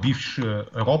 той е бивш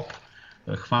роб,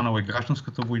 хванал е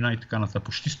гражданската война и така нататък.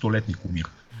 Почти 100-летник умира.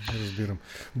 Разбирам.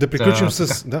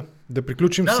 Да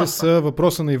приключим с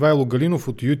въпроса на Ивайло Галинов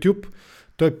от YouTube.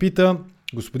 Той пита: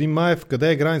 господин Маев,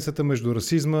 къде е границата между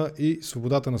расизма и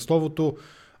свободата на словото?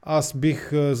 Аз бих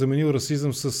заменил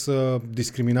расизъм с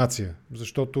дискриминация,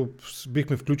 защото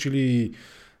бихме включили и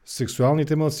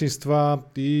сексуалните малцинства,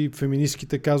 и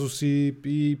феминистките казуси,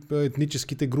 и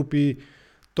етническите групи.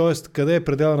 Тоест, къде е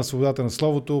предела на свободата на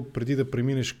словото, преди да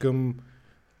преминеш към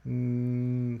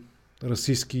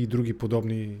расистски и други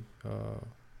подобни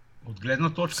от гледна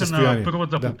точка на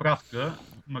първата поправка,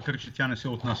 макар че тя не се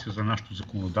отнася за нашето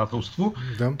законодателство,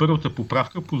 първата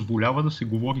поправка позволява да се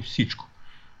говори всичко.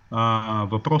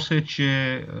 Въпросът е,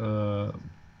 че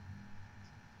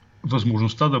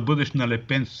възможността да бъдеш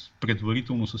налепен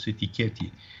предварително с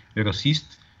етикети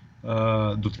расист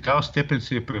до такава степен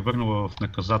се е превърнала в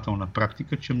наказателна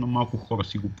практика, че много малко хора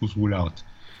си го позволяват.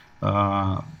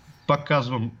 Пак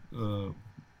казвам,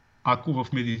 ако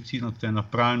в медицината е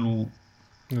направено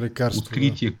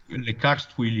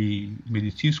лекарство или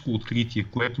медицинско откритие,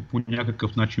 което по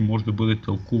някакъв начин може да бъде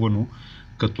тълкувано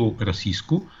като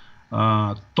расистко,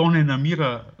 то не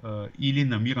намира или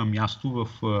намира място в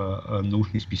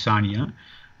научни списания,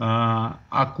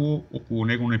 ако около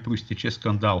него не проистече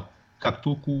скандал.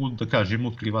 Както около, да кажем,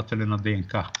 откривателя на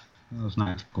ДНК.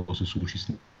 Знаете какво се случи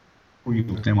с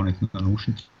отнемането на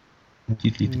научните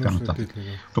титли и така нататък.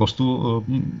 Просто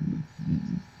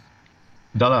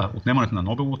отнемането на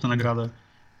Нобеловата награда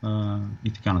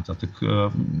и така нататък.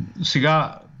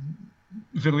 Сега,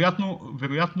 вероятно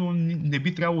не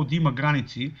би трябвало да има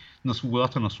граници на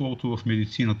свободата на словото в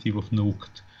медицината и в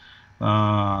науката.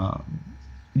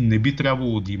 Не би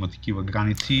трябвало да има такива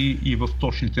граници и в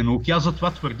точните науки. Аз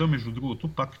затова твърда, между другото,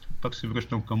 пак се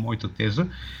връщам към моята теза,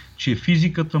 че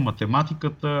физиката,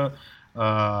 математиката,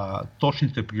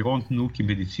 точните природни науки,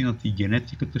 медицината и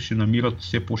генетиката ще намират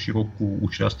все по-широко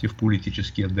участие в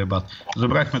политическия дебат.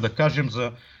 Забравихме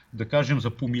да кажем за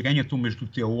помирението между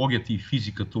теологията и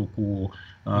физиката около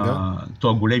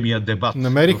този големия дебат.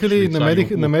 Намериха ли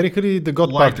The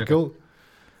God Particle?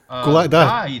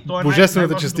 И то е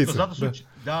божествената частица.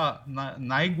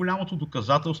 Най-голямото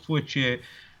доказателство е, че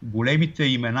големите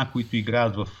имена, които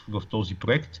играят в този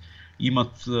проект,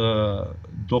 имат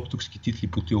докторски титли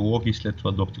по теология и след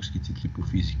това докторски титли по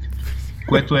физика.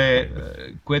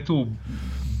 Което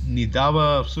ни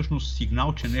дава всъщност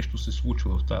сигнал, че нещо се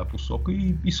случва в тази посока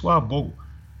и слава Богу.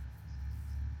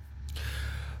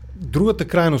 Другата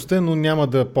крайност е, но няма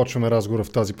да почваме разговора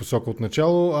в тази посока от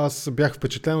начало. Аз бях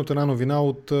впечатлен от една новина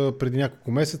от преди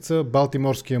няколко месеца.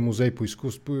 Балтиморския музей по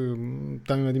изкуство.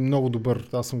 Там има един много добър,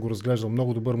 аз съм го разглеждал,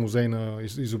 много добър музей на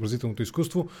изобразителното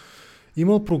изкуство.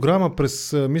 Имал програма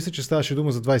мисля, че ставаше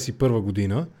дума за 21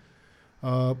 година,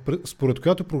 според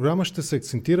която програма ще се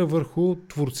акцентира върху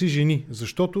творци жени,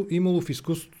 защото имало в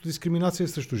изкуството дискриминация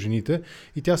срещу жените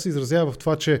и тя се изразява в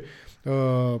това, че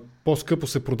по-скъпо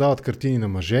се продават картини на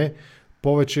мъже,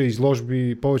 повече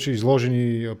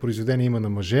изложени произведения има на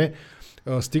мъже.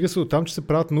 Стига се до там, че се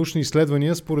правят научни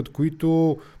изследвания, според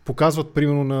които показват,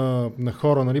 примерно на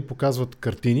хора, показват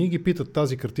картини, ги питат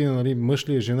тази картина, мъж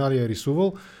ли е, жена ли е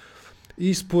рисувал.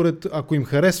 И според, ако им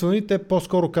харесва, те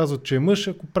по-скоро казват, че е мъж.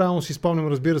 Ако правилно си спомням,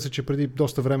 разбира се, че преди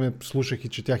доста време слушах и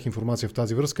четях информация в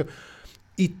тази връзка.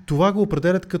 И това го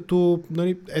определят като,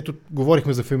 ето,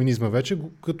 говорихме за феминизма вече,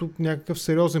 като някакъв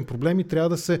сериозен проблем и трябва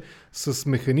да се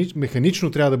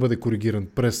механично трябва да бъде коригиран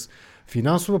през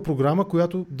финансова програма,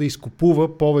 която да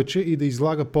изкупува повече и да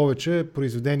излага повече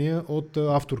произведения от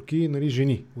авторки,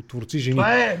 жени, от творци жени.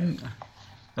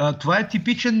 Това е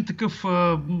типичен такъв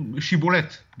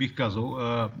шиболет, бих казал.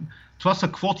 Това са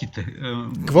квотите.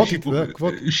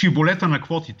 Шиболета на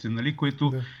квотите, нали,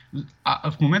 което...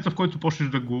 Да. В момента, в който почнеш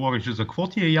да говориш за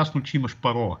квоти, е ясно, че имаш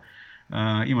парола.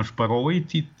 Имаш парола и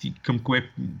ти към кое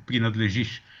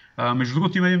принадлежиш. Между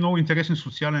другото, има един много интересен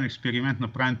социален експеримент,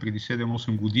 направен преди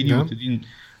 7-8 години от един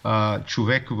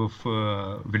човек в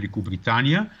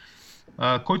Великобритания,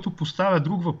 който поставя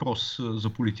друг въпрос за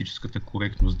политическата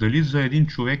коректност. Дали за един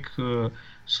човек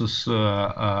с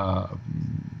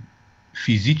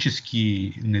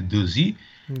физически недъзи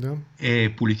е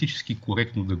политически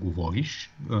коректно да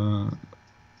говориш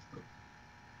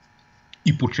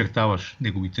и подчертаваш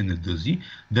неговите недъзи.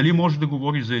 Дали можеш да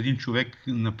говориш за един човек,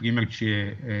 например,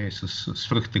 че е с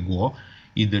свръхтегло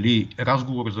и дали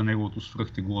разговор за неговото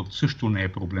свръхтегло също не е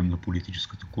проблем на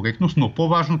политическата коректност, но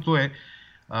по-важното е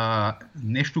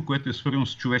нещо, което е свързано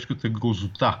с човешката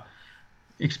грозота.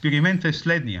 Експериментът е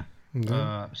следния.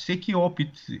 Всеки опит,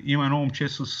 има едно момче,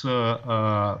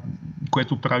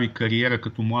 което прави кариера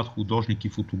като млад художник и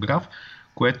фотограф,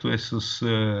 което е с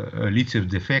лицев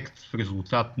дефект в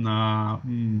резултат на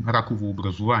раково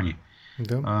образование.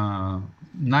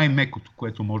 Най-мекото,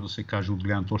 което може да се каже от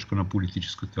гледна точка на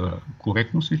политическата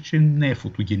коректност, е, че не е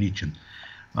фотогеничен.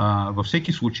 Във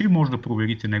всеки случай може да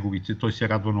проверите неговите, той се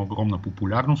радва на огромна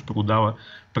популярност, продава.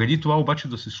 Преди това обаче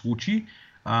да се случи,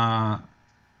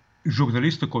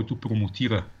 журналиста, който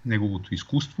промотира неговото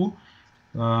изкуство,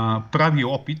 прави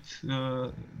опит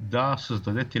да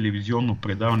създаде телевизионно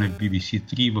предаване в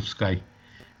BBC3 в Sky.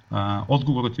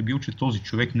 Отговорът е бил, че този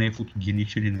човек не е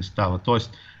фотогеничен и не става.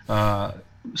 Тоест,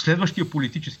 следващия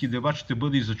политически дебат ще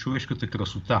бъде и за човешката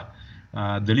красота.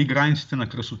 Дали границите на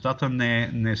красотата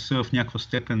не са в някаква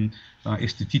степен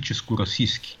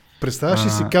естетическо-расистски. Представяш ли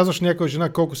си, казваш някоя жена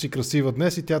колко си красива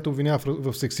днес и тя те обвинява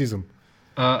в сексизъм?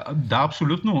 Да,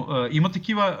 абсолютно.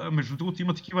 Между другото,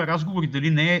 има такива разговори, дали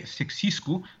не е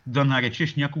сексистко да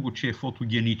наречеш някого, че е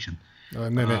фотогеничен.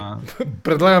 Не.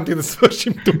 Предлагам ти да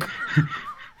свършим тук.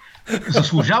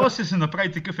 Заслужава се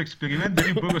направи такъв експеримент,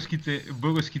 дали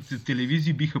българските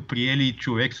телевизии биха приели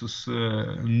човек с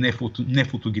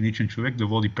нефотогеничен човек да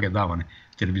води предаване,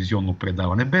 телевизионно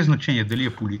предаване, без значение дали е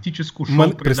политическо,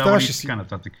 шоу, предаване и така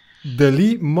нататък.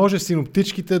 Дали може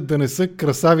синоптичките да не са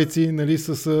красавици, нали,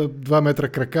 с 2 метра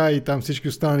крака и там всички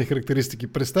останали характеристики?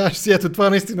 Представяш си, ето това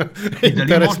наистина е и дали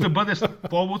интересно.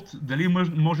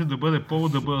 Може да бъде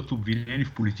повод да бъдат обвинени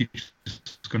в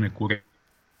политическа некоректност?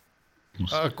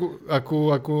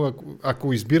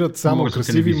 Ако избират само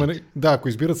красиви, ако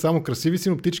избират само красиви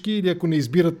синоптички или ако не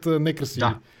избират некрасиви.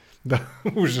 Да,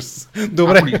 ужас.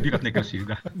 Добре. Ако не избират некрасиви,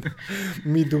 да.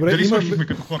 Добре, дали свършихме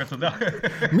като хората, да.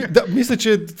 Мисля,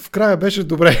 че в края беше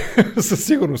добре, със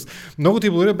сигурност. Много ти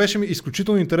благодаря, беше ми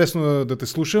изключително интересно да те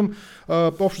слушам.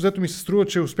 Общо взето ми се струва,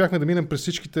 че успяхме да минем през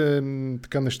всичките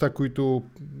неща, които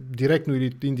директно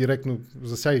или индиректно,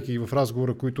 засягайки в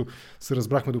разговора, които се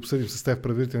разбрахме да обсъдим с теб в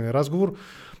предварителния разговор,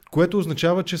 което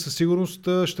означава, че със сигурност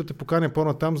ще те поканя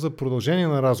по-натам за продължение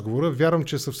на разговора. Вярвам,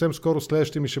 че съвсем скоро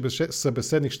следващия ми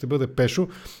събеседник ще бъде Пешо,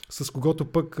 с когото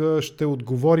пък ще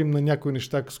отговорим на някои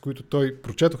неща, с които той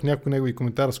прочетох някои негови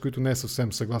коментара, с които не е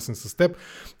съвсем съгласен с теб.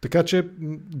 Така че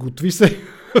готви се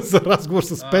за разговор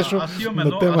с Пешо. Аз имам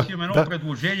едно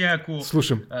предложение, ако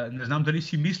слушам. Не знам дали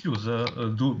си мислил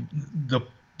да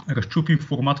разчупим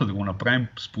формата, да го направим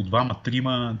с по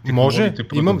 2-3. Може,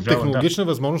 имам технологична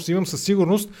възможност, имам със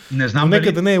сигурност, но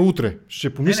нека да не е утре.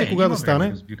 Ще помисля кога да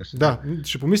стане.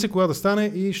 Ще помисля кога да стане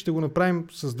и ще го направим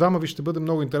с двама ви. Ще бъде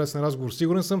много интересен разговор,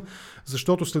 сигурен съм,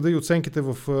 защото следа и оценките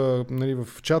в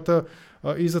чата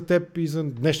и за теб, и за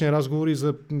днешния разговор, и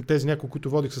за тези няколко, които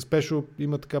водих с Пешо,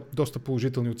 има така доста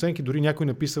положителни оценки. Дори някой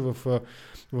написа в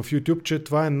YouTube, че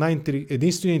това е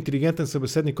единственият интелигентен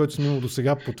събеседник, който съм имал до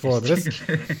сега по твой адрес.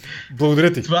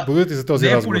 Благодаря ти. Благодаря ти за този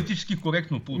разговор. Не е политически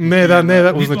коректно.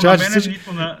 Не, означава, че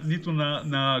нито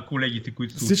на колегите,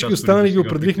 които са всички останали ги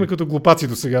определихме като глупаци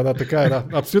до сега. Да, така е. Да.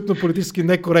 Абсолютно политически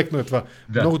некоректно е това.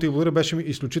 Да. Много ти благодаря, беше ми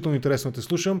изключително интересно да те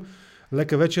слушам.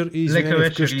 Лека вечер и извинение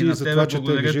вкъщи за това, че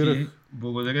те ангажирах.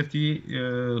 Благодаря ти.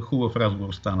 Хубав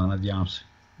разговор стана, надявам се.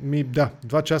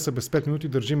 2 часа без 5 минути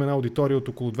държим една аудитория от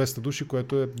около 200 души,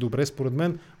 което е добре според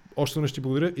мен. Още веднъж ти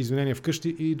благодаря, извинение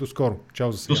вкъщи и до скоро.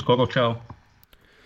 Чао за сега. До скоро, чао.